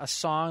got a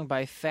song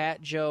by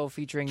Fat Joe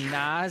featuring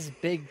Nas,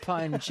 Big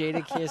Pun,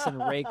 Jadakiss, and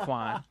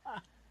Raekwon.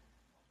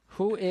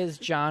 Who is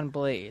John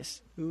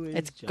Blaze?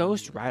 It's John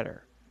Ghost Blaze?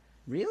 Rider.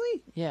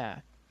 Really?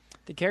 Yeah.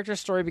 The character's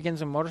story begins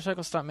when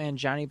motorcycle stuntman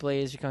Johnny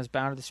Blaze becomes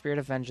bound to the spirit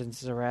of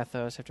vengeance as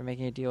Zarathos after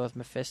making a deal with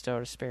Mephisto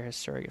to spare his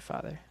surrogate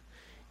father.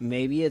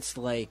 Maybe it's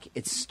like,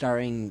 it's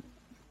starring...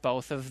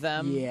 Both of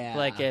them? Yeah.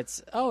 Like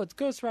it's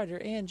Ghost Rider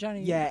and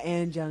Johnny... Yeah,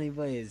 and Johnny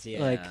Blaze,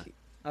 yeah. Like...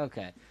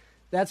 Okay.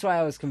 That's why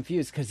I was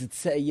confused, because it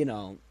said,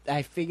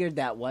 I figured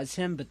that was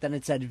him, but then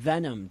it said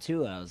Venom,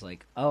 too. I was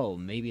like, oh,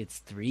 maybe it's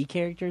 3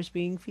 characters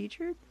being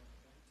featured?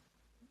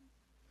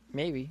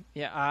 Maybe.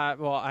 Yeah.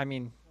 Well, I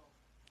mean,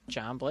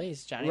 Johnny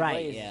Blaze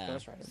Right, is yeah.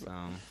 Ghost Rider. So,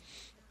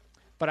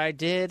 But I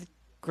did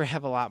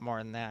grab a lot more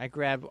than that. I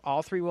grabbed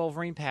all 3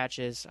 Wolverine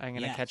patches. I'm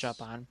going to Yes. catch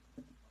up on.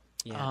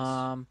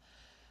 yes.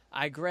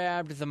 I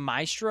grabbed the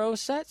Maestro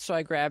set, so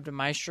I grabbed a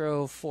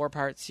Maestro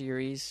 4-part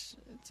series.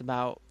 It's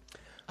about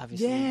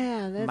obviously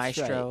Yeah, that's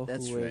Maestro, right.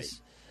 That's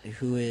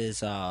who right.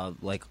 is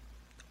like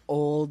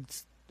old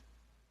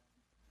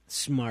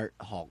smart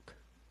Hulk.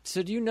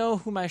 So do you know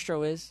who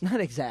Maestro is? Not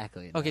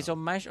exactly. Okay, no. so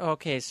Maestro.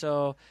 Okay,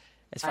 so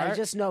as far I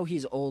just know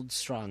he's old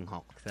strong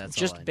Hulk. That's all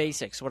I just know.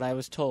 basics. What I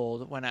was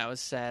told when I was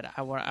said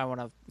I want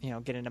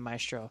to get into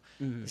Maestro.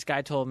 Mm-hmm. This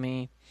guy told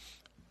me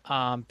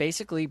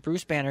basically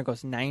Bruce Banner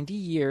goes 90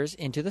 years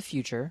into the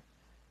future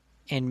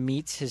and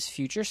meets his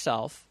future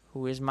self,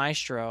 who is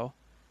Maestro,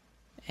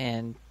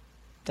 and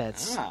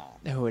that's Oh.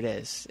 who it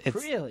is. It's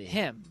Really?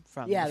 him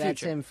from Yeah, the that's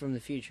future. him from the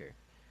future.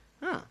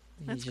 Huh.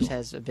 He That's just cool.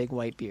 has a big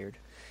white beard.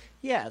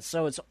 Yeah,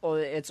 so it's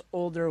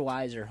older,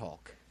 wiser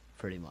Hulk,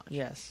 pretty much.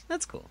 Yes,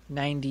 That's cool.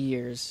 90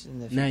 years in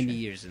the future. 90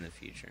 years in the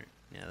future.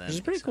 Yeah, that Which is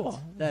makes pretty sense.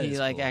 cool. That he is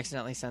like cool.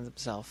 accidentally sends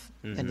himself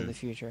into Mhm. the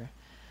future.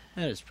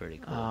 That is pretty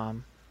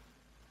cool.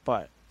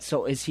 But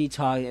So is he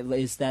talking?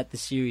 Is that the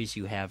series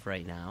you have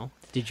right now?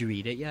 Did you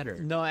read it yet, or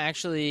no,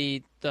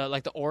 actually,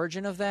 the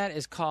origin of that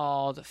is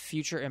called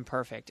Future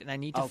Imperfect, and I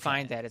need to Okay.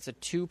 find that. It's a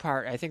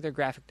 2-part. I think they're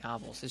graphic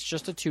novels. It's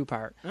just a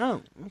 2-part.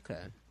 Oh,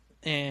 okay.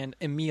 And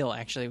Emil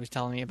actually was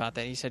telling me about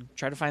that. He said,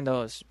 try to find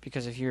those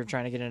because if you're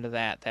trying to get into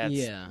that, that's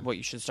Yeah. what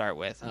you should start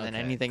with, and then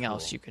Okay, anything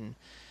else cool. you can.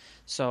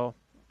 So,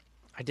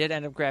 I did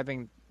end up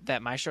grabbing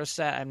that Maestro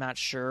set. I'm not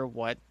sure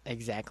what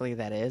exactly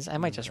that is. I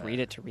might just Okay. read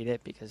it to read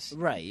it because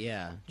Right,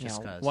 yeah. you Just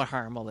know 'cause. what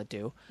harm will it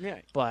do?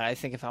 Right. But I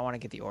think if I want to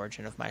get the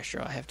origin of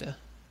Maestro, I have to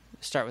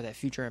start with that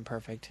Future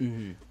Imperfect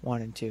Mhm.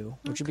 1 and 2,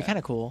 which would be Okay. kind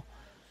of cool.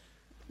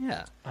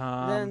 Yeah.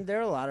 Then there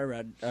are a lot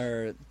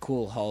of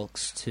cool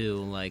Hulks too.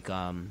 Like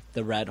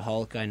the Red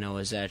Hulk, I know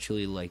is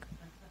actually like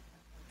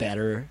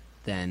better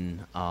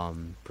than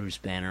Bruce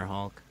Banner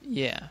Hulk.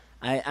 Yeah.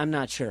 I'm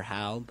not sure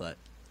how, but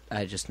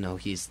I just know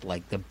he's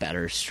like the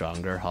better,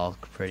 stronger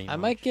Hulk. Pretty much. I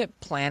might get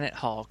Planet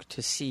Hulk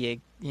to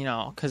see,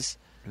 because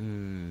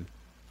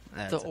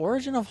That's the a-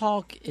 origin of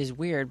Hulk is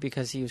weird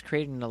because he was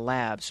created in a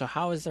lab. So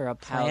how is there a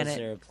How is planet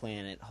there a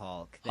Planet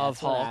Hulk? of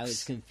That's what I Hulks?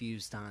 was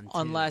confused on. Too.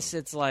 Unless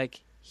it's like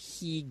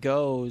he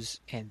goes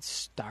and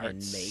starts And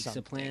makes a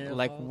something, planet of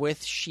like Hulks?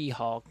 with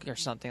She-Hulk or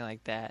something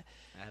like that.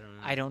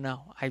 I don't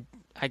know. I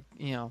don't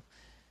know.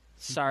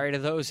 Sorry to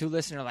those who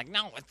listen are like,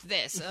 no, what's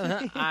this?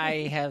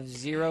 I have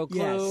zero clue.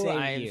 Yeah, same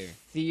I'm here.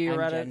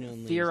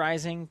 genuinely-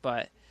 theorizing,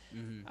 but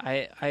Mhm.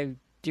 I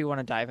do want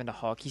to dive into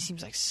Hulk. He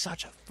seems like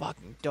such a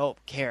fucking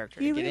dope character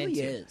He to get really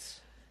into. is.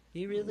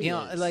 He really You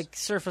know, is. like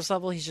surface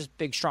level, he's just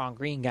big, strong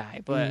green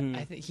guy, but Mhm.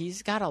 I think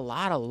he's got a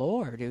lot of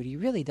lore, dude. He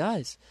really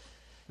does.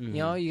 You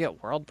know, you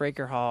get World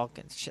Breaker Hulk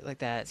and shit like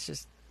that. It's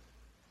just,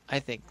 I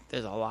think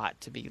there's a lot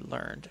to be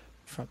learned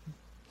from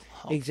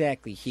Hulk.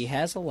 Exactly. He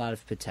has a lot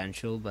of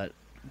potential, but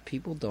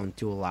people don't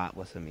do a lot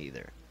with him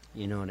either.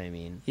 You know what I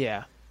mean?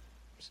 Yeah,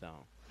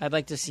 So I'd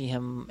like to see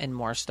him in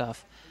more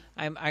stuff.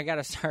 I got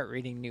to start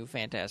reading New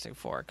Fantastic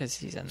Four because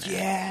he's in there.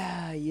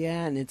 yeah,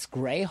 and it's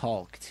Gray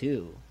Hulk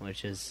too,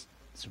 which is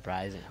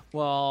surprising.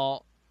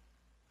 Well,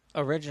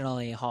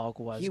 originally Hulk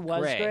was he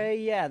was gray.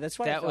 Yeah, that's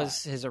what I That thought.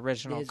 was his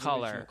original His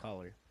color. original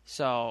color.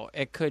 So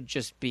it could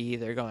just be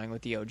they're going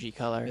with the OG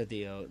color.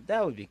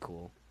 That would be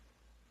cool.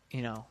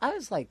 You know, I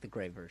always like the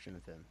gray version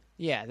of him.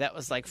 yeah, that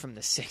was like from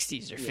the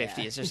 60s or Yeah.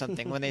 50s or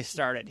something. When they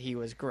started, he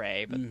was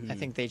gray, but I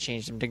think they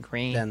changed him to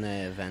green. Then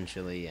they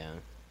eventually, yeah.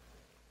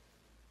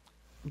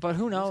 But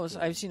who knows?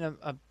 I've seen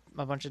a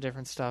bunch of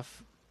different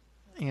stuff.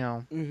 You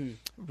know,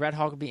 Mm-hmm. Red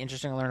Hulk would be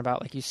interesting to learn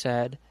about, like you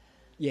said.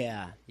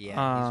 Yeah, he's a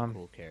Um,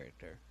 cool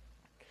character.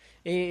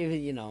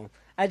 You know,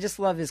 I just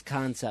love his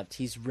concept.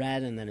 He's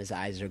red and then his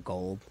eyes are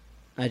gold.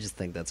 I just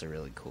think that's a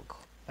really cool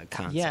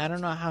concept. Yeah, I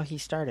don't know how he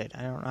started.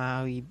 I don't know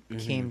how he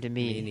came to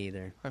be. Me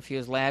neither. Or if he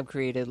was lab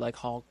created like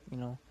Hulk, you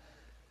know.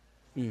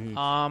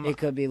 Mhm. It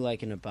could be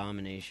like an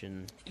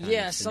abomination. kind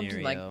Yeah, of something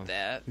scenario. like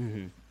that.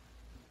 Mhm.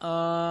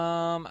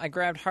 I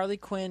grabbed Harley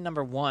Quinn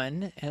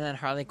 #1 and then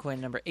Harley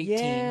Quinn #18.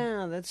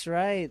 Yeah, that's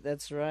right.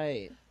 That's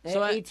right.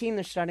 So At 18,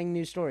 they're starting a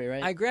new story,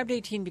 right? I grabbed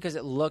 18 because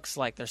it looks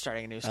like they're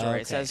starting a new story.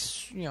 Okay. It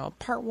says,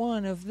 part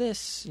 1 of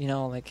this,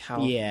 like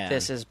how Yeah.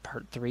 this is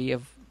part 3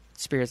 of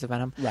Spirits of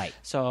Venom. Right.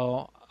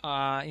 So,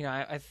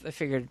 I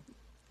figured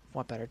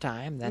what better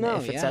time than No,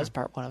 if it yeah. says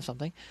part 1 of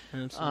something.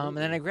 Absolutely. And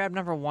then I grabbed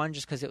 #1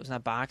 just because it was in a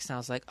box, and I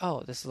was like,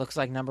 oh, this looks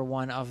like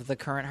 #1 of the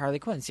current Harley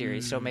Quinn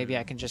series, so maybe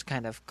I can just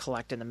kind of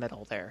collect in the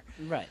middle there.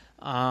 Right.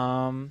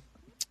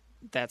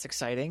 That's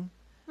exciting.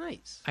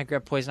 Nice. I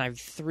grabbed Poison Ivy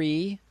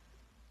 3.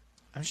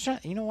 I'm just trying.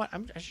 You know what?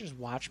 I should just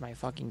watch my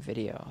fucking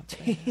video.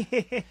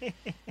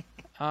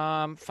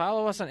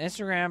 Follow us on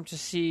Instagram to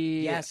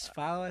see Yes,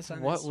 follow us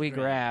on what we Instagram.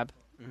 grab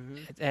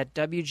Mhm. at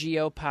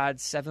WGO Pod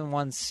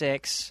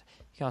 716.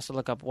 You can also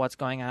look up What's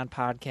Going On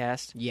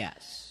podcast.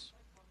 Yes.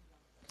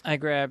 I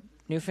grabbed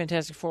New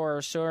Fantastic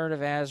Four, Sword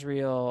of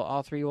Azrael,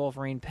 all 3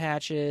 Wolverine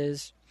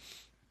patches.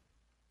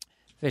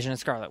 Vision and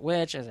Scarlet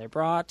Witch, as I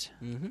brought.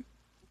 Mm-hmm.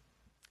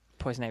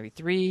 Poison Ivy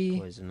 3.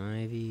 Poison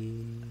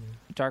Ivy.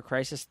 Dark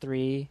Crisis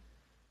 3.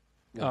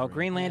 Oh,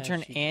 Green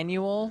Lantern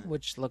Annual,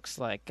 which looks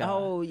like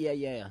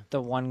yeah.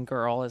 the one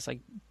girl is like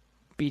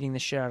beating the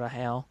shit out of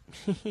Hale.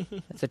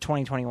 It's a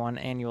 2021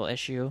 annual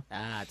issue.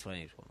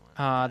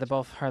 2021. They're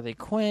both Harley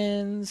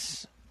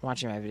Quinns.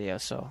 Watching my video,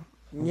 so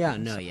Yeah,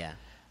 no, yeah.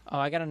 Oh,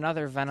 I got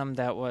another Venom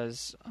that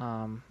was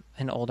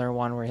an older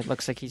one where it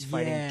looks like he's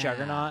fighting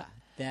Juggernaut.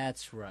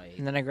 That's right.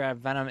 And then I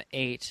grabbed Venom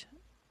 8.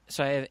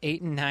 So I have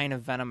 8 and 9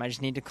 of Venom. I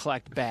just need to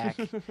collect back.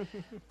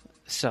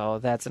 So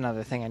that's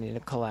another thing I need to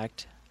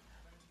collect.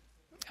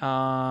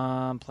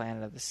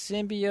 Planet of the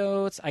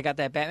Symbiotes. I got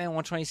that Batman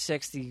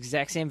 126, the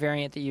exact same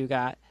variant that you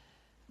got.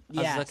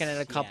 I was looking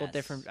at a couple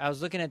different. I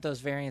was looking at those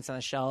variants on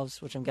the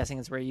shelves, which I'm guessing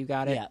is where you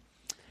got it. Yeah.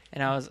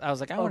 And I was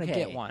like, I want to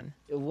get one.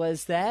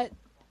 Was that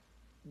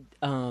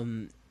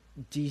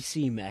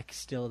DC Mech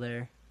still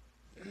there?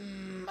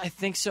 I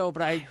think so,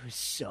 but I was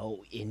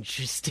so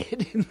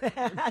interested in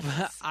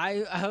that.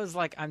 I was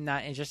like, I'm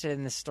not interested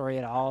in this story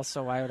at all,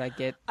 so why would I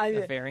get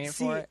a variant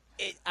for it?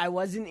 I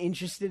wasn't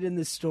interested in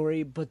the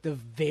story, but the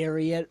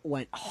variant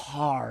went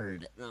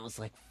hard. And I was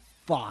like,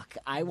 fuck,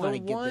 I want to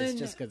get this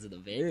just because of the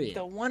variant.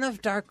 The one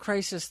of Dark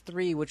Crisis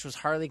 3, which was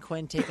Harley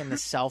Quinn taking the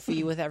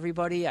selfie with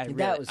everybody,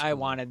 I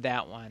wanted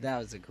that one. That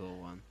was a cool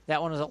one.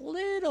 That one was a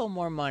little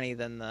more money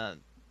than the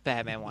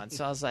Batman one.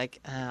 So I was like,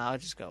 I'll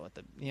just go with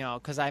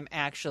because I'm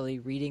actually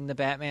reading the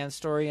Batman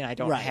story and I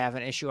don't have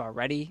an issue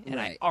already. And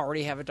I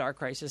already have a Dark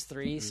Crisis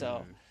 3,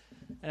 so,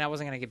 and I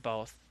wasn't going to get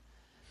both.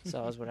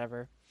 So it was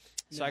whatever.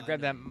 So I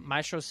grabbed that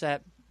Maestro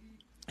set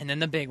and then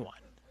the big one.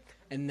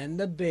 And then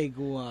the big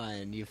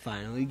one you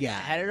finally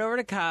got. Headed over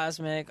to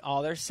Cosmic.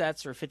 All their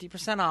sets were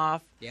 50%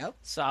 off. Yep.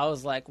 So I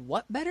was like,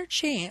 what better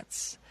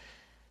chance?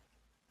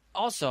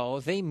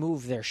 Also, they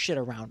move their shit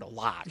around a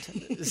lot.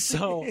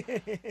 So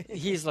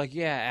he's like,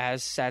 yeah,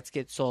 as sets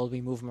get sold, we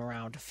move them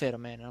around to fit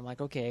them in. And I'm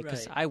like, okay,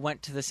 because I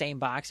went to the same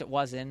box it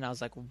was in, and I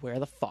was like, where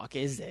the fuck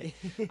is it?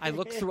 I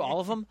looked through all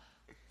of them,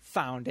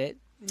 found it.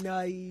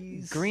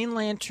 Nice. Green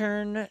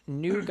Lantern,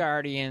 New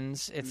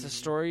Guardians. It's a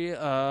story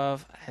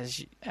of,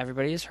 as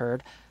everybody has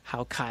heard,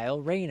 how Kyle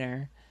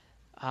Rayner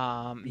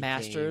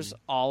masters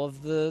all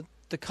of the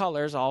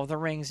colors, all of the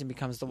rings, and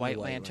becomes the White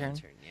Lantern.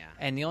 Yeah.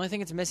 And the only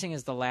thing it's missing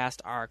is the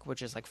last arc,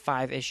 which is like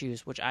 5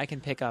 issues, which I can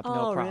pick up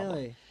no problem.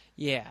 Really?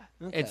 Yeah.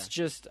 Okay. It's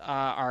just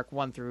arc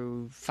 1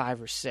 through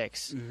 5 or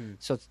 6. Mm-hmm.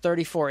 So it's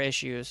 34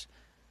 issues,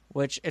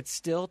 which it's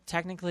still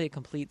technically a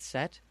complete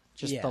set.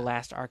 Just the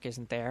last arc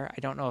isn't there.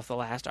 I don't know if the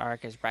last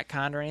arc is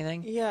retconned or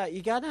anything. Yeah,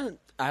 you gotta...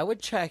 I would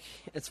check...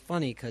 It's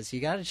funny, because you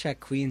gotta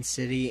check Queen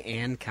City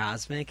and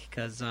Cosmic,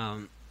 because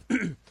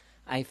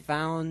I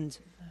found...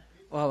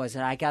 What was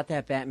it? I got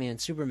that Batman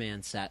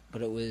Superman set,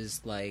 but it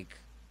was like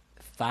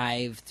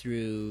 5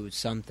 through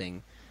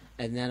something.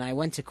 And then I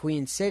went to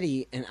Queen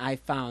City, and I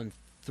found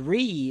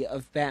 3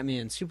 of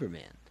Batman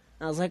Superman.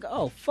 And I was like,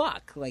 oh,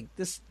 fuck. Like,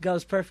 this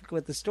goes perfect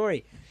with the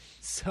story.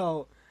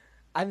 So...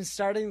 I'm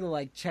starting to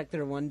like check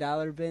their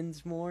 $1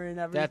 bins more and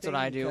everything. That's what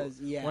I do.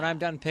 When I'm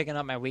done picking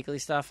up my weekly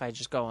stuff, I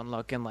just go and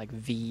look in like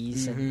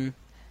V's and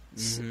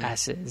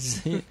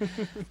S's.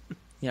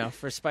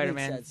 For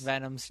Spider-Man,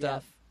 Venom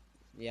stuff.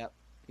 Yep.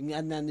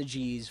 And then the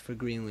G's for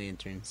Green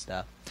Lantern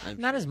stuff.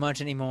 Not as much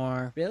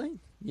anymore. Really?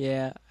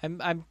 Yeah,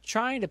 I'm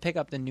trying to pick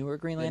up the newer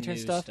Green Lantern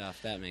stuff.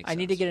 That makes sense. I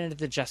need to get into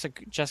the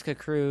Jessica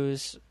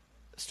Cruz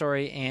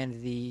story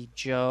and the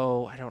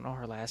Joe. I don't know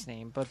her last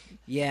name, but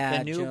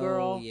the new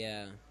girl.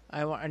 Yeah.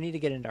 I need to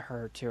get into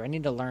her, too. I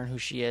need to learn who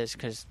she is,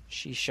 because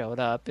she showed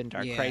up in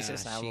Dark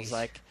Crisis, and I was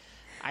like,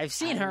 I've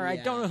seen her, I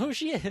don't know who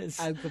she is.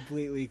 I'm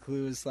completely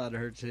clueless on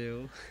her,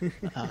 too.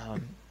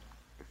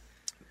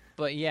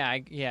 But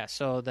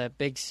so the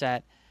big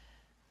set,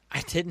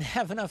 I didn't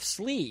have enough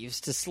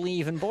sleeves to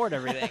sleeve and board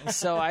everything,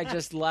 so I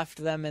just left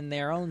them in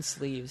their own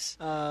sleeves.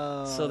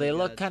 So they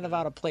look kind of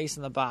out of place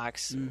in the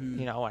box. Mm-hmm.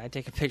 When I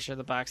take a picture of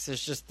the box,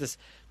 there's just this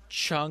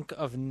chunk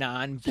of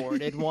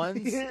non-boarded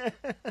ones. And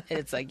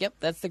it's like, yep,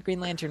 that's the Green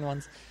Lantern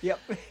ones.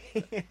 Yep.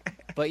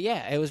 But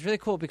yeah, it was really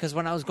cool because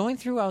when I was going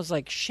through, I was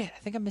like, shit, I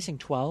think I'm missing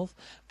 12.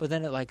 But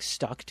then it like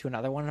stuck to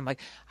another one. And I'm like,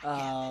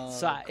 cool.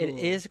 It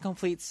is a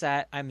complete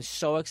set. I'm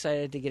so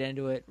excited to get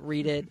into it,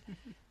 read it,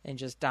 and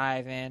just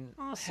dive in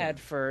head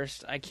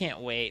first. I can't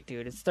wait,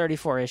 dude. It's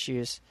 34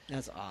 issues.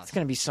 That's awesome. It's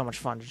going to be so much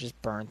fun to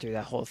just burn through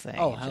that whole thing.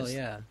 Oh, hell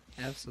yeah.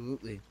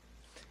 Absolutely.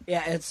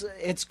 Yeah,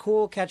 it's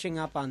cool catching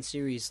up on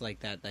series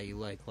like that you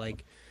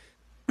like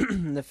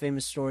the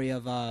famous story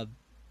of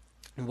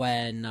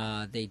when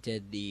they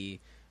did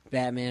the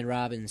Batman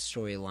Robin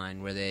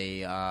storyline where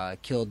they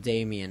killed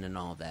Damian and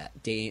all that.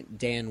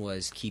 Dan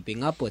was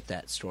keeping up with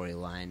that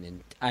storyline,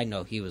 and I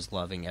know he was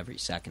loving every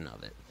second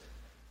of it.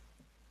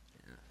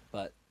 Yeah,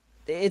 but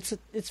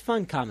it's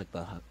fun comic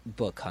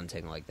book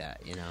hunting like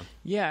that,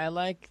 Yeah, I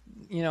like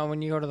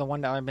when you go to the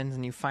 $1 bins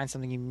and you find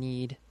something you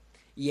need.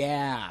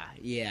 Yeah,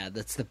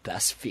 that's the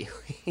best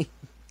feeling.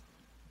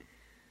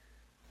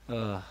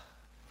 But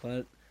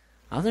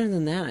other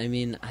than that, I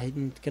mean,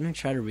 I'm gonna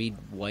try to read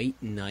White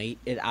Knight.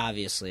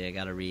 I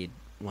gotta read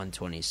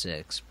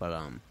 126. But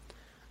I'm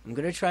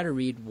gonna try to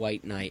read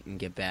White Knight and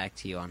get back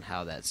to you on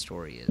how that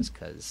story is,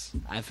 because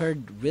I've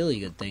heard really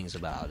good things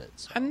about it.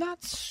 So. I'm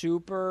not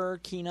super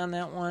keen on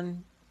that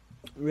one.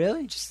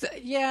 Really? Just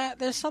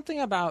there's something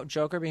about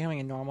Joker becoming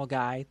a normal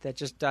guy that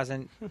just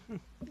doesn't,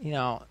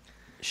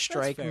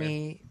 strike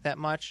me that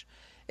much.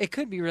 It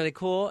could be really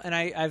cool, and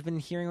I've been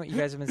hearing what you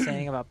guys have been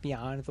saying about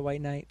Beyond the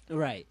White Knight.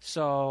 Right.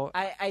 So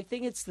I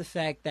think it's the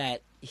fact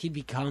that he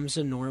becomes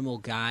a normal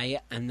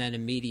guy and then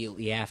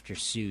immediately after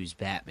sues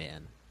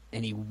Batman,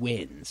 and he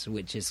wins,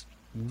 which is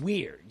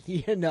weird,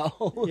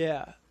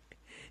 Yeah.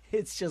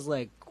 It's just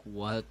like,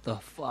 what the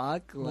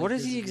fuck? Like, what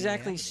is he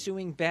exactly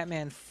suing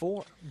Batman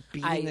for?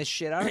 Beating the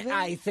shit out of him?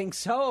 I think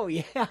so,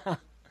 yeah.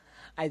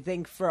 I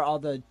think for all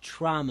the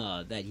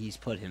trauma that he's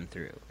put him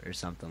through or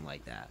something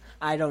like that.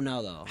 I don't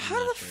know, though.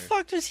 How the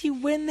fuck does he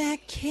win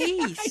that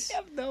case? I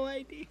have no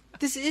idea.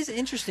 This is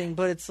interesting,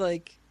 but it's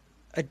like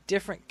a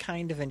different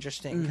kind of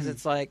interesting because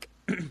it's like,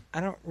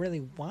 I don't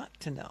really want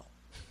to know.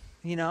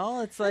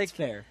 It's like... That's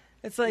fair.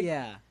 It's like...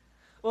 Yeah.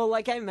 Well,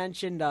 like I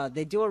mentioned,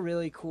 they do a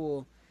really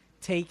cool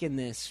take in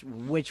this,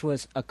 which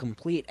was a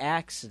complete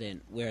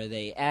accident, where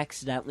they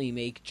accidentally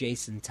make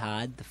Jason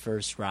Todd the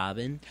first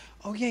Robin.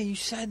 Oh, yeah, you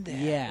said that.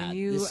 Yeah,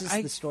 this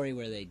is the story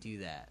where they do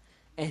that.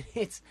 And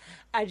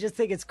I just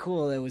think it's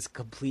cool. It was a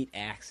complete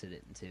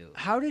accident, too.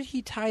 How did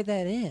he tie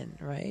that in,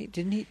 right?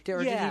 Didn't he?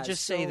 Or did he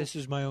just say, this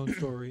is my own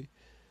story?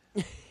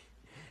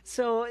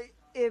 So,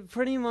 it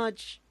pretty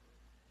much...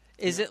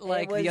 Is it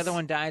like the other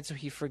one died so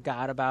he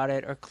forgot about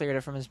it or cleared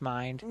it from his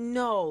mind?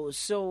 No.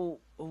 So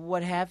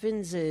what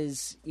happens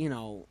is,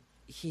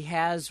 he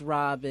has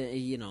Robin,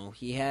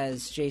 he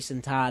has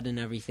Jason Todd and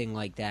everything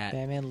like that.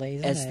 Batman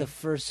lays as the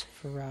first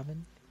for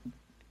Robin.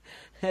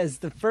 As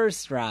the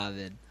first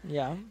Robin.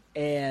 Yeah.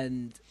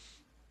 And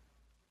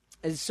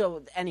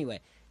so anyway,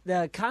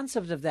 the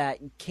concept of that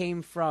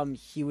came from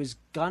he was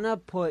gonna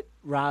put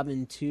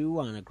Robin 2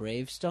 on a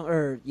gravestone,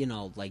 or,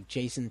 like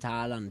Jason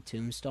Todd on a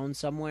tombstone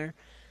somewhere.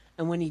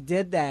 And when he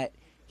did that,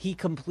 he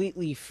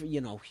completely,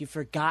 he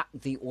forgot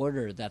the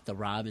order that the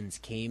Robins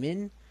came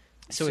in.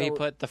 So he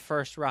put the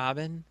first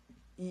Robin?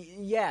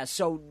 Yeah,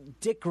 so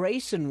Dick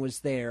Grayson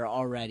was there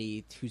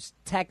already, who's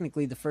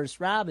technically the first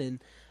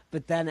Robin,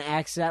 but then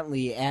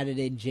accidentally added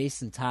in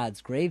Jason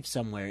Todd's grave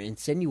somewhere,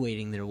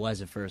 insinuating there was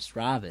a first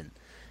Robin.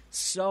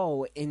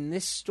 So in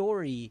this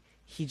story,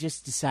 he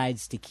just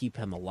decides to keep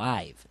him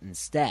alive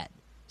instead.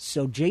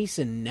 So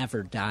Jason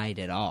never died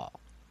at all.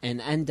 And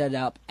ended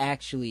up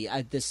actually,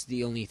 this is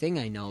the only thing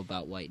I know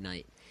about White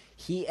Knight,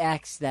 he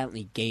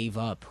accidentally gave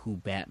up who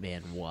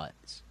Batman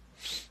was.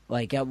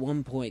 Like, at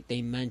one point,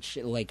 they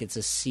mention, like, it's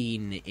a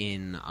scene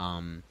in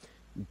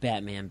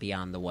Batman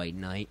Beyond the White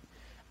Knight.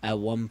 At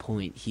one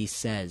point, he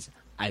says,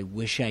 I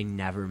wish I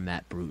never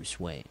met Bruce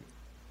Wayne.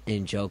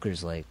 And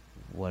Joker's like,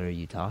 what are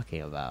you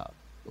talking about?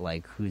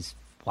 Like,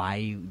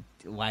 why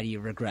do you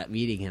regret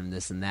meeting him,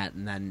 this and that?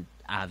 And then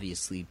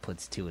obviously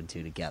puts 2 and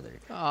 2 together.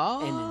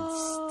 Oh.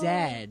 And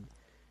instead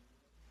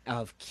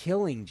of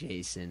killing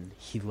Jason,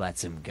 he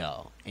lets him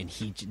go. And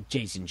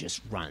Jason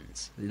just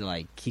runs.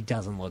 Like, he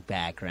doesn't look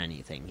back or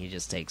anything. He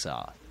just takes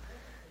off.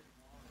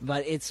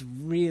 But it's a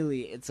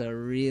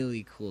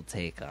really cool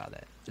take on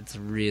it. It's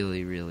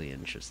really, really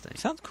interesting.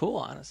 Sounds cool,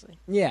 honestly.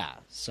 Yeah,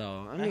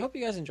 so... I hope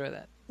you guys enjoy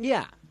that.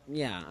 Yeah,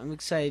 I'm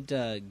excited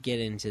to get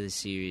into the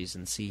series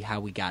and see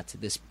how we got to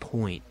this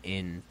point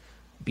in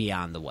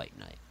Beyond the White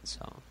Knight.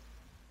 So,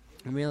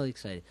 I'm really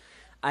excited.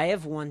 I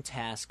have one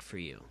task for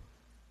you.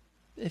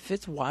 If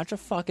it's watch a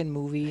fucking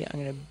movie, I'm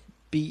going to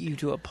beat you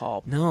to a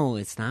pulp. No,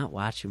 it's not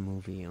watch a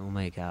movie. Oh,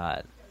 my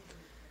God.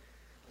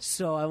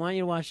 So, I want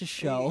you to watch a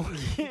show.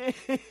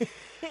 Are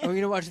we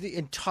going to watch the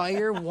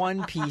entire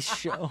One Piece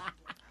show?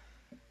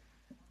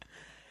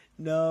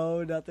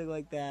 No, nothing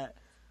like that.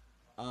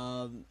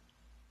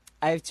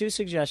 I have 2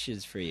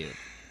 suggestions for you.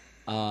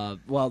 One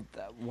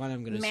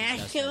I'm going to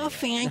suggest. Master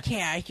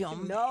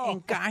Phantasm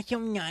and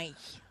Gotham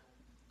Knights.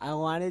 I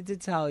wanted to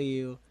tell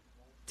you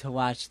to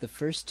watch the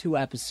first 2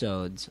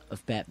 episodes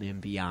of Batman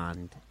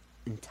Beyond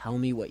and tell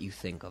me what you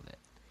think of it.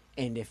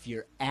 And if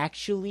you're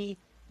actually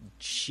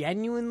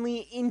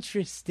genuinely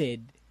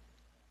interested,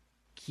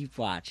 keep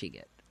watching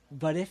it.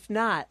 But if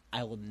not,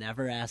 I will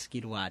never ask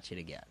you to watch it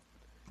again.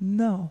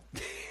 No.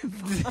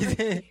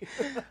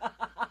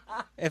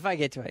 If I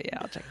get to it, yeah,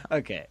 I'll check it out.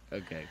 Okay,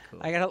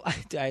 cool.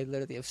 I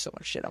literally have so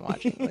much shit I'm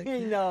watching. Like,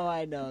 No,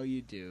 I know,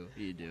 you do.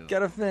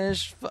 Gotta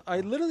finish.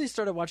 I literally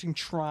started watching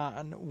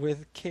Tron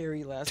with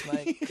Carrie last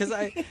night because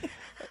The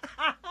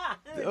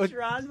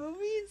Tron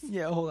movies?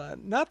 Yeah, hold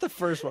on. Not the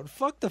first one.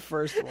 Fuck the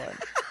first one.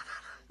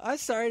 I'm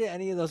sorry to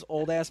any of those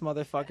old ass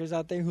motherfuckers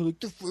out there who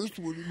like the first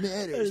one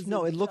matters.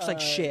 No, it looks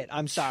like shit.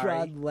 I'm sorry.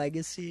 Tron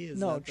Legacy?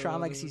 No,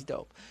 Tron Legacy's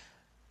dope.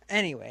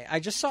 Anyway, I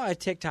just saw a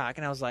TikTok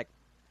and I was like,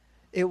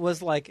 it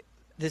was like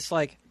this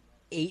like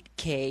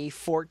 8K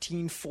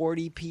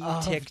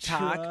 1440p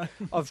TikTok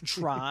of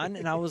Tron,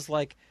 and I was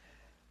like,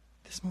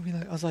 this movie.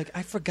 I was like,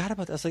 I forgot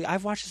about this. Like,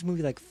 I've watched this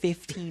movie like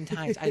 15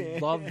 times. I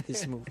love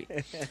this movie.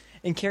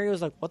 And Carrie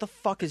was like, what the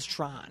fuck is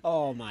Tron?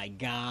 Oh my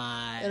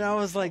god! And I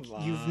was like,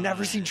 you've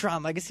never seen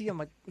Tron Legacy? I'm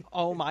like,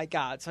 oh my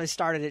god. So I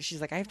started it.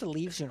 She's like, I have to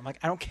leave soon. I'm like,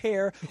 I don't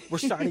care. We're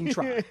starting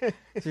Tron. So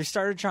we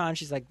started Tron.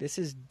 She's like, this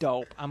is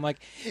dope. I'm like,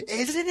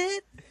 isn't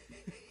it?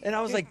 And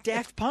I was like,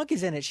 Daft Punk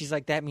is in it. She's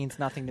like, that means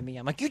nothing to me.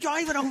 I'm like, you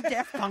don't even know who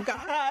Daft Punk are?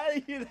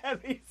 That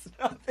means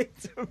nothing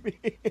to me.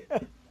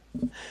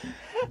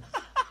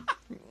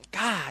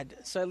 God.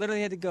 So I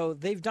literally had to go,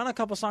 they've done a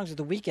couple songs at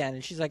the weekend.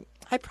 And she's like,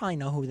 I probably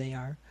know who they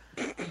are.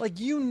 Like,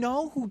 you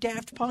know who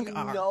Daft Punk You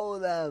are. know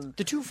them.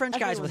 The two French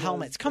guys with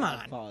Everyone helmets. knows Come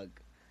Daft on.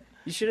 Punk.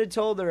 You should have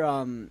told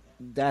her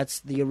that's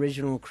the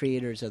original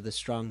creators of the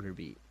Stronger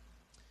Beat.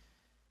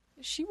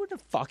 She would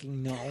have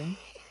fucking known.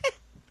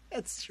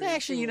 That's true.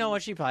 Actually, you know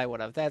what? She probably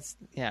would have.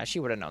 She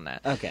would have known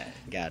that. Okay,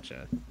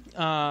 gotcha.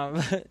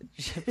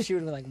 She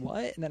would have been like,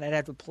 what? And then I'd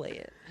have to play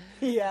it.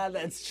 Yeah,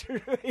 that's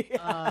true.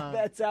 Yeah,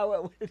 that's how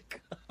it would go.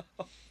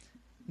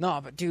 No,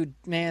 but dude,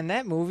 man,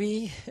 that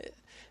movie,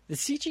 the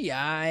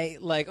CGI,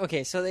 like,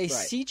 okay, so they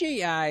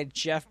CGI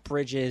Jeff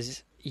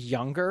Bridges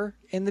younger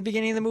in the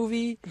beginning of the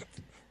movie,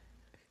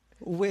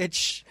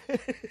 which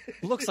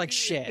looks like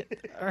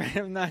shit. All right,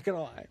 I'm not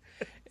gonna lie.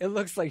 It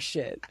looks like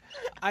shit.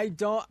 I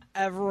don't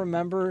ever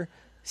remember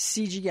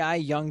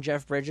CGI young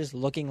Jeff Bridges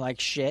looking like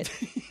shit,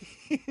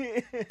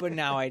 but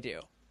now I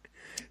do.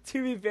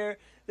 To be fair,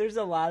 there's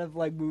a lot of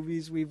like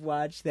movies we've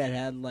watched that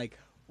had like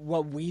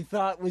what we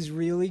thought was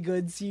really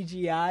good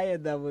CGI,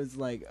 and that was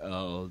like,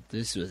 oh,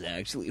 this was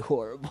actually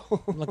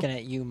horrible. I'm looking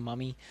at you,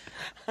 Mummy.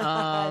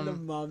 The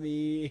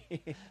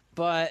Mummy.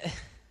 But,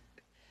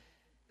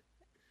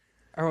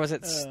 or was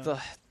it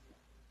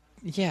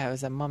yeah, it was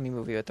that Mummy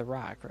movie with The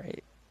Rock,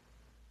 right?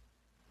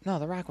 No,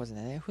 The Rock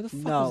wasn't in it. Who the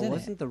fuck was in it? No,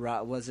 wasn't The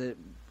Rock. Was it,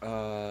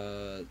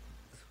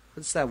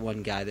 what's that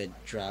one guy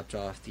that dropped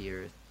off the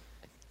earth?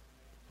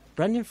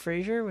 Brendan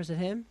Fraser? Was it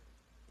him?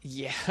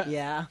 Yeah.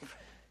 Yeah.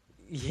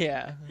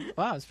 Yeah.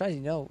 Wow, I'm surprised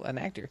you know an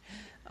actor.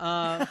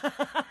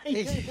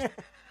 You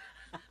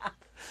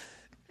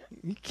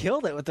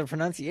killed it with the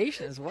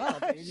pronunciation as well,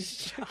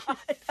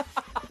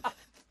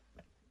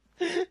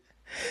 dude.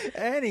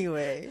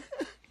 Anyway,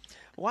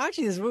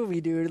 watching this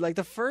movie, dude, like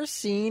the first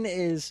scene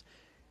is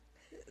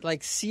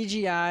like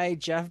CGI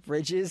Jeff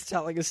Bridges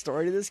telling a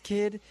story to this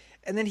kid,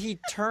 and then he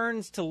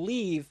turns to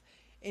leave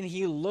and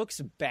he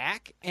looks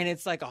back and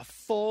it's like a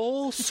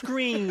full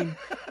screen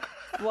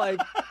like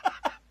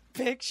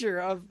picture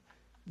of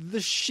the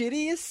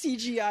shittiest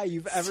CGI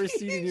you've ever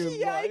seen in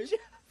your life.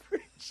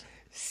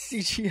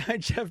 CGI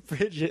Jeff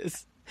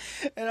Bridges.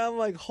 And I'm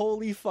like,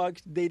 holy fuck,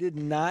 they did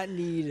not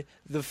need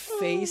the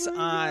face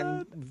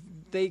on.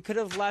 They could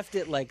have left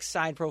it like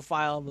side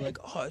profile and be like,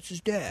 oh, it's his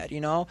dad,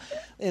 you know?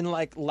 And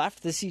like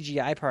left the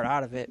CGI part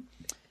out of it.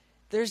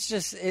 There's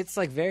just, it's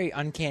like very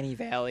Uncanny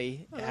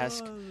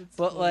Valley-esque.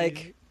 But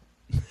like,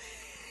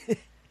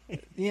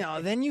 you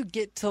know, then you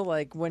get to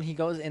like when he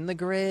goes in the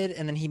grid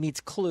and then he meets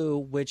Clue,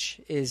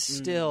 which is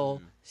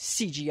still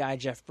CGI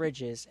Jeff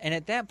Bridges. And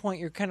at that point,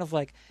 you're kind of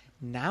like,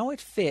 now it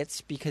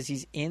fits because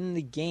he's in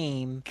the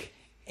game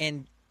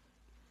and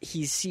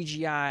he's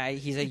CGI.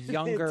 He's a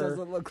younger. It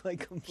doesn't look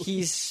like him.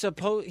 He's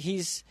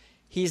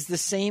the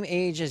same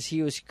age as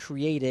he was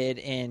created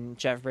in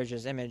Jeff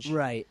Bridges' image,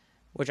 Right.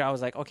 Which I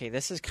was like, okay,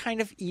 this is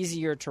kind of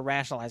easier to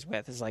rationalize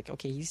with. It's like,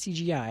 okay, he's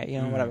CGI,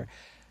 you know, whatever.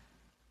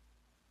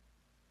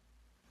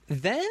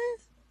 Then,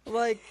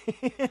 like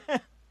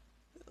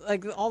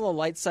all the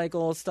light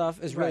cycle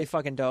stuff is really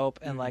fucking dope,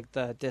 and like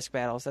the disc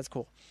battles, that's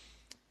cool.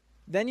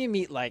 Then you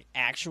meet like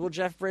actual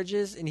Jeff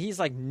Bridges, and he's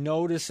like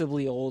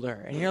noticeably older,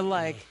 and you're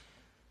like,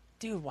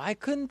 dude, why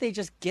couldn't they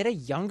just get a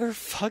younger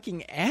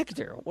fucking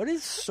actor? What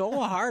is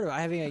so hard about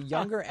having a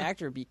younger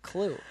actor be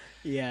Clue?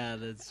 Yeah,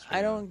 that's true.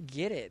 I don't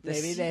get it.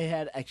 Maybe they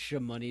had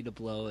extra money to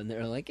blow, and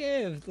they're like,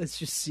 let's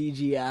just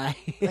CGI.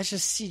 Let's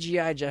just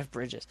CGI Jeff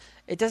Bridges.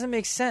 It doesn't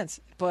make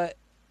sense, but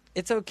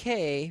it's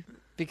okay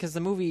because the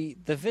movie,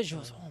 the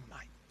visuals, oh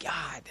my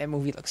God, that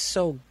movie looks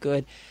so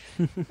good.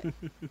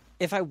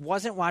 If I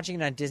wasn't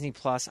watching it on Disney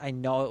Plus, I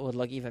know it would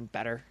look even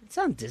better. It's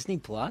on Disney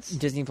Plus?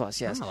 Disney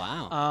Plus, yes. Oh,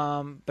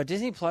 wow. But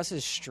Disney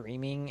Plus's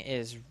streaming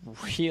is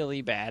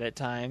really bad at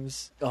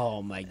times.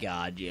 Oh my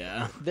God,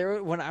 yeah.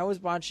 When I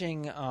was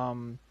watching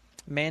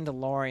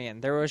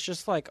Mandalorian, there was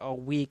just like a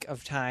week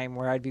of time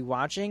where I'd be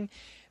watching,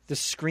 the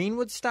screen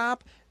would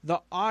stop, the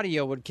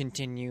audio would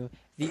continue,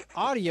 the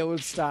audio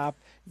would stop,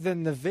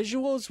 then the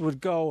visuals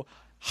would go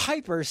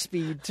hyper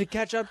speed to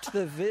catch up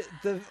to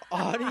the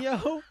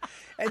audio,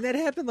 and that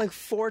happened like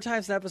 4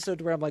 times an episode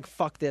where I'm like,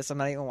 fuck this, I'm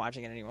not even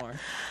watching it anymore.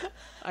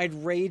 I'd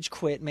rage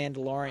quit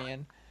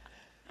Mandalorian.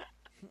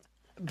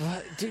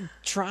 But dude,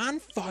 Tron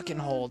fucking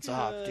holds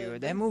up,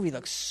 dude. That movie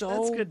looks so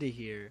That's good to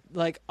hear.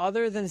 Like,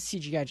 other than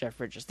CGI Jeff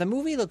Bridges, the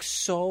movie looks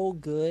so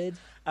good.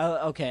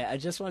 Okay, I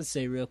just want to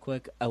say real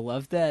quick, I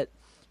love that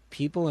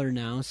people are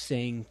now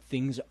saying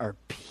things are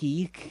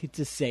peak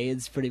to say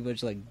it's pretty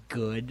much like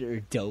good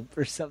or dope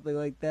or something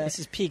like that. This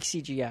is peak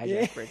CGI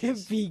Jeff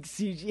Bridges. Peak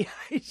CGI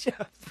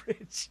Jeff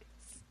Bridges.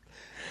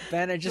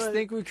 Ben, I just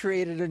think we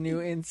created a new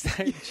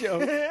inside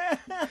joke.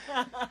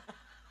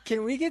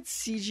 Can we get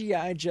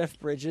CGI Jeff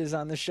Bridges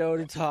on the show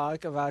to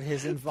talk about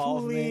his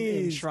involvement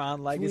in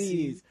Tron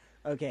Legacy? Please.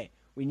 Okay,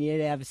 we need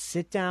to have a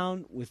sit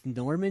down with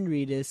Norman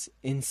Reedus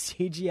and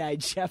CGI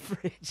Jeff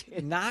Bridges.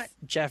 Not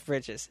Jeff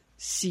Bridges.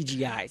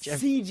 CGI Jeff.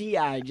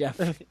 CGI Jeff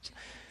Bridges.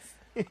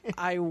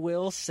 I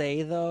will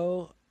say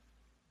though,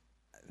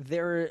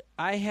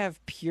 I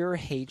have pure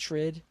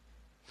hatred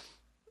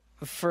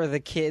for the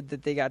kid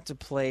that they got to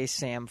play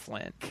Sam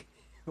Flynn.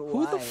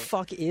 Who the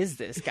fuck is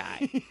this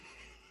guy?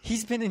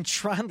 He's been in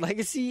Tron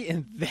Legacy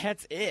and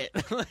that's it.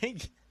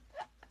 Like,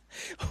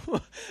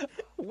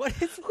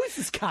 who's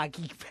this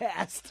cocky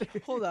bastard?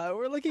 Hold on,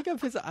 we're looking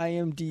up his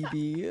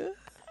IMDb.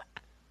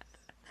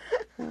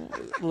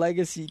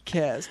 Legacy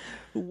cast.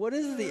 What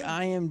is the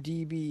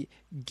IMDb?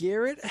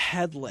 Garrett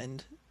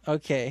Hedlund.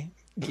 Okay,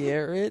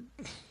 Garrett.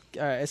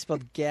 All right, I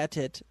spelled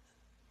Gattit.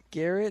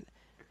 Garrett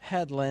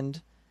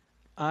Hedlund.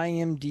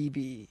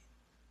 IMDb.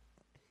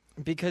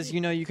 Because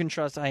you can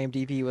trust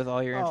IMDb with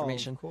all your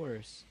information. Of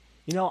course.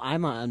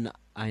 I'm on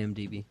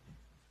IMDb.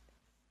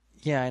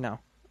 Yeah, I know.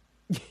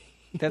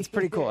 That's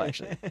pretty cool,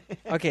 actually.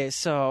 Okay,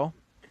 so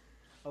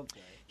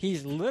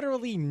he's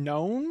literally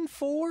known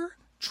for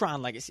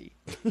Tron Legacy.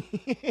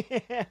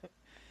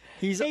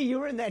 Hey, you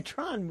were in that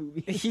Tron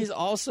movie. He's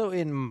also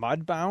in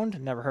Mudbound,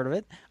 never heard of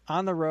it.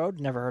 On the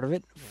Road, never heard of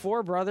it.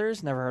 Four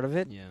Brothers, never heard of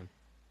it. Yeah.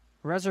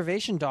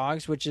 Reservation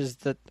Dogs, which is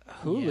the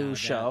Hulu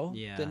show,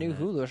 the new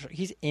Hulu show.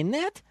 He's in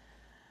that?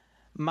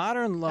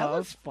 Modern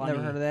Love,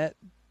 never heard of that.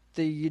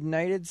 The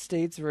United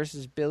States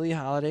versus Billie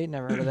Holiday,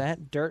 never heard of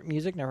that. Dirt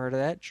Music, never heard of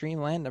that.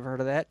 Dreamland, never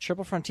heard of that.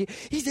 Triple Frontier.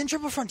 He's in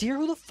Triple Frontier?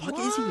 Who the fuck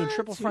is he in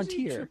Triple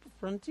Frontier? Triple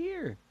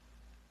Frontier.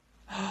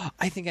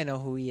 I think I know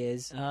who he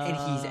is. And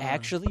he's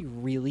actually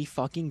really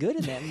fucking good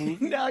in that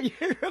movie. Now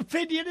your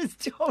opinion is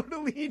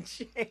totally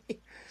changed.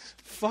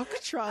 Fuck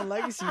Tron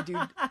Legacy, dude.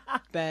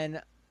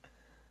 Ben,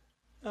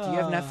 do you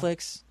have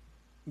Netflix?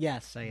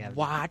 Yes, I have.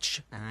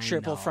 Watch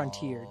Triple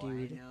Frontier,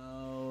 dude. I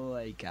know.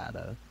 I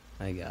gotta.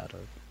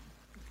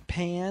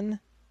 Pan,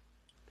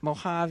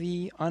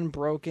 Mojave,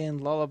 Unbroken,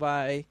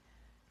 Lullaby.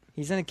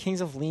 He's in a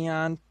Kings of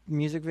Leon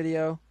music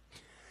video.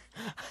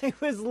 I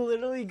was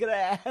literally going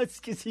to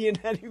ask, is he in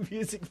any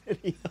music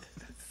videos?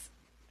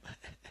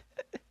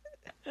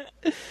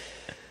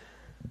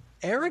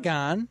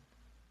 Aragon.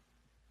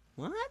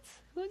 What?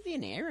 Who's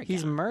in Aragon?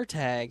 He's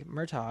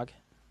Murtagh.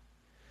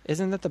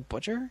 Isn't that the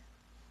butcher?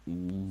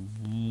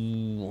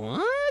 What?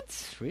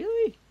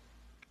 Really?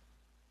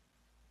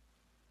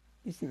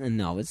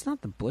 No, it's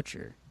not the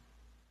butcher.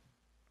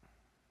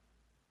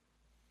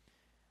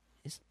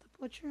 Is it the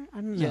butcher? I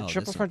don't know. Yeah,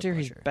 Triple Frontier,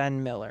 he's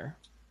Ben Miller.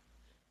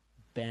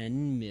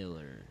 Ben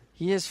Miller.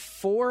 He has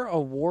 4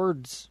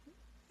 awards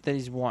that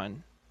he's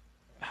won.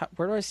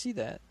 Where do I see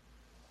that?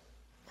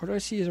 Where do I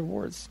see his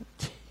awards?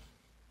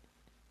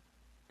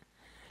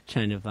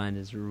 Trying to find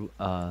his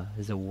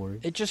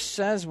award. It just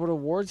says what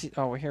awards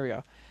oh, here we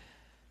go.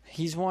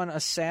 He's won a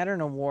Saturn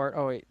Award.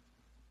 Oh, wait.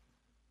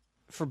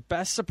 For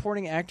Best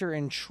Supporting Actor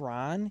in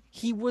Tron.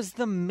 He was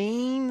the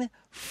main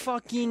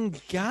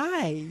fucking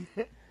guy.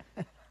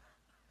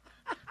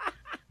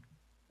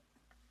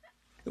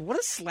 What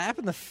a slap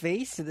in the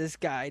face to this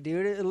guy,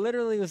 dude. It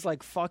literally was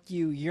like, fuck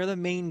you. You're the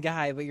main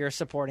guy, but you're a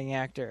supporting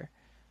actor.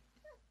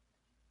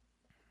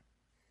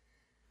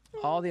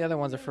 All the other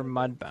ones are for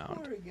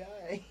Mudbound. Poor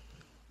guy.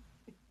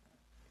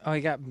 Oh, he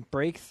got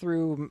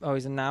Breakthrough. Oh,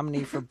 he's a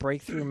nominee for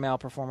Breakthrough Male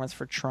Performance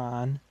for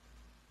Tron.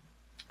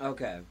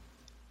 Okay.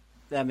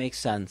 That makes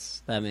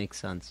sense.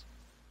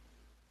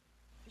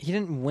 He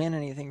didn't win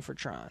anything for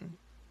Tron.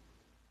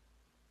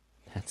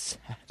 That's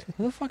sad.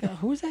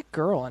 Who's that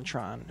girl in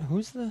Tron?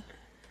 Who's the...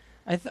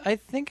 I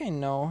think I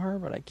know her,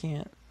 but I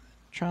can't.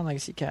 Tron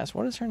Legacy cast.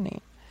 What is her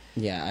name?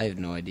 Yeah, I have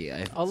no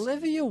idea.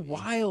 Olivia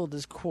Wilde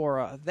is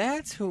Cora.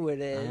 That's who it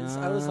is.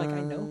 I was like,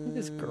 I know who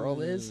this girl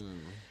is.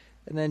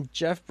 And then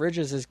Jeff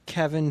Bridges is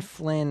Kevin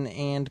Flynn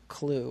and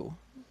Clue.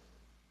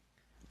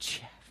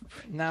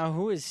 Now,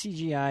 who is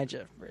CGI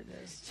Jeff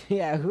Bridges?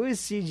 Yeah, who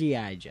is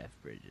CGI Jeff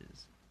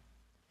Bridges?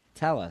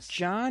 Tell us.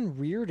 John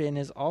Reardon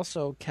is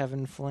also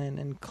Kevin Flynn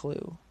and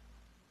Clue.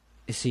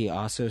 Is he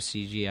also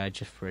CGI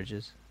Jeff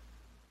Bridges?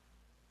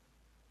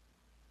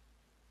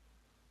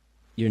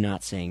 You're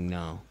not saying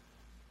no.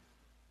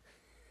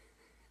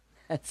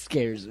 That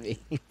scares me.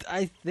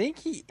 I think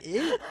he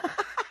is.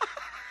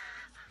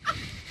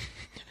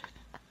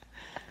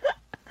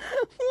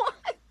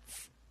 What?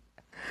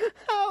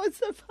 How is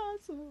that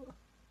possible?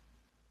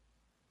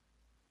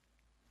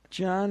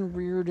 John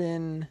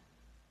Reardon,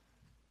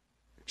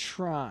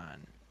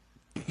 Tron.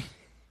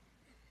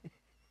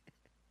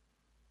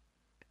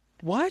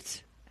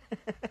 What?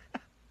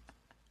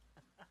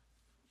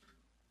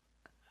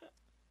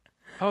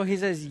 Oh, he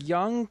says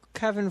young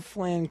Kevin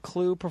Flynn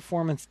Clue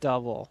performance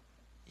double.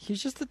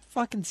 He's just a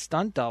fucking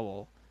stunt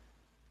double.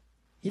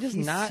 He's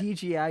not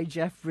CGI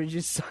Jeff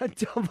Bridges stunt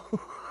double.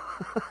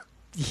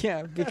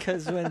 Yeah,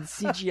 because when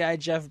CGI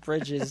Jeff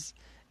Bridges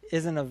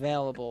isn't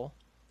available,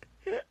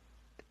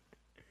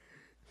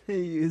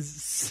 He used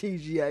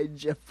CGI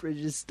Jeff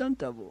Bridges stunt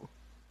double.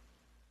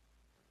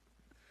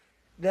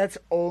 That's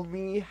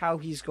only how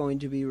he's going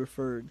to be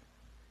referred.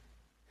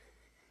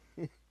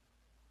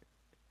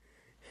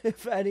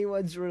 If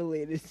anyone's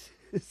related to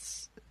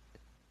this,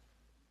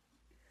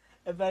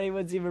 if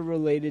anyone's even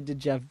related to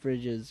Jeff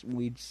Bridges,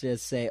 we'd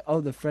just say, oh,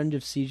 the friend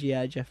of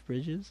CGI Jeff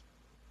Bridges?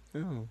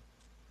 Oh,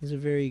 he's a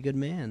very good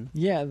man.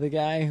 Yeah, the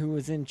guy who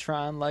was in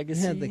Tron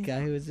Legacy. Yeah, the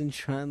guy who was in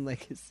Tron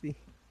Legacy.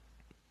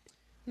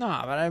 No,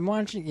 but I'm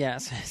watching.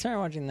 Yes, I started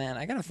watching that.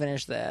 I gotta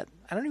finish that.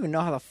 I don't even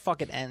know how the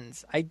fuck it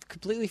ends. I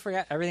completely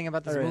forgot everything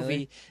about this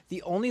movie.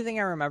 The only thing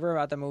I remember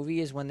about the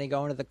movie is when they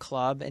go into the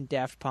club and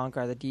Daft Punk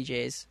are the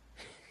DJs.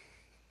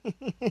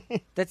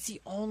 That's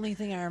the only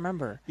thing I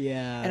remember.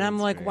 Yeah, and I'm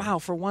like, fair. wow,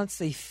 for once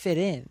they fit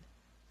in.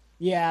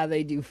 Yeah,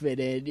 they do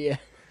fit in. Yeah.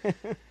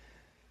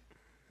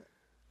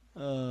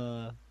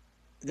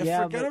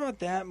 Forget about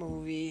that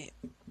movie.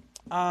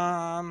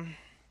 Watching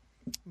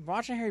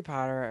Harry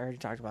Potter. I already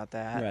talked about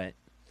that. Right.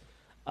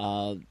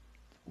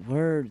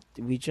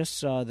 We just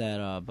saw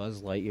that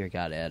Buzz Lightyear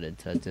got added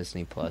to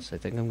Disney Plus. I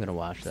think I'm gonna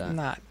watch that. I'm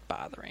not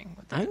bothering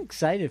with that. I'm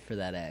excited for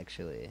that.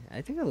 Actually,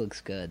 I think it looks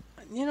good.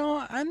 You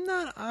know, I'm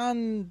not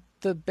on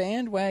the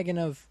bandwagon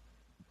of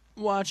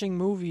watching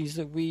movies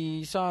that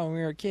we saw when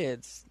we were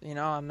kids. You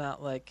know, I'm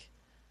not like.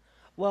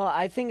 Well,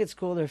 I think it's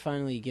cool they're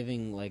finally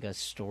giving like a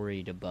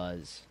story to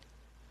Buzz,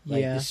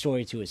 like the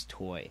story to his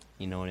toy.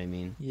 You know what I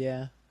mean?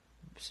 Yeah.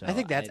 So I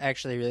think that's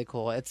actually really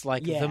cool. It's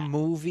like the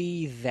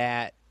movie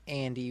that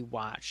Andy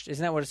watched.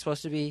 Isn't that what it's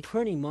supposed to be?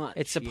 Pretty much.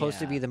 It's supposed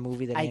to be the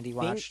movie that Andy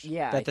watched.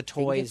 Yeah, that the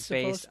toy is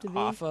based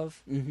off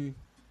of. Mm-hmm.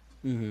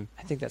 Mm-hmm.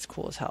 I think that's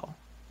cool as hell.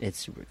 It's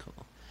super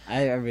cool.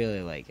 I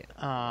really like it.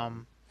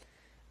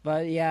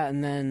 But yeah,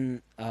 and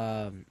then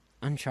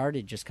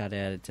Uncharted just got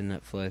added to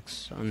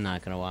Netflix. I'm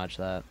not gonna watch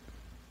that.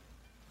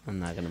 I'm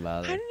not gonna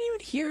bother. I didn't even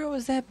hear it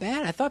was that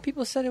bad. I thought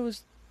people said it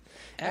was.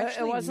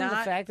 Actually, it wasn't the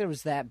fact that it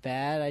was that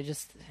bad.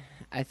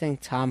 I think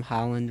Tom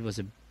Holland was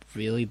a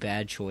really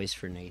bad choice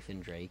for Nathan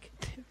Drake.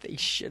 They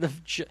should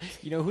have.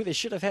 You know who they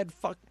should have had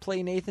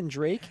play Nathan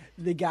Drake?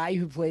 The guy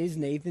who plays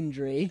Nathan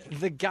Drake.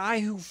 The guy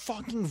who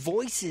fucking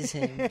voices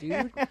him,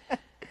 dude.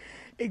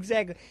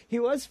 Exactly. He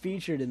was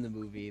featured in the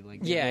movie.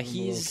 Like,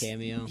 he's a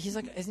cameo. He's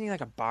like, isn't he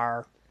like a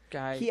bar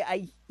guy? He's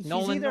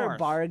Nolan either North. a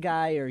bar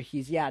guy or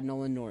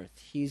Nolan North.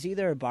 He's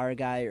either a bar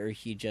guy or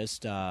he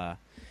just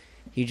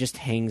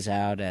hangs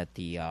out at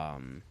the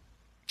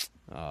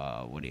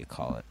what do you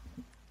call it?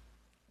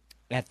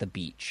 At the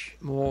beach.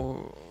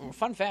 Well,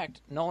 fun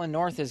fact: Nolan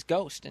North is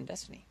Ghost in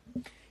Destiny.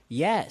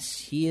 Yes,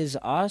 he is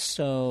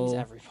also. He's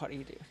everybody,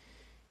 dude.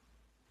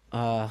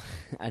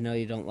 I know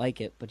you don't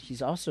like it, but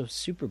he's also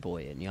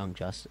Superboy in Young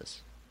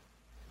Justice.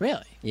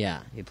 Really?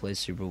 Yeah, he plays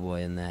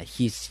Superboy in that.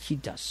 He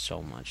does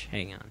so much.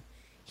 Hang on,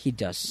 he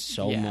does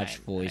so much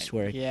voice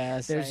work.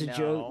 Yes, there's I a know.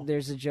 joke.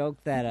 There's a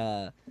joke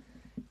that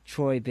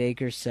Troy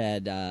Baker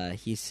said.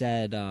 He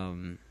said,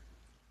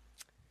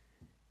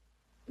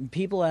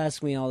 people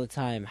ask me all the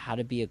time how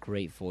to be a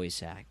great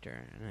voice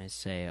actor, and I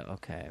say,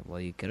 okay, well,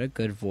 you get a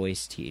good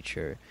voice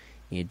teacher,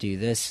 you do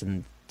this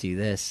and do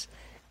this,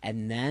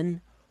 and then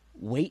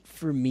wait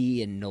for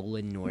me and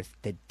Nolan North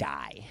to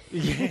die.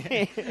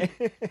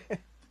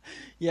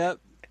 Yep.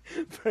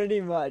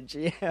 Pretty much,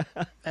 yeah.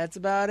 That's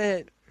about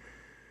it.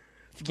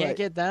 If you can't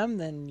get them,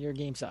 then your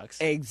game sucks.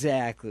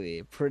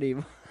 Exactly, pretty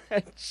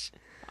much.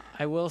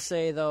 I will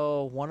say,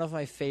 though, one of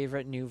my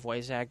favorite new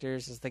voice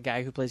actors is the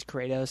guy who plays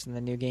Kratos in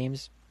the new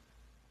games.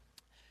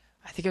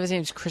 I think his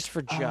name's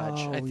Christopher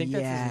Judge. I think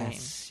that's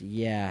his name.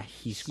 Yeah,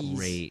 he's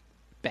great.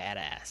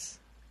 Badass.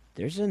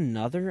 There's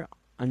another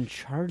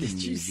Uncharted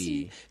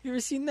movie. You ever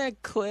seen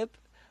that clip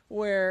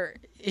where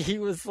he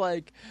was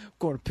like,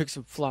 going to pick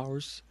some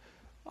flowers?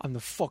 I'm the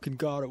fucking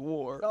god of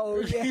war. Oh,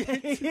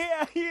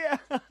 yeah. yeah.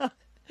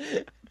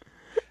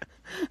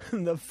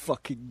 I'm the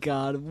fucking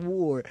god of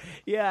war.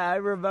 Yeah, I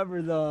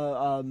remember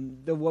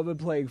the woman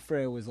playing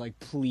Freya was like,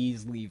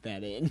 please leave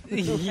that in.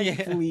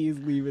 Yeah. Please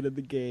leave it in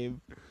the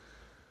game.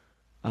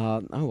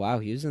 Oh, wow,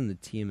 he was in the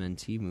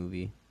TMNT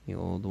movie, the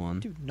old one.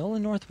 Dude,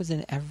 Nolan North was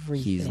in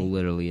everything. He's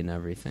literally in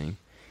everything.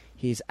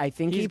 I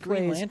think he's he plays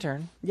Green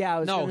Lantern.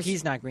 Yeah,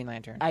 he's not Green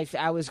Lantern.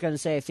 I was going to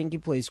say, I think he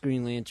plays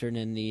Green Lantern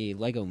in the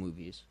Lego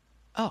movies.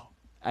 Oh.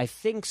 I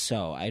think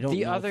so. I don't know.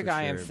 The other for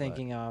guy sure, I'm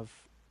thinking of,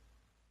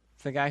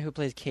 the guy who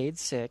plays Cade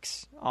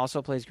Six,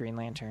 also plays Green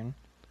Lantern.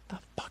 The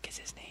fuck is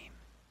his name?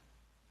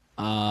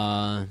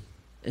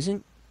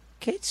 Isn't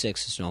Cade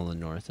Six is Nolan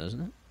North, isn't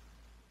it?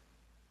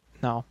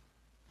 No.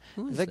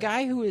 Who is the that?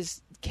 guy who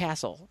is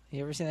Castle.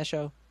 You ever seen that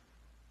show?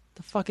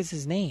 The fuck is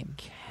his name?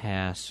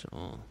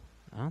 Castle.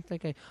 I don't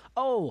think I.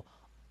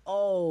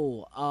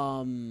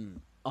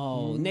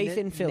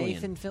 Nathan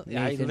Fillion.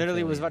 I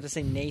literally was about to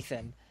say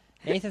Nathan.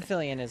 Nathan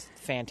Fillion is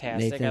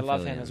fantastic. I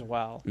love him as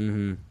well.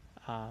 Mm-hmm.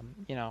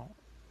 You know,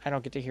 I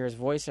don't get to hear his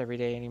voice every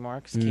day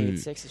anymore because Cade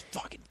Six is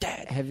fucking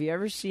dead. Have you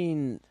ever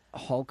seen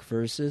Hulk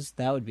versus?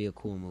 That would be a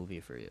cool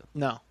movie for you.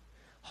 No.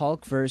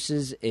 Hulk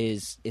versus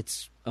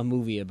it's a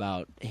movie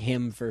about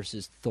him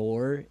versus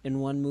Thor in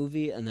one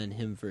movie, and then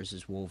him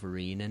versus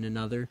Wolverine in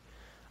another.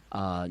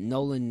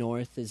 Nolan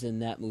North is in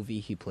that movie.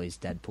 He plays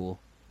Deadpool.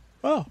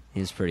 Oh.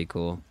 He's pretty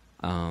cool.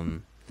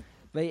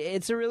 But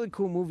it's a really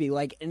cool movie,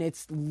 and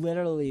it's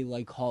literally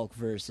like Hulk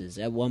versus.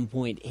 At one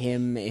point,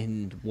 him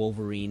and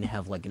Wolverine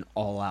have like an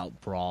all-out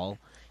brawl,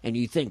 and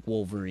you think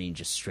Wolverine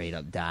just straight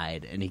up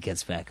died, and he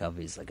gets back up.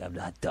 He's like, "I'm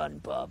not done,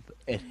 bub."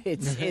 And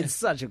it's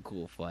such a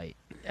cool fight.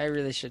 I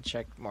really should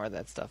check more of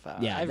that stuff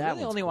out. Yeah, I've that really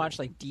one's only cool. watched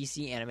like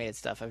DC animated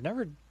stuff. I've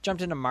never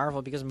jumped into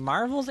Marvel because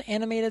Marvel's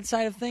animated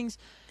side of things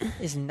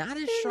is not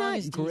as strong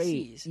as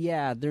DC's.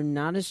 Yeah, they're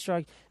not as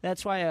strong.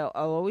 That's why I'll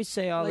always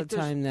say all the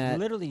time there's that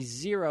literally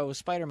 0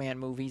 Spider-Man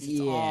movies. It's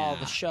all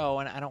the show,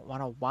 and I don't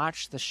want to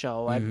watch the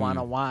show. I'd want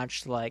to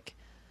watch like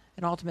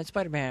an Ultimate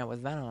Spider-Man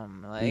with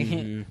Venom. Like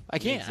I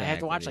can't. I have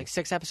to watch like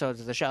 6 episodes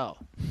of the show.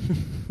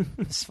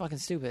 It's fucking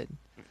stupid.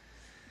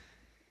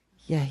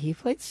 yeah, he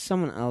played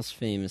someone else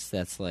famous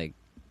that's like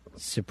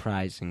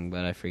surprising,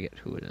 but I forget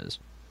who it is.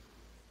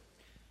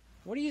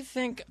 What do you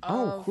think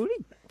Oh, of who did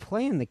he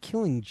play in The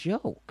Killing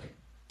Joke?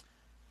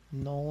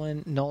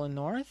 Nolan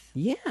North?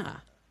 Yeah.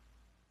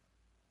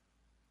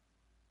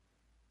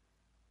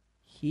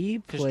 He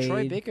Because played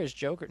Troy Baker's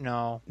Joker.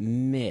 No.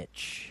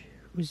 Mitch.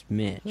 Who's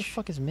Mitch? Who the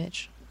fuck is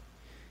Mitch?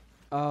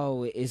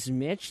 Oh, is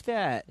Mitch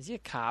that? Is he a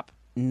cop?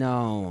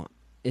 No.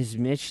 Is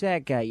Mitch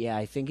that guy? Yeah,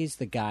 I think he's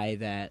the guy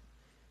that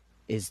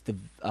is the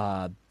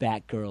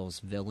Batgirl's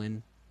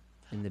villain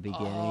in the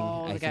beginning.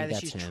 Oh, I the think guy that that's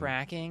she's him.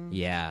 tracking?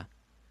 Yeah.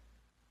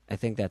 I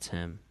think that's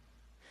him.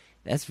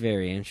 That's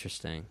very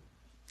interesting.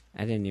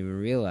 I didn't even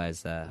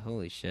realize that.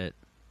 Holy shit.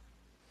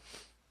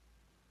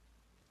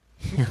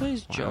 Who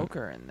plays Wow.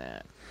 Joker in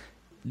that?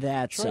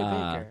 That's Troy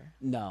Baker.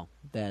 No,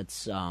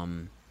 that's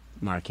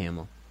Mark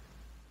Hamill.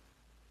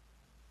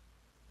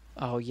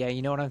 Oh, yeah,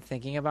 you know what I'm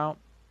thinking about?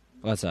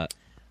 What's up?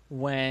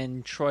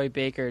 When Troy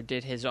Baker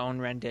did his own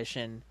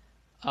rendition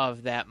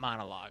of that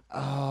monologue.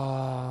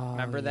 Oh,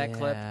 Remember that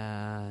clip?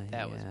 yeah,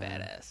 That was yeah.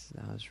 badass.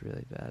 That was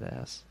really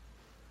badass.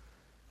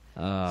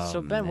 Oh,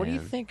 So, Ben, what do you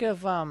man. think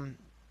of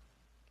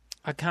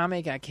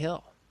Akame Got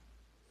Kill?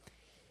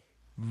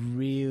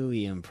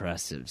 Really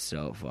impressive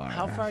so far.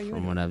 How far are you from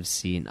into what I've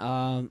seen?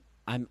 I'm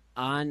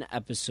on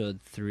episode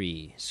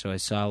 3, so I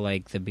saw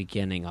like the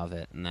beginning of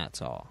it, and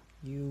that's all.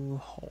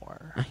 You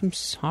whore. I'm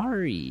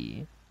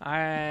sorry.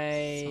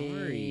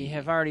 I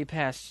have already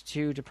passed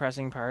 2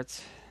 depressing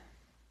parts.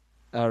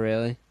 Oh,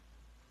 really?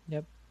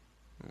 Yep.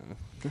 Oh,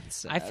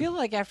 that's I sad. feel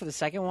like after the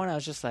second one, I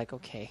was just like,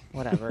 okay,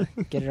 whatever.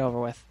 Get it over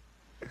with.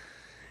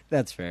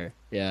 That's fair.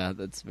 Yeah,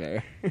 that's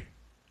fair.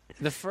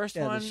 The first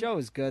Yeah, one, the show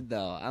is good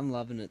though. I'm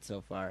loving it so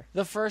far. I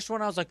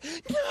was like,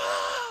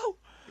 no!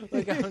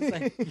 Like,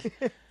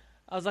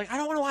 I was like, I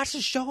don't want to watch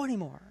this show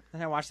anymore.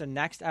 And I watched the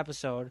next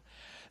episode.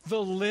 The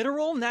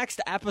literal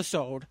next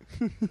episode.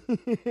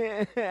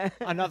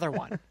 Another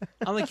one.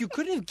 I'm like, you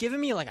couldn't have given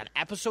me like an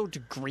episode to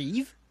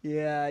grieve?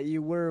 Yeah,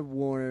 you were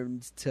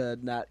warned to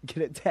not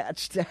get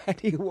attached to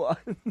anyone.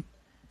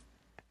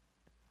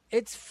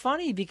 It's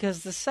funny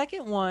because the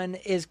second one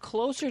is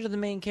closer to the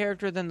main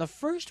character than the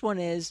first one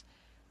is,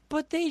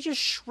 but they just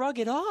shrug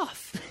it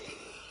off.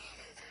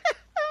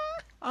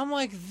 I'm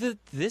like,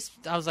 this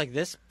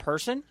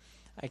person,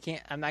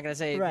 I'm not going to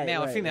say Right,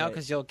 male or right, female right.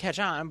 because you'll catch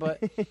on,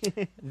 but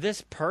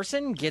this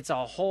person gets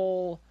a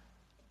whole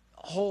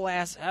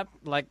ass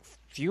like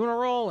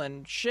funeral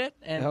and shit.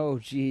 And Oh,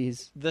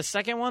 jeez. the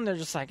second one, they're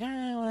just like,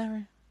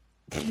 whatever.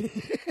 And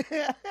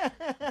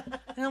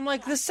I'm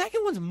like, the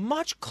second one's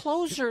much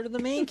closer to the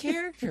main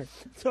character.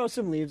 Throw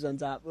some leaves on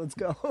top. Let's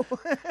go.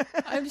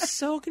 I'm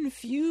so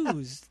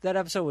confused. That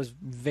episode was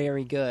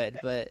very good,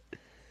 but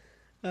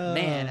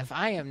man, if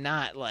I am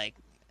not like,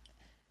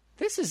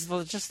 this is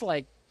just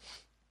like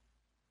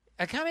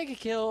Akame ga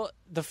Kill.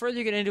 The further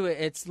you get into it,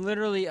 it's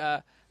literally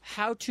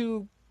how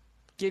to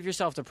give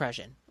yourself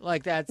depression.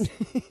 Like that's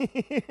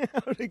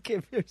How to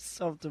give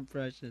yourself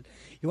depression.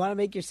 You want to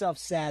make yourself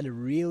sad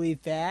really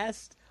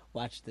fast?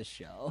 Watch the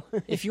show.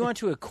 if you want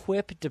to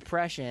equip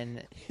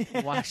depression,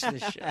 watch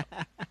this show.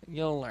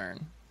 You'll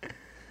learn.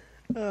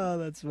 Oh,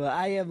 that's fun.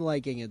 I am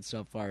liking it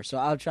so far, so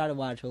I'll try to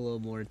watch a little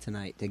more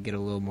tonight to get a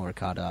little more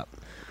caught up.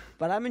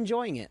 But I'm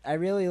enjoying it. I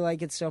really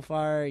like it so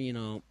far. You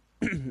know,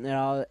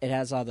 it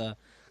has all the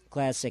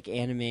classic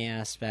anime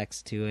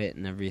aspects to it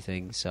and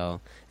everything.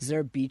 So, is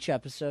there a beach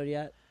episode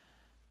yet?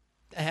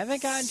 I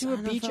haven't gotten to a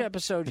Son of beach a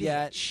episode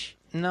yet. bitch.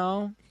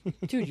 No,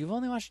 dude, you've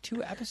only watched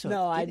 2 episodes.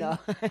 No, I Get in. know.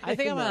 I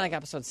think I'm know. on like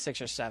episode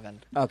 6 or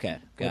 7. Okay,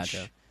 Which,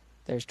 gotcha.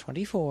 there's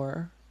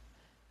 24.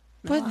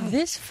 But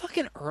this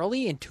fucking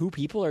early and 2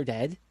 people are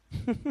dead.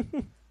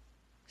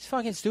 It's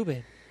fucking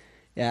stupid.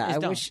 Yeah, It's I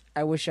dumb.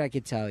 wish I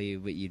could tell you,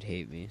 but you'd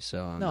hate me.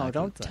 So I'm No, not gonna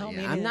don't tell you.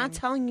 me I'm not anything.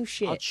 telling you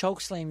shit. I'll choke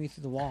slam you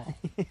through the wall.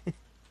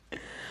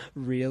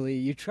 Really?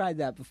 You tried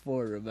that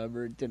before,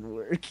 remember? It didn't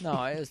work.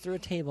 No, it was through a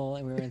table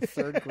and we were in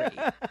 3rd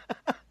grade.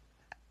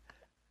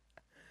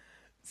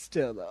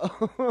 Still,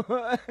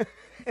 though.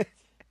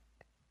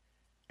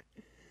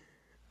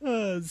 I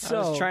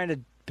was trying to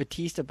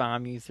Batista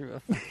bomb you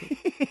through a...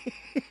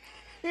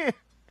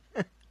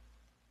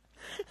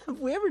 Have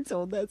we ever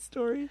told that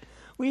story?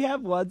 We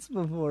have once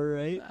before,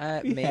 right?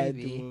 We had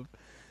Maybe. to.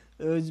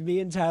 It was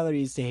me and Tyler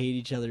used to hate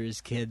each other as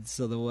kids,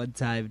 so the one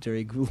time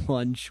during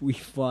lunch we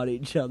fought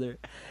each other.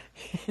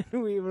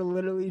 And we were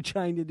literally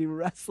trying to do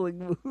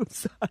wrestling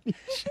moves on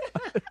each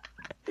other.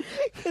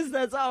 Because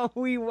that's all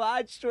we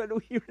watched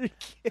when we were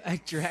kids. I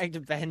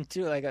dragged Ben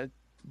to like a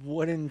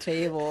wooden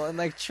table and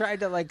like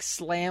tried to like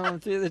slam him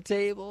through the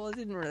table. It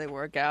didn't really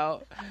work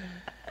out.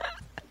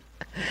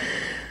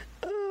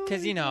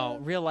 Because, you know,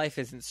 real life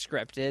isn't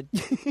scripted.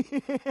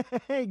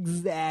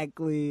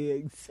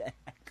 Exactly.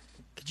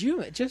 Could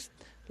you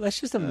let's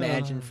just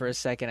imagine for a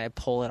second I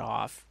pull it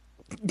off.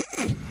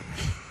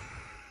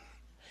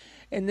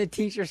 And the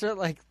teachers are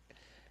like,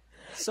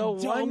 so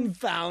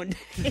Dumbfounded.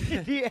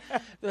 Yeah.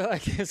 they're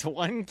like, this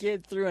one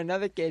kid threw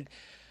another kid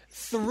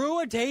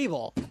through a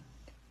table.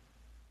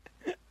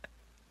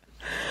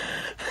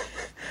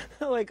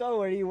 Like, oh,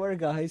 where do you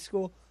work? A high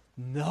school?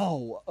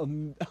 No,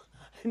 an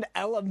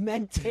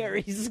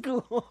elementary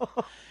school.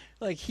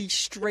 Like, he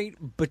straight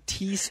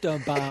Batista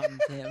bombed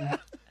him.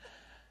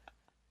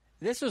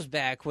 This was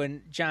back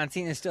when John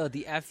Cena still had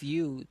the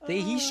FU.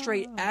 He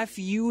straight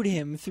FU'd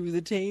him through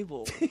the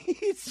table.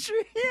 He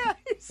straight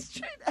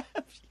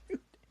FU'd.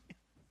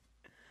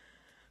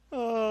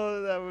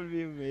 Oh, that would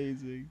be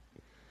amazing.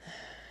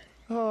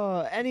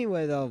 Oh,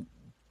 anyway, though,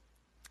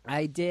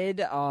 I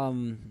did,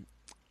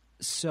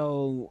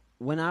 so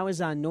when I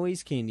was on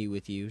Noise Candy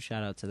with you,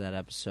 shout out to that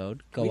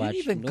episode. Go We watch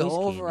didn't even Noise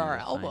go over Candy our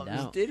to find albums,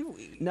 out. did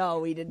we? No,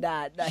 we did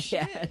not. Not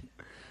yet.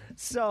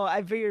 So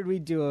I figured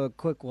we'd do a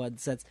quick one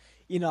since,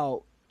 you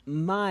know,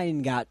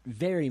 mine got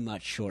very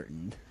much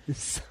shortened.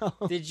 So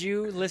Did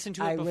you listen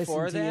to it I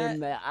before listened to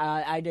that?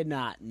 I did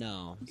not,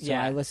 no. So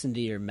Yeah. I listened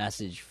to your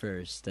message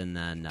first and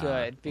then...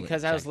 Good,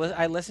 because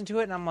I listened to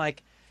it and I'm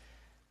like,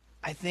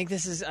 I think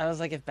this is... I was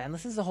like, if Ben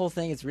listens to the whole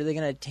thing, it's really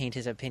going to taint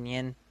his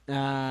opinion.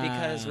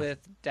 Because with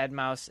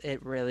Deadmau5,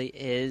 it really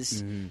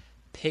is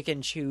pick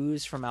and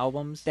choose from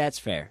albums. That's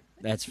fair.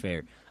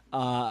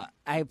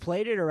 I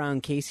played it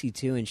around Casey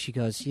too, and she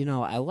goes, you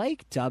know, I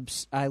like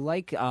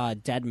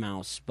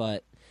Deadmau5,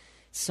 but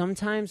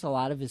sometimes a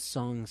lot of his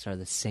songs are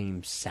the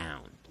same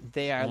sound.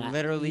 They are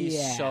literally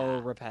yeah. so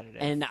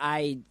repetitive. And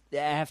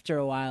after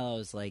a while, I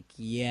was like,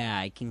 yeah,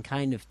 I can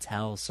kind of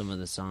tell some of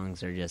the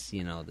songs are just,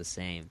 you know, the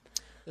same.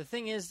 The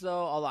thing is,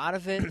 though, a lot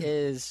of it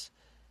is...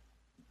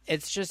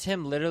 It's just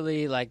him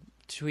literally, like,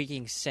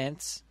 tweaking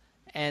synths,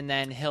 and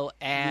then he'll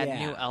add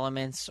new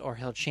elements, or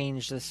he'll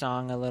change the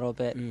song a little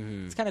bit.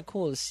 It's kind of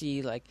cool to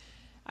see, like...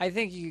 I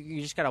think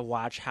you just gotta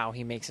watch how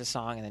he makes a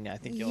song, and then I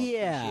think you'll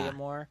appreciate it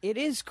more. It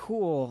is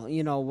cool.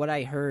 You know, what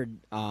I heard,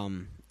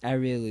 I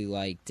really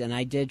liked, and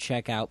I did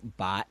check out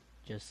Bot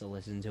just to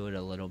listen to it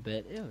a little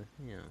bit. You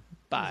know,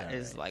 Bot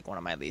is like one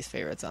of my least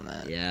favorites on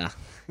that. Yeah.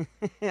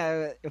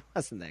 It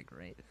wasn't that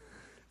great.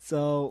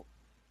 So,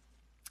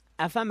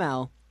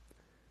 FML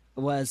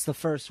was the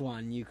first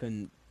one you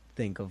can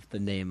think of the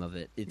name of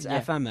it. It's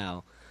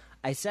FML.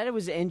 I said it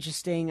was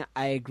interesting.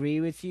 I agree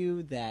with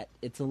you that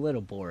it's a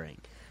little boring.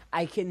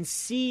 I can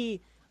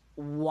see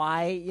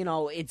why, you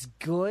know, it's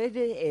good.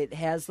 It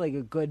has like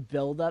a good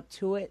build up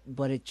to it,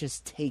 but it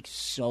just takes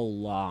so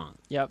long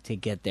to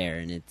get there,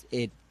 and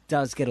it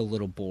does get a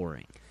little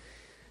boring.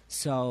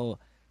 So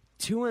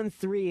 2 and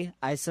 3,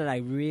 I said I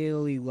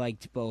really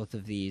liked both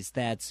of these.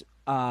 That's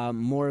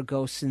More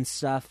Ghosts and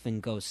Stuff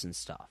and Ghosts and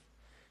Stuff.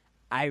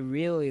 I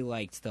really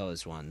liked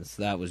those ones.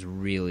 That was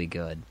really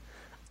good.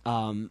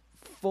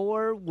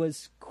 4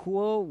 was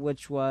cool,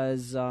 which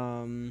was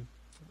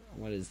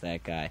what is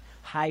that guy?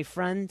 Hi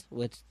Friend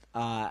with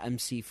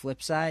MC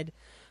Flipside.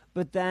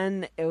 But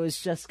then it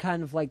was just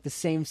kind of like the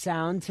same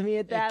sound to me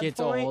at that point. It gets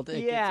old.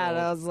 And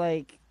I was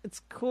like,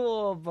 it's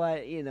cool,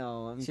 but, you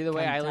know, I'm See, the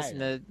way I tired. listen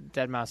to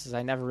Deadmau5 is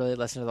I never really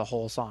listen to the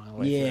whole song. All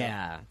the way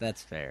Yeah,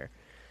 that's fair.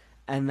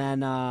 And then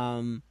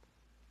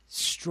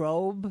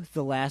Strobe,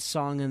 the last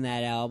song in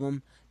that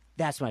album,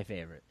 that's my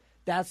favorite.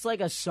 That's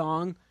like a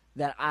song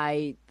that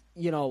I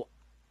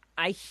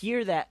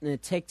hear that in a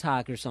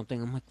TikTok or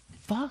something. I'm like,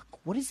 fuck,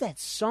 what is that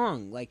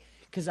song? Like,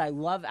 because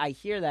I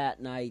hear that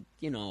and I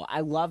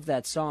love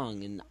that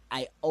song, and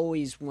I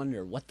always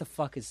wonder, what the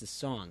fuck is the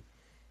song?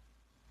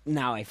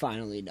 Now I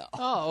finally know.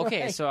 Oh,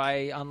 okay, Like, so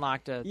I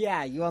unlocked a...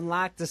 Yeah, you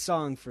unlocked the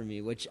song for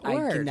me, which I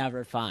can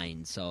never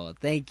find, so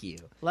thank you.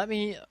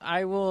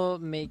 I will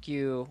make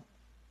you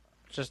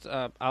just,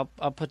 I'll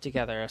put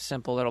together a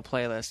simple little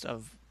playlist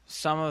of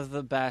some of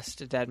the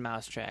best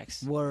Deadmau5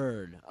 tracks.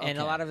 Word. Okay. And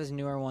a lot of his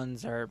newer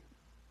ones are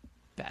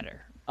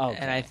better. Okay.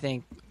 And I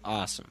think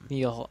awesome.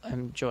 You'll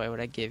enjoy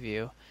what I give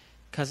you.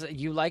 Because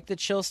you like the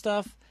chill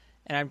stuff,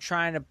 and I'm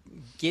trying to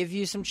give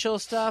you some chill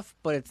stuff,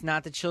 but it's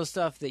not the chill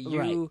stuff that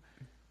you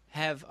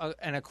have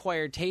an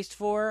acquired taste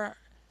for.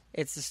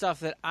 It's the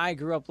stuff that I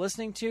grew up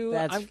listening to.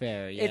 That's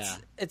fair, yeah.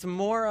 It's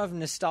more of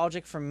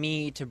nostalgic for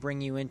me to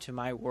bring you into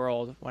my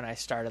world when I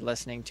started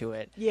listening to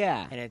it.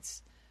 Yeah. And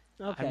it's...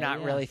 Okay, I'm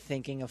not really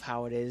thinking of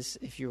how it is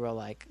if you were,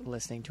 like,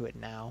 listening to it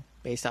now,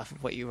 based off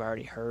of what you've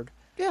already heard.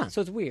 Yeah.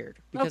 So it's weird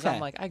because Okay. I'm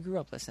like, I grew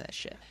up listening to that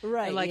shit.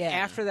 Right, And like yeah.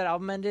 after that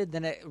album ended,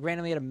 then it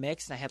randomly had a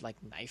mix, and I had like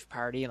Knife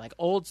Party and like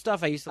old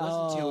stuff I used to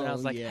listen to, and I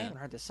was like, yeah. I haven't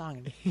heard this song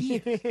in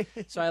years.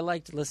 So I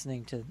liked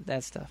listening to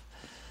that stuff.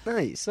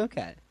 Nice.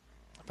 Okay.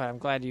 But I'm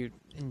glad you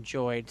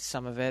enjoyed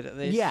some of it. At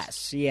least.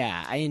 Yes.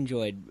 Yeah. I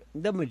enjoyed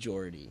the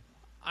majority.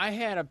 I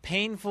had a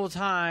painful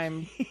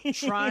time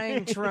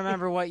trying to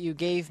remember what you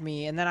gave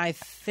me, and then I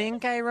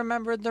think I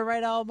remembered the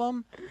right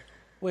album,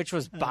 which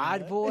was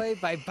Bod Boy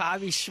by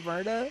Bobby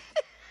Shmurda.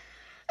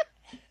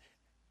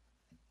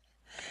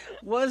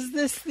 Was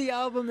this the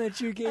album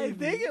that you gave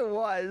me? it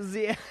was.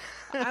 Yeah.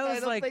 I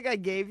was like, think I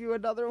gave you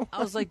another one. I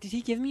was like, did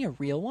he give me a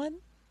real one?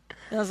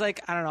 And I was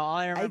like, I don't know. All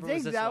I I remember think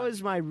was this that one.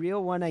 was my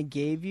real one I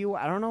gave you.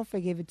 I don't know if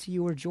I gave it to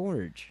you or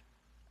George.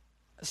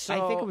 So,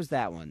 I think it was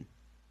that one.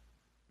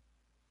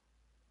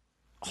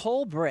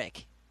 Whole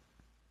Brick.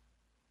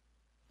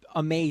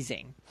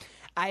 Amazing.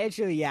 I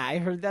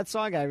heard that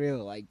song. I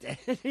really liked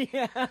it.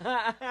 Yeah.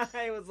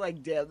 I was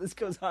like, damn, this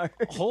goes hard.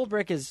 Whole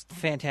Brick is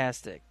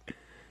fantastic.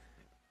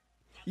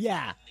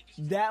 Yeah,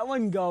 that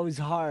one goes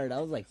hard.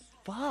 I was like,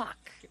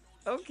 fuck.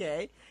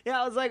 Okay.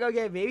 Yeah, I was like,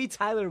 okay, maybe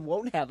Tyler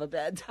won't have a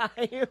bad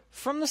time.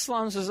 From the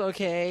Slums was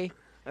okay.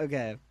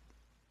 Okay.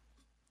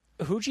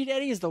 Hoochie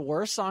Daddy is the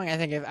worst song I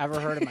think I've ever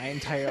heard in my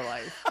entire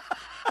life.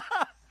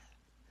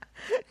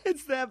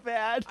 It's that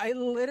bad. I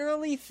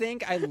literally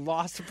think I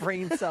lost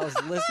brain cells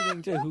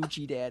listening to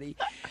Hoochie Daddy.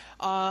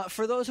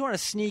 For those who want a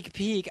sneak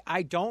peek,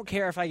 I don't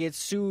care if I get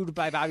sued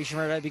by Bobby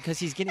Shmurda because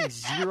he's getting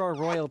 0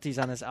 royalties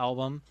on this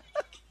album.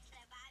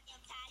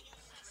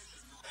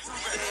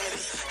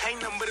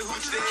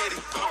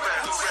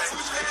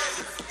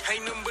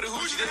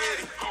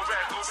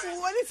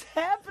 What is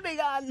happening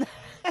on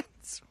that?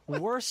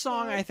 Worst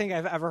song I think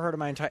I've ever heard in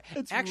my entire...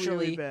 Actually,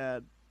 really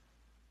bad.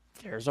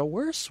 there's a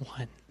worse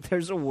one.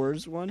 There's a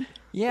worse one?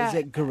 Yeah. Is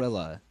it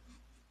Gorilla?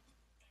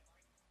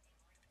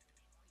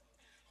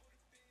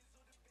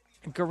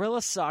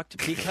 Gorilla sucked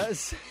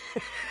because...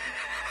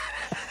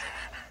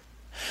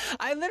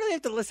 I literally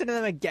have to listen to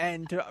them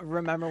again to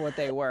remember what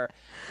they were.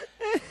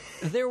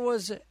 There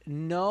was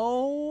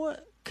no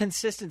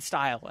consistent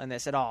style in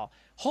this at all.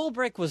 Whole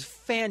Brick was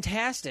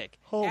fantastic.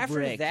 Whole After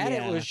Brick, that,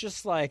 yeah. it was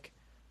just like,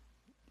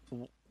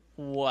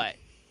 what?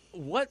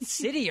 What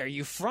city are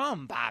you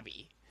from,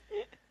 Bobby?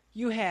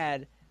 You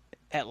had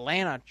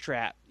Atlanta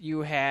Trap.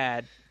 You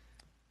had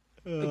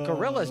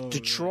Gorilla's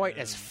Detroit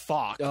as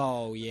fuck.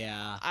 Oh,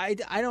 yeah. I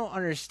don't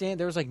understand.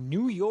 There was like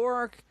New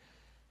York.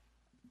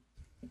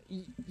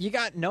 You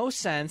got No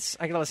Sense.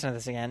 I gotta listen to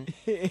this again.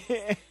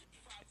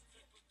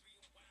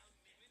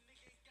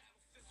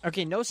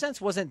 Okay, No Sense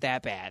wasn't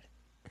that bad.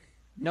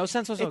 No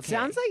Sense was okay. It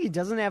sounds like it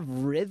doesn't have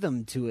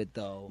rhythm to it,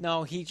 though.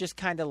 No, he just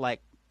kind of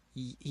like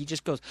he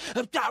just goes.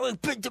 It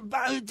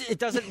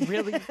doesn't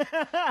really.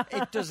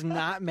 It does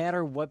not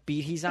matter what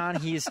beat he's on.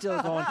 He is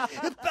still going.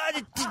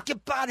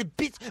 Bobby,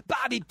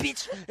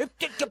 bitch.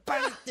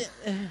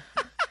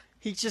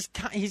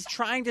 He's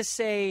trying to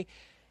say.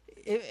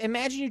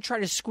 Imagine you try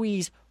to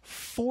squeeze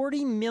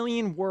 40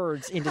 million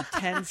words into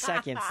 10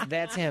 seconds.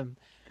 That's him.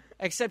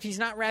 Except he's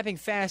not rapping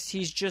fast.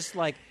 He's just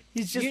like...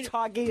 He's just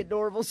talking at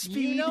normal speed.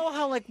 You know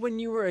how like when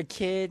you were a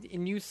kid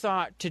and you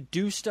thought to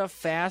do stuff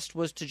fast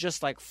was to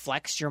just like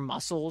flex your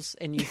muscles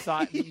and you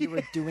thought that you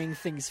were doing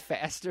things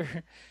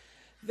faster?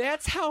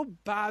 That's how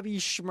Bobby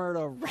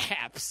Shmurda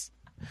raps.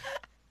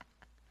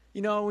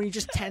 You know, when you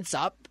just tense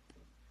up.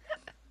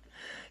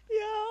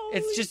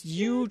 It's just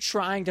you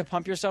trying to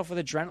pump yourself with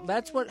adrenaline.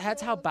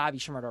 That's how Bobby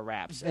Shmurda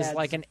raps. Is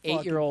like an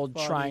 8-year-old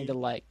trying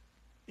to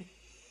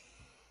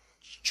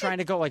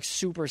go like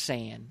Super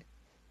Saiyan.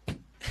 You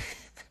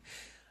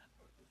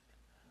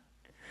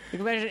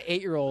can imagine an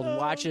 8-year-old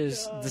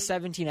watches the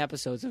 17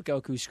 episodes of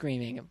Goku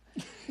screaming,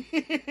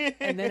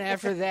 and then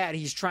after that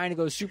he's trying to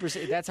go Super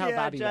Saiyan. That's how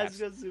Bobby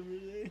raps.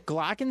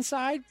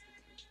 Glockenside.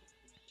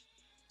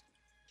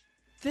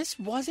 This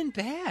wasn't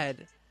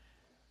bad.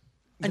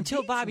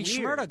 Until Bobby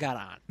Shmurda got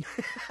on.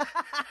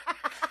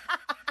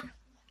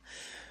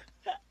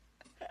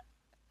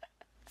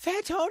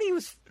 Fat Tony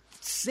was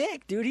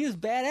sick, dude. He was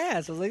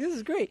badass. I was like, this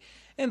is great.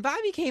 And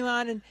Bobby came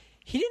on and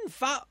he didn't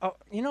follow. Oh,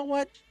 you know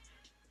what?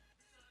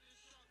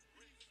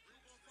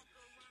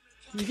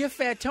 You get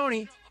Fat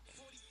Tony.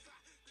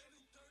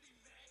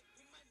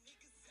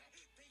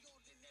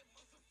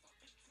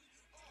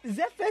 Is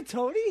that Fat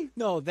Tony?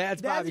 No,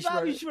 that's Bobby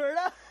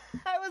Shmurda.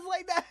 I was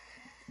like that.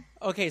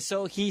 Okay,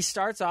 so he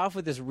starts off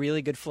with this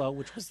really good flow,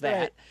 which was that,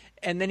 Right.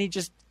 and then he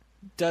just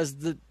does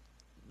the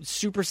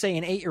Super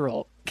Saiyan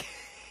 8-year-old.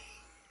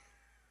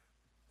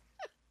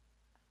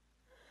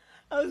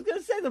 I was going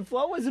to say the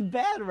flow wasn't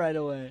bad right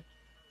away.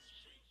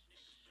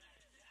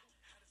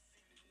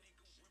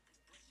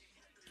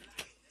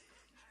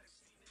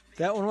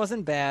 That one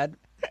wasn't bad.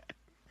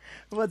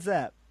 What's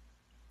that?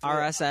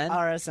 RSN.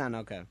 RSN,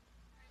 okay.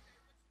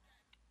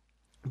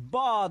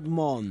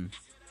 Bodmon.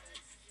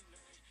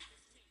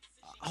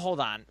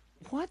 Hold on.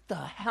 What the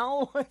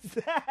hell was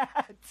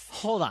that?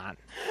 Hold on.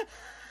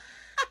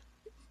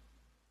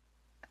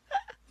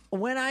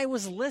 When I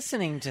was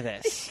listening to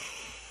this,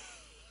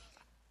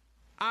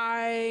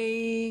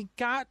 I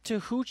got to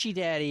Hoochie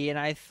Daddy, and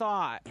I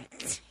thought,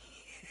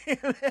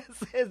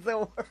 This is the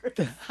worst.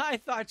 I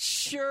thought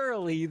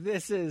surely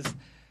this is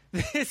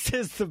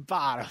the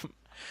bottom.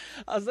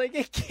 I was like,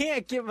 it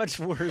can't get much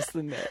worse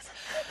than this.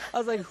 I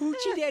was like,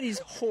 Hoochie Daddy's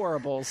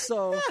horrible,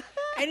 so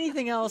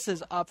anything else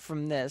is up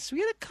from this. We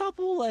had a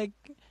couple, like...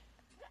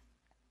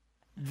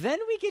 Then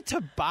we get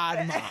to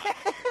Badma.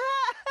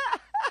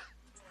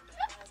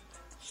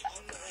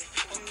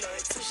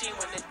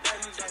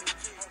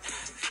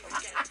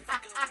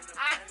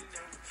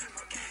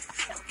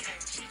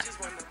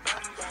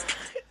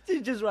 She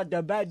just want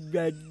the bun.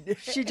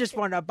 She just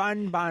want a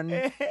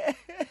bun.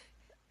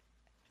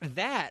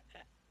 That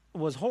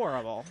was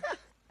horrible.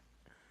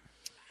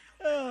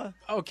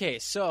 Okay,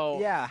 so...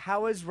 Yeah,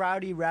 how is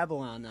Rowdy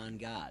Rebelon on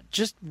God?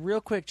 Just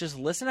real quick, just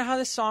listen to how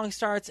this song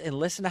starts and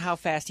listen to how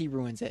fast he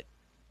ruins it.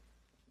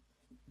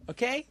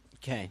 Okay?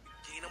 Okay.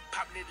 I'm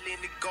popping it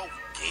in the go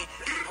again.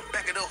 I'm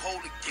back at the hole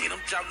again. I'm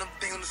dropping them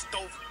things on the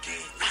stove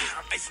again.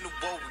 I'm icing the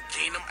wall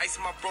again. I'm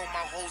icing my bro,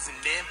 my hoes in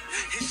them.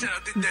 And shout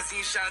out to Desi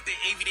and shout out to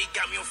AV. They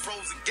got me on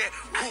frozen again.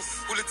 Who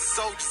let the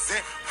soldiers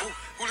in? Who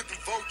let the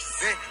vultures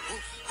in? Who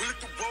let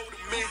the road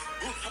in?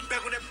 I'm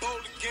back on that bowl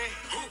again.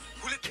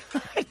 Who let the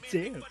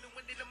Damn.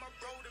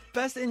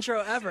 Best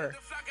intro ever.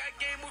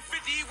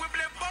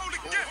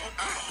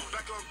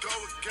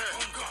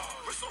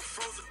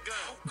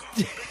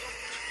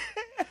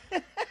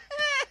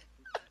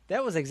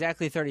 That was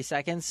exactly 30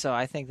 seconds, so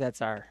I think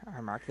that's our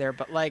mark there.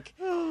 But, like...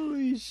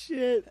 Holy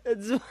shit.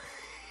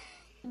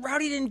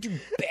 Rowdy didn't do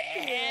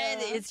bad.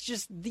 It's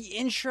just the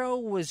intro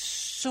was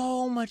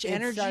so much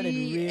energy,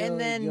 really and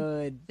then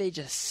good. they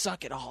just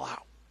suck it all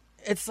out.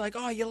 It's like,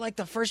 oh, you like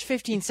the first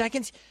 15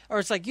 seconds? Or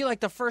it's like, you like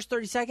the first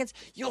 30 seconds?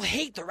 You'll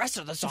hate the rest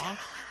of the song.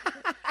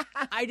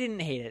 I didn't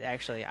hate it,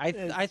 actually.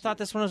 I thought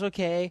this one was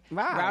okay.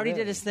 Wow, Rowdy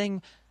really? did his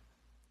thing.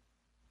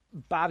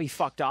 Bobby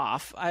fucked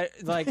off.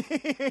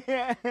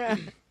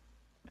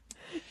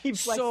 He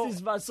flexed So-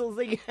 his muscles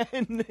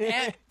again.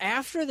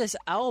 After this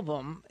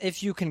album,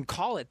 if you can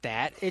call it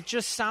that, it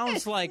just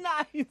sounds like...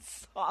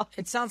 Nice.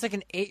 It sounds like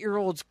an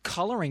 8-year-old's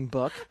coloring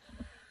book.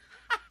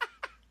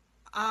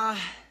 I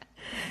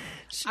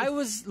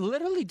was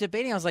literally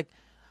debating. I was like,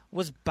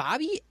 was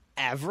Bobby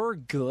ever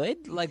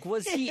good? Like,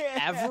 was he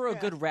ever a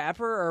good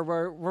rapper? Or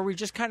were we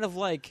just kind of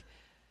like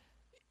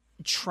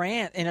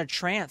in a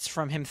trance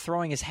from him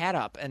throwing his hat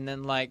up and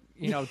then, like,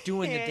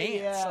 doing the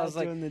dance? Yeah, I was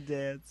like, doing the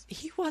dance.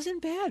 he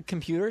wasn't bad.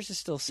 Computers is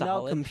still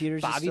solid.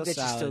 Computers is Bobby still Bitch is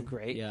still solid.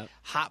 great. Yep.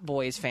 Hot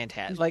Boy is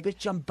fantastic. Like,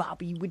 bitch, I'm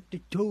Bobby with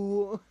the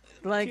tool.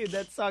 Like, Dude,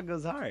 that song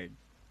goes hard.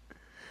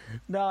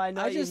 No, I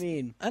know what you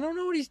mean. I don't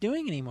know what he's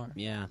doing anymore.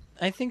 Yeah.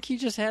 I think he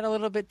just had a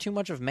little bit too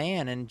much of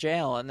man in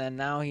jail, and then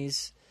now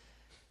he's...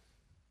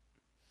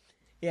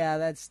 Yeah,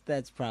 that's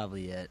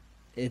probably it.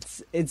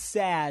 It's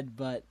sad,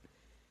 but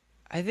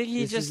I think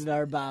he this just... isn't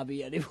our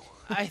Bobby anymore.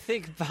 I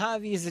think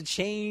Bobby's a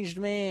changed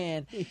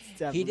man. He's He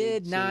definitely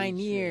did 9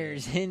 changed,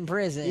 years in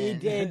prison. He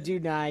did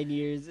do 9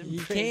 years in He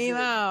prison. came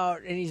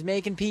out, and he's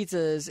making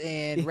pizzas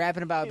and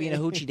rapping about being a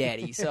hoochie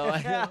daddy. So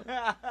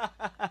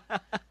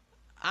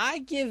I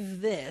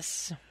give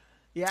this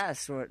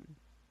Yes. What?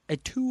 a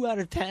 2 out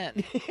of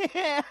 10.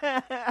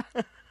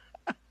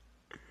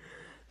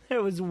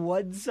 There was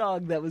one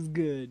song that was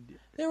good.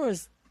 There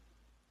was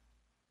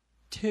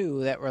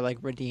 2 that were, like,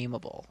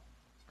 redeemable.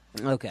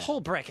 Okay.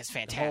 Whole Brick is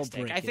fantastic.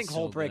 Brick I think is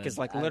Whole so Brick good. is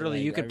like I literally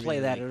like- you could I play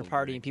really that like at a Whole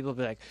party Brick. and people would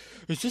be like,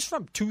 "Is this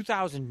from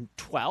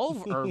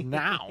 2012 or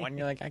now?" And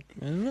you're like, "I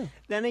don't know."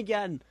 Then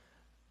again,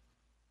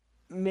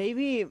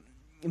 maybe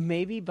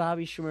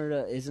Bobby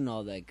Shmurda isn't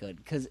all that good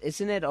because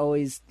isn't it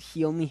always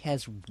he only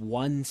has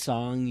one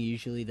song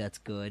usually that's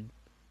good,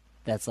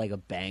 that's like a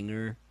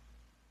banger.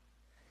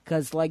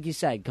 Because like you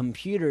said,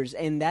 Computers,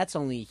 and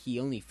he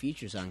only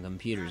features on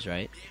Computers,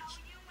 right?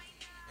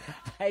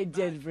 I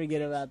did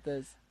forget about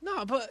this.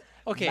 No, but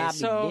okay. Bobby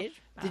So bitch.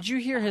 did you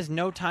hear his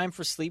 "No Time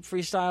for Sleep"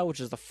 freestyle, which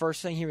is the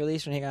first thing he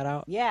released when he got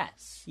out?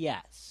 Yes,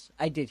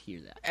 I did hear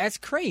that. That's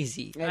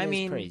crazy. That I is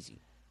mean, crazy.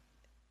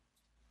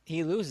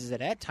 he loses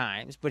it at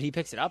times, but he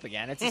picks it up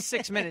again. It's a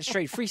 6-minute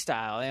straight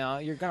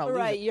freestyle. You're gonna lose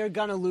Right, it. you're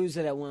gonna lose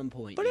it at one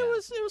point. But yeah.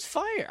 it was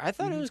fire. I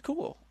thought it was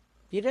cool.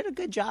 You did a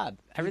good job.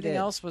 You Everything did.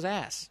 else was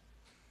ass.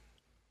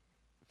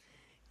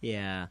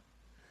 Yeah.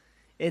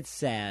 It's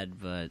sad,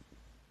 but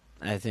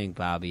I think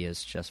Bobby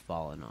has just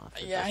fallen off.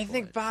 at Yeah, this I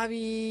think point.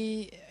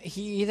 Bobby,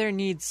 he either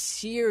needs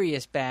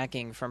serious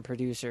backing from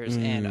producers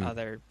and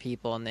other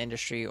people in the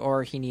industry,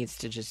 or he needs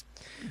to just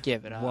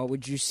give it up. What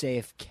would you say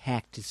if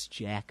Cactus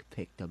Jack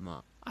picked him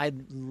up?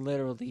 I'd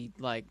literally,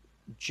 like,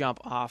 jump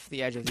off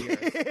the edge of the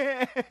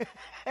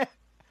earth.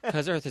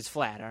 Because Earth is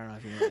flat. I don't know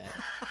if you know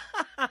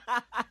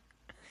that.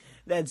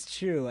 That's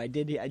true. I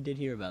did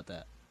hear about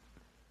that.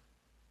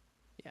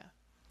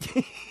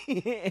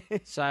 Yeah.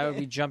 So I would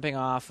be jumping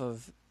off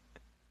of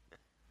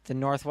the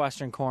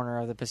northwestern corner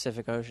of the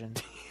Pacific Ocean.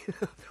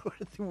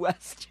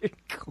 Northwestern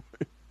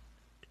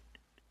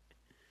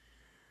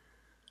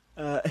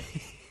corner.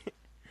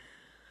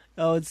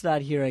 Oh, it's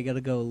not here. I gotta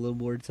go a little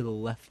more to the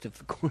left of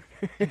the corner.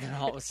 And then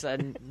all of a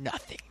sudden,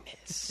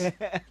 nothingness.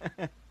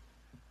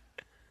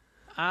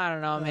 I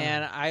don't know,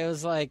 man. I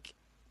was like,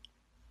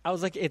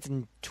 it's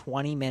in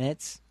 20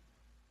 minutes.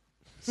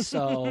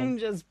 So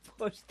Just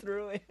push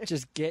through it.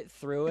 just get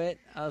through it.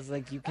 I was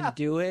like, you can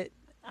do it.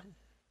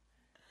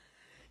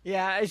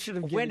 Yeah, I should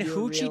have. When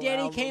Hoochie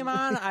Daddy came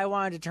on, I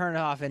wanted to turn it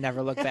off and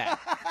never look back.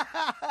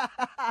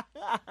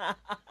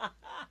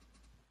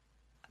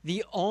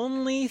 The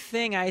only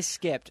thing I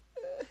skipped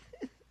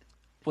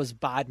was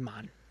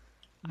Bodman.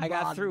 I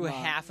got through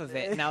Bodman. half of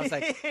it, and I was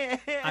like,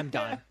 I'm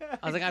done.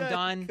 I was like, I'm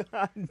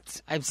done.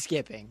 I'm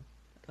skipping.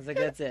 I was like,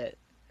 that's it.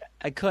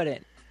 I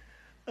couldn't.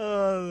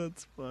 Oh,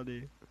 that's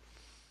funny.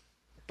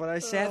 But I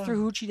sat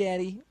through Hoochie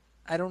Daddy.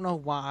 I don't know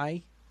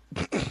why.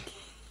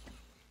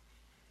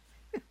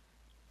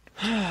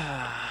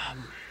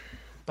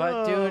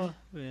 But dude,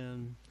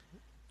 Man,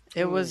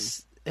 it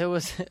was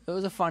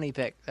a funny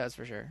pick, that's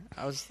for sure.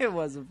 it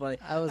wasn't funny.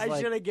 I was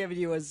like- should have given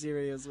you a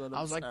serious one.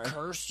 I was like, sorry.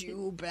 curse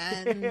you,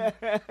 Ben.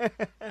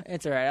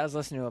 It's all right. I was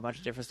listening to a bunch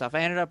of different stuff. I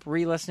ended up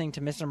re-listening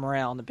to Mr.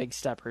 Morale and the Big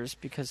Steppers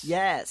because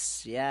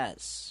yes.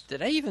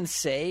 did I even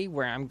say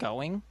where I'm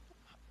going?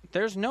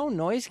 There's no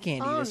Noise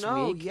Candy this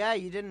week. Yeah,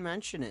 you didn't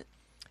mention it.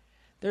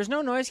 There's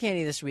no Noise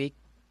Candy this week.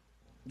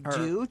 Or,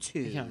 Due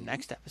to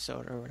next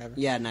episode or whatever.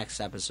 Yeah, next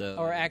episode.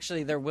 Or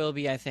actually, there will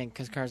be, I think,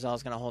 because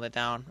Carzell's going to hold it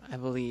down. I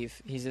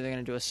believe he's either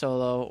going to do a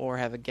solo or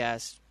have a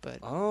guest. But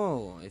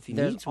if he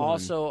there's needs one.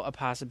 also a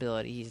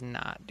possibility he's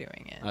not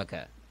doing it.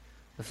 Okay.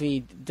 If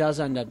he does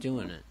end up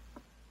doing it,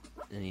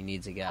 and he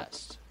needs a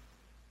guest,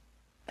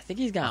 I think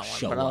he's got I'll one.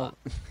 show but up.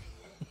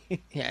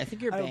 Yeah, I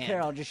think you're I banned. don't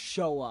care. I'll just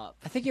show up.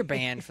 I think you're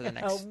banned for the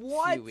next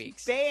What few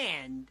weeks.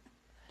 band?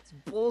 It's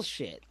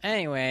bullshit.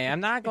 Anyway,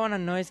 I'm not going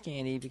on Noise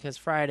Candy because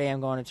Friday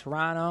I'm going to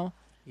Toronto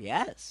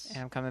Yes.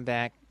 and I'm coming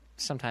back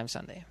sometime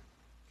Sunday.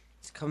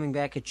 He's coming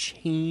back a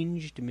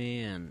changed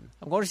man.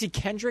 I'm going to see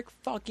Kendrick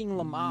fucking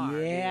Lamar.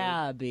 dude.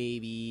 Yeah,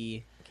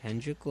 baby.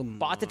 Kendrick Lamar.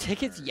 Bought the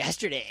tickets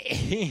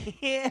yesterday.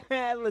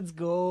 Yeah, let's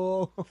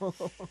go.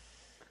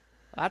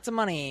 Lots of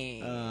money.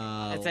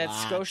 It's at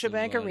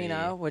Scotiabank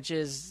Arena, which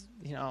is,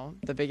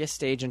 the biggest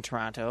stage in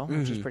Toronto,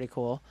 which is pretty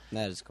cool.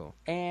 That is cool.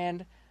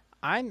 And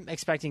I'm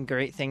expecting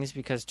great things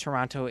because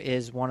Toronto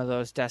is one of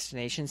those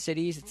destination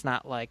cities. It's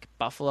not like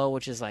Buffalo,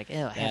 which is like,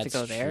 ew, I have to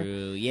go there.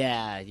 True.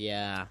 Yeah.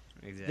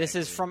 Exactly. This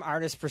is from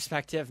artist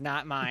perspective,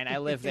 not mine. I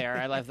live there.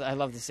 I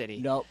love the city.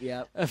 Nope.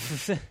 Yep.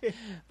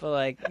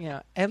 But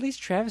at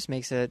least Travis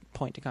makes a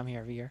point to come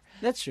here every year.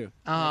 That's true.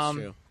 That's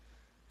true.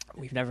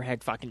 We've never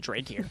had fucking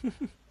Drake here.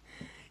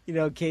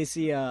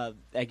 Casey, I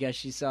guess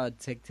she saw a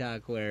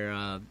TikTok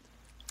where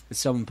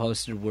someone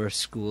posted worst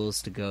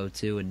schools to go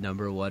to, and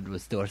number one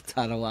was North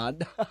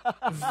Tonawanda.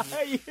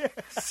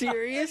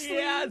 Seriously?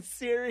 Yeah,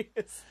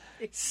 serious.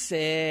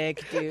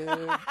 Sick, dude.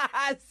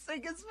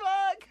 Sick as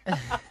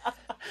fuck.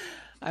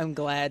 I'm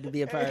glad to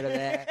be a part of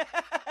that.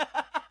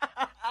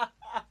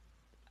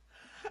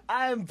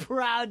 I'm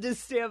proud to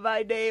stand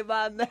my name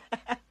on that.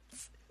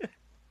 I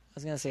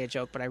was going to say a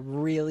joke, but I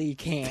really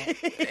can't.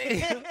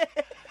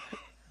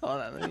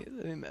 Hold on,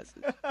 let me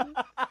message.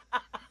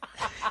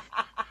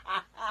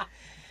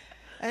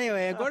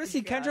 Anyway, I'm going to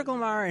see Kendrick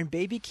Lamar and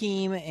Baby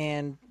Keem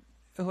and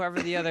whoever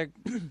the other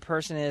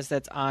person is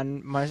that's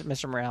on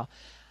Mr. Morale.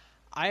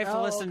 I have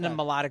to listen to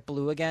Melodic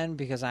Blue again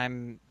because I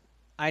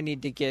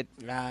need to get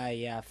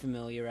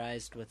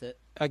familiarized with it.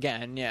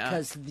 again. Yeah,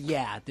 Because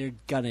they're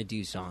gonna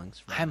do songs.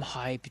 From I'm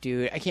hyped,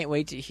 dude. I can't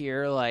wait to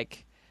hear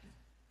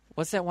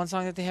what's that one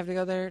song that they have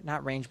together?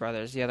 Not Range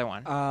Brothers, the other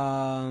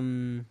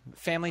one.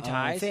 Family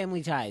Ties.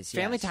 Family Ties.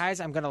 Family yes. Ties.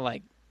 I'm gonna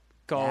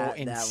go That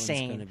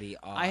insane. one's gonna be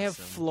awesome. I have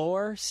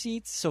floor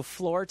seats, so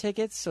floor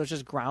tickets, so it's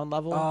just ground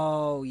level.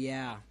 Oh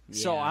yeah.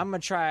 So I'm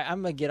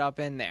gonna get up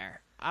in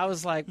there. I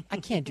was like, I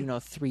can't do no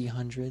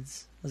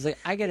 300s. I was like,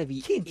 I gotta be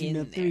in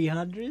there.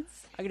 300s.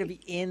 I gotta be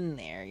in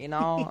there,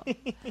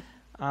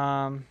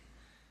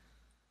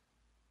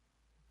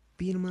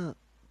 Beat 'em up.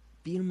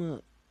 Beat 'em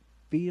up.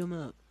 Beat 'em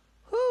up.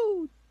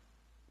 Whoo!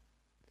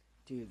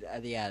 Dude,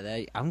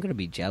 I'm gonna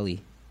be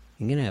jelly.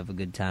 I'm gonna have a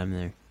good time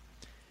there.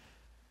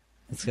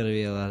 It's gonna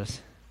be a lot of.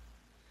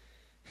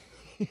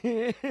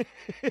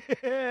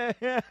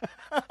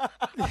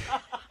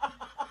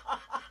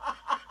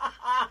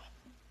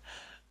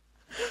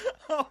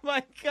 Oh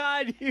my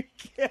God! You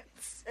can't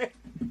say.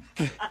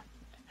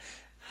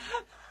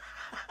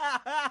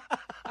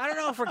 I don't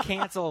know if we're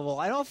cancelable.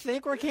 I don't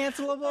think we're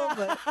cancelable,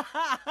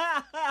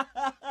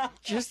 but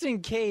just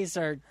in case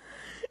our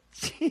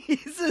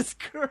Jesus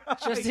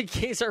Christ! just in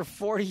case our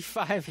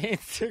 45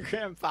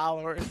 Instagram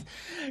followers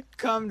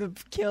come to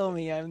kill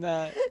me, I'm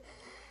not.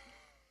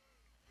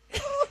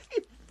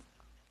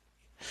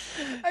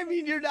 I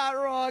mean, you're not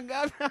wrong.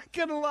 I'm not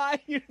gonna lie.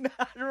 You're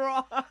not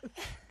wrong.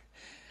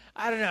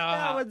 I don't know.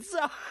 That would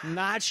suck.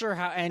 Not sure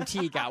how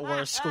NT got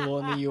worst school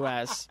in the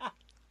U.S.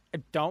 I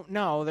don't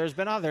know. There's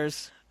been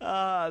others.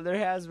 There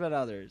has been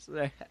others.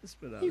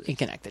 You can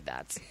connect the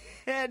dots.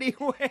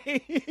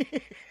 Anyway.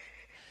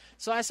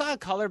 So I saw a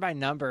Color by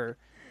Number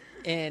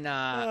And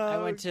I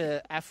went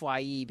to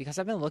FYE because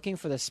I've been looking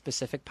for the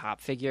specific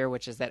Pop figure,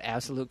 which is that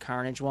Absolute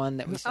Carnage one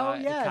that we saw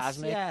at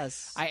Cosmic.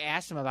 Yes. I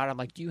asked him about it. I'm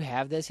like, do you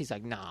have this? He's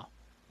like, no.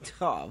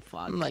 Oh,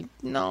 fuck. I'm like,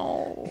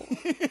 no.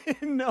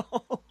 No.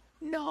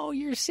 No,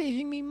 you're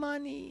saving me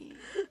money.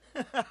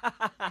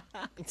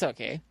 It's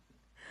okay.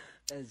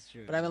 That's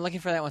true. But I've been looking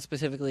for that one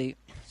specifically.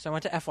 So I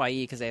went to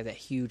FYE because they have that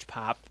huge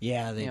Pop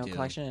they do.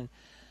 collection.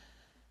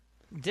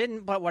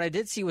 But what I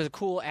did see was a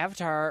cool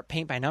Avatar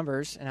paint by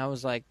numbers, and I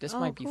was like, this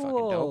might be fucking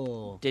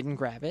dope. Didn't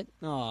grab it.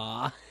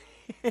 Aw.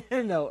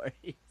 No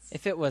worries.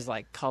 If it was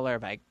like color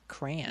by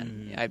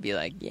crayon, I'd be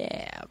like,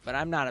 yeah, but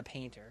I'm not a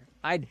painter.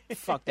 I'd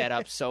fuck that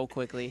up so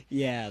quickly.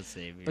 Yeah,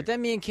 same here. But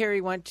then me and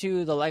Carrie went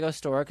to the Lego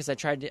store because I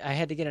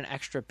had to get an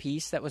extra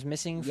piece that was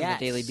missing from the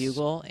Daily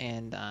Bugle,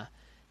 and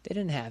they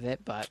didn't have it,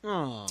 but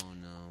oh,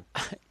 no.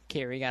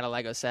 Carrie got a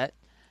Lego set.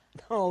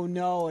 Oh,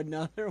 no,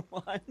 another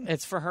one.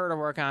 It's for her to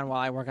work on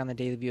while I work on the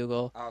Daily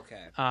Bugle.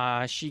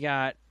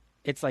 Okay.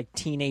 It's like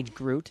Teenage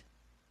Groot.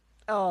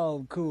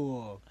 Oh,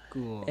 cool.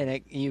 Cool.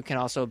 And you can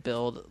also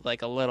build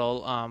like a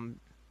little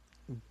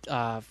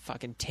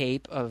fucking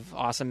tape of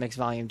Awesome Mix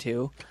Volume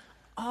 2.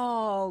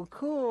 Oh,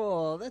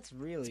 cool. That's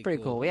really It's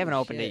pretty cool. We haven't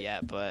opened it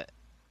yet, but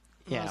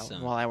yeah,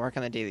 Awesome. while I work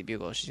on the Daily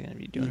Bugle, she's going to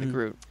be doing the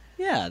Groot.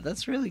 Yeah,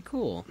 that's really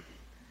cool.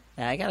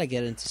 Yeah, I got to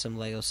get into some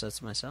Lego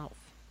sets myself.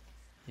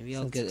 Maybe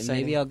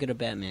I'll get a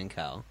Batman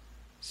cowl.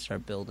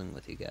 Start building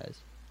with you guys.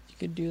 You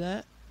could do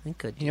that. I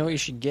could. You know what you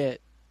should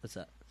get? What's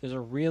that? There's a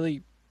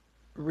really,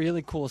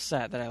 really cool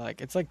set that I like.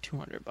 It's like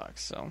 $200,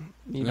 so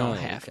you don't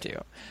have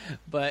to.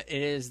 But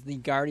it is the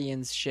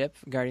Guardians ship,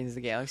 Guardians of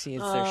the Galaxy.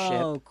 It's their ship.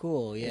 Oh,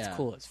 cool. Yeah. It's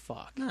cool as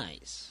fuck.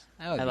 Nice.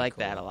 I like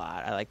that a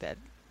lot. I like that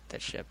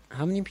ship.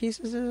 How many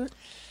pieces is it?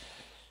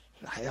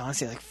 I want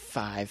to say like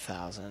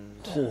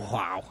 5,000. Oh,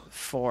 wow.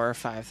 4,000 or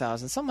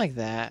 5,000, something like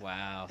that.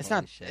 Wow. It's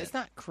not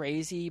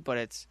crazy, but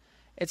it's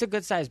a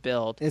good size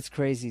build. It's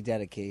crazy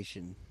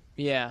dedication.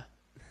 Yeah,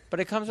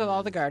 but it comes with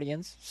all the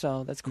Guardians,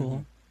 so that's cool.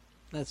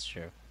 Mm-hmm. That's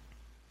true.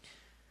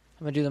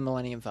 I'm gonna do the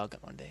Millennium Falcon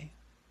one day.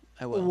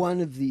 I will. One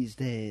of these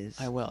days.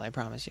 I will. I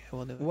promise you. I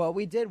will do it. Well,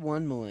 we did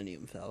one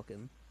Millennium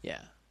Falcon.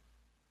 Yeah.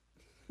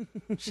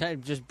 Should I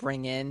just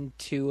bring in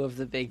 2 of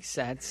the big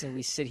sets and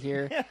we sit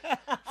here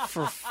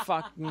for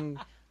fucking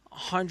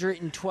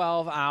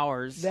 112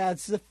 hours?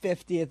 That's the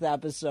 50th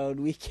episode.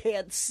 We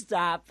can't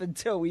stop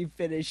until we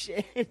finish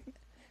it.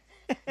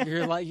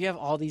 You're like, you have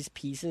all these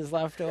pieces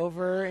left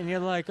over, and you're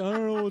like, I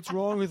don't know what's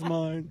wrong with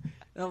mine.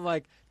 And I'm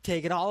like,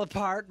 take it all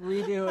apart,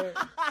 redo it.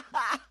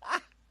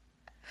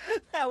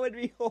 That would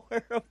be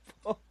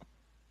horrible.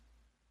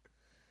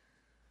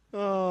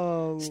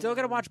 Oh. Still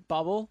gotta watch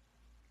Bubble.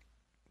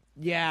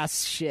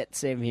 Yes, shit,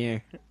 same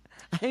here.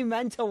 I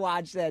meant to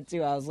watch that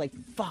too. I was like,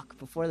 fuck,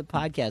 before the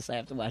podcast I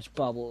have to watch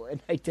Bubble, and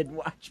I didn't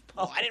watch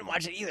Bubble. Oh, I didn't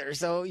watch it either,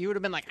 so you would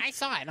have been like, I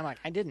saw it. And I'm like,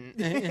 I didn't.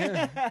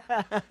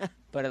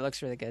 But it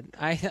looks really good.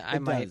 I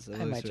might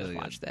just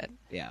watch that.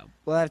 Yeah,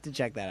 we'll have to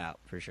check that out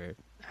for sure.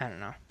 I don't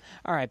know.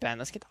 All right, Ben,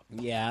 let's get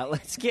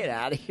let's get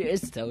out of here.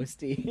 It's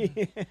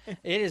toasty.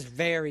 It is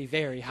very,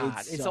 very hot.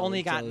 It's so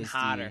only gotten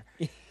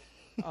toasty.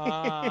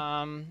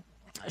 hotter.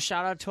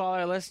 Shout out to all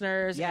our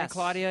listeners. Yes. And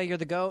Claudia, you're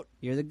the GOAT.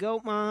 You're the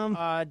GOAT, Mom.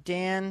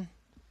 Dan.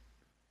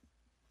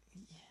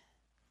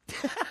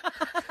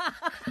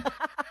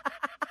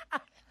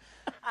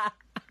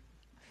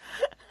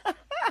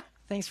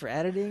 Thanks for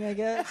editing, I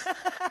guess.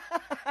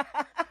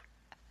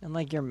 And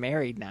like you're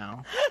married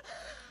now.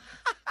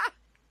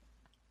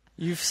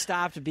 You've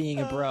stopped being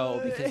a bro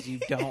because you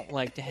don't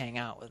like to hang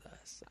out with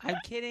us. I'm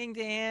kidding,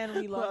 Dan.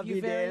 We love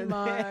you very Dan.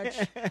 much.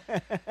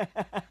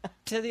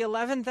 To the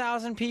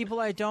 11,000 people,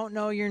 I don't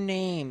know your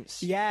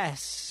names.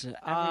 Yes,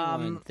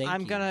 everyone, thank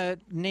I'm you. gonna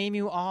name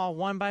you all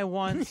one by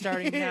one,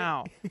 starting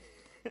now.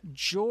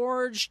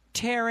 George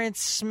Terrence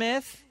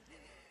Smith.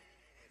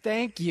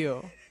 Thank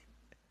you.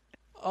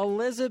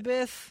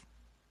 Elizabeth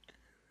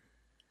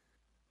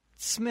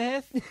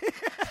Smith.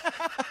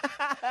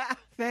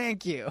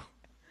 Thank you.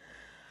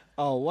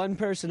 Oh, one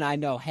person I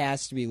know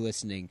has to be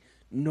listening.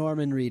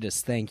 Norman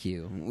Reedus, thank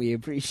you. We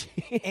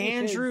appreciate it.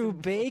 Andrew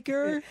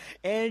Baker.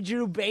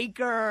 Andrew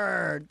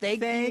Baker,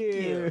 thank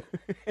you.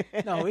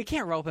 No, we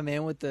can't rope him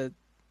in with the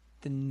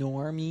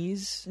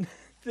normies.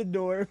 The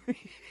Norm.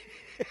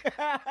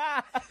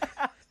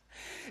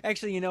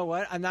 Actually, you know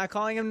what? I'm not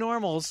calling him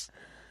normals.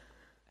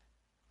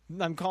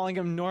 I'm calling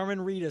him Norman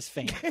Reedus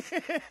fans.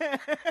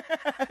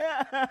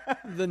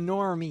 The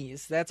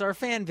normies. That's our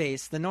fan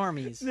base, the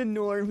normies. The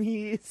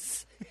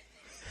normies.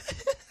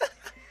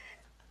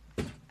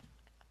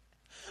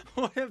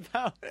 What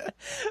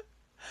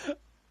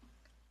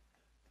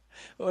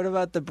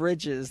about the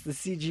Bridges, the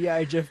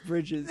CGI Jeff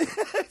Bridges?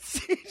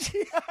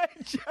 CGI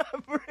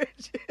Jeff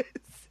Bridges.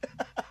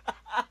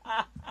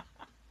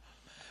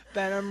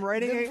 Ben, I'm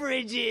writing The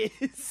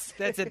Bridges.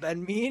 That's it,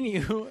 Ben. Me and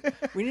you,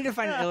 we need to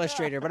find an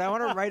illustrator, but I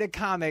want to write a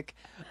comic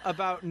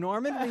about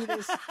Norman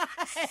Reedus,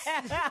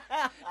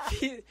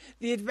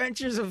 the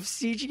adventures of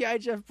CGI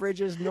Jeff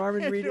Bridges,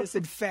 Norman Reedus,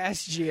 and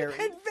Fast Jerry.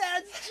 And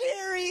Fast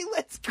Jerry,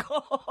 let's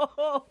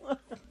go.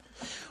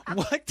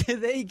 What do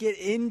they get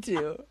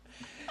into?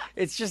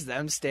 It's just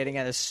them standing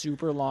at a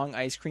super long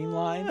ice cream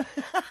line.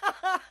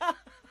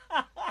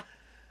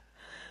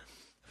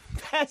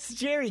 Fast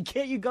Jerry,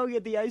 can't you go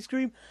get the ice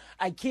cream?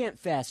 I can't,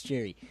 Fast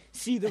Jerry.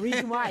 See, the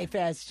reason why I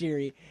Fast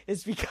Jerry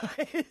is because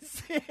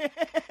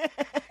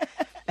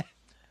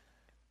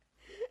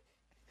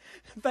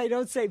if I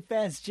don't say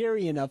Fast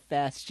Jerry enough,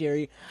 Fast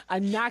Jerry,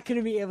 I'm not going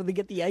to be able to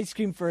get the ice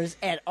cream first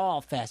at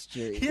all, Fast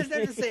Jerry. He doesn't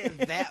have to say it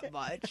that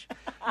much.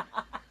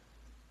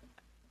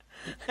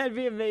 That'd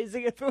be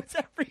amazing if it was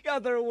every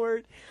other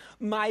word.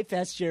 My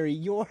Fast Jerry,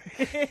 your...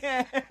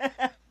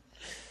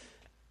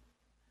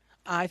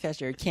 I Fast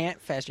Jerry, can't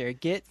Fast Jerry,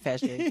 get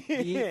Fast Jerry,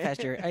 eat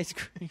Fast Jerry, ice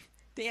cream.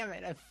 Damn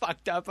it, I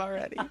fucked up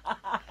already.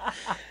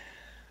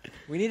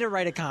 We need to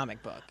write a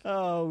comic book.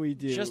 Oh, we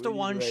do. Just a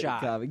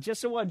one-shot.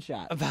 Just a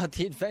one-shot. About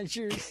the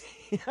adventures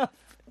of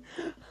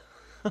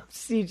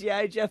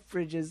CGI Jeff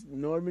Bridges,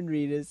 Norman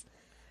Reedus,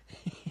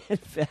 and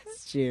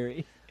Fast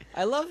Jerry.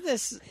 I love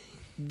this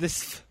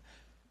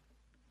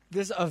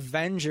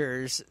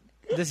Avengers,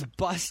 this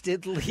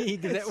busted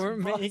league that we're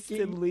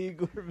making.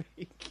 League we're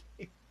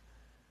making.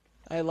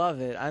 I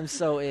love it. I'm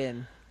so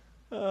in.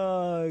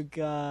 Oh,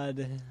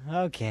 God.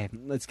 Okay,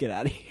 let's get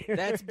out of here.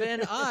 That's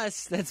been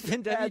us. That's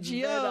been WGO. That's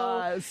been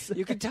us.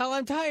 You can tell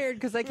I'm tired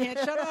because I can't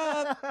shut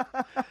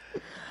up.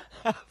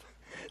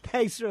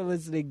 Thanks for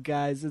listening,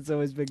 guys. It's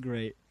always been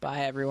great.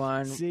 Bye,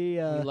 everyone. See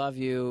ya. We love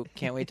you.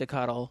 Can't wait to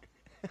cuddle.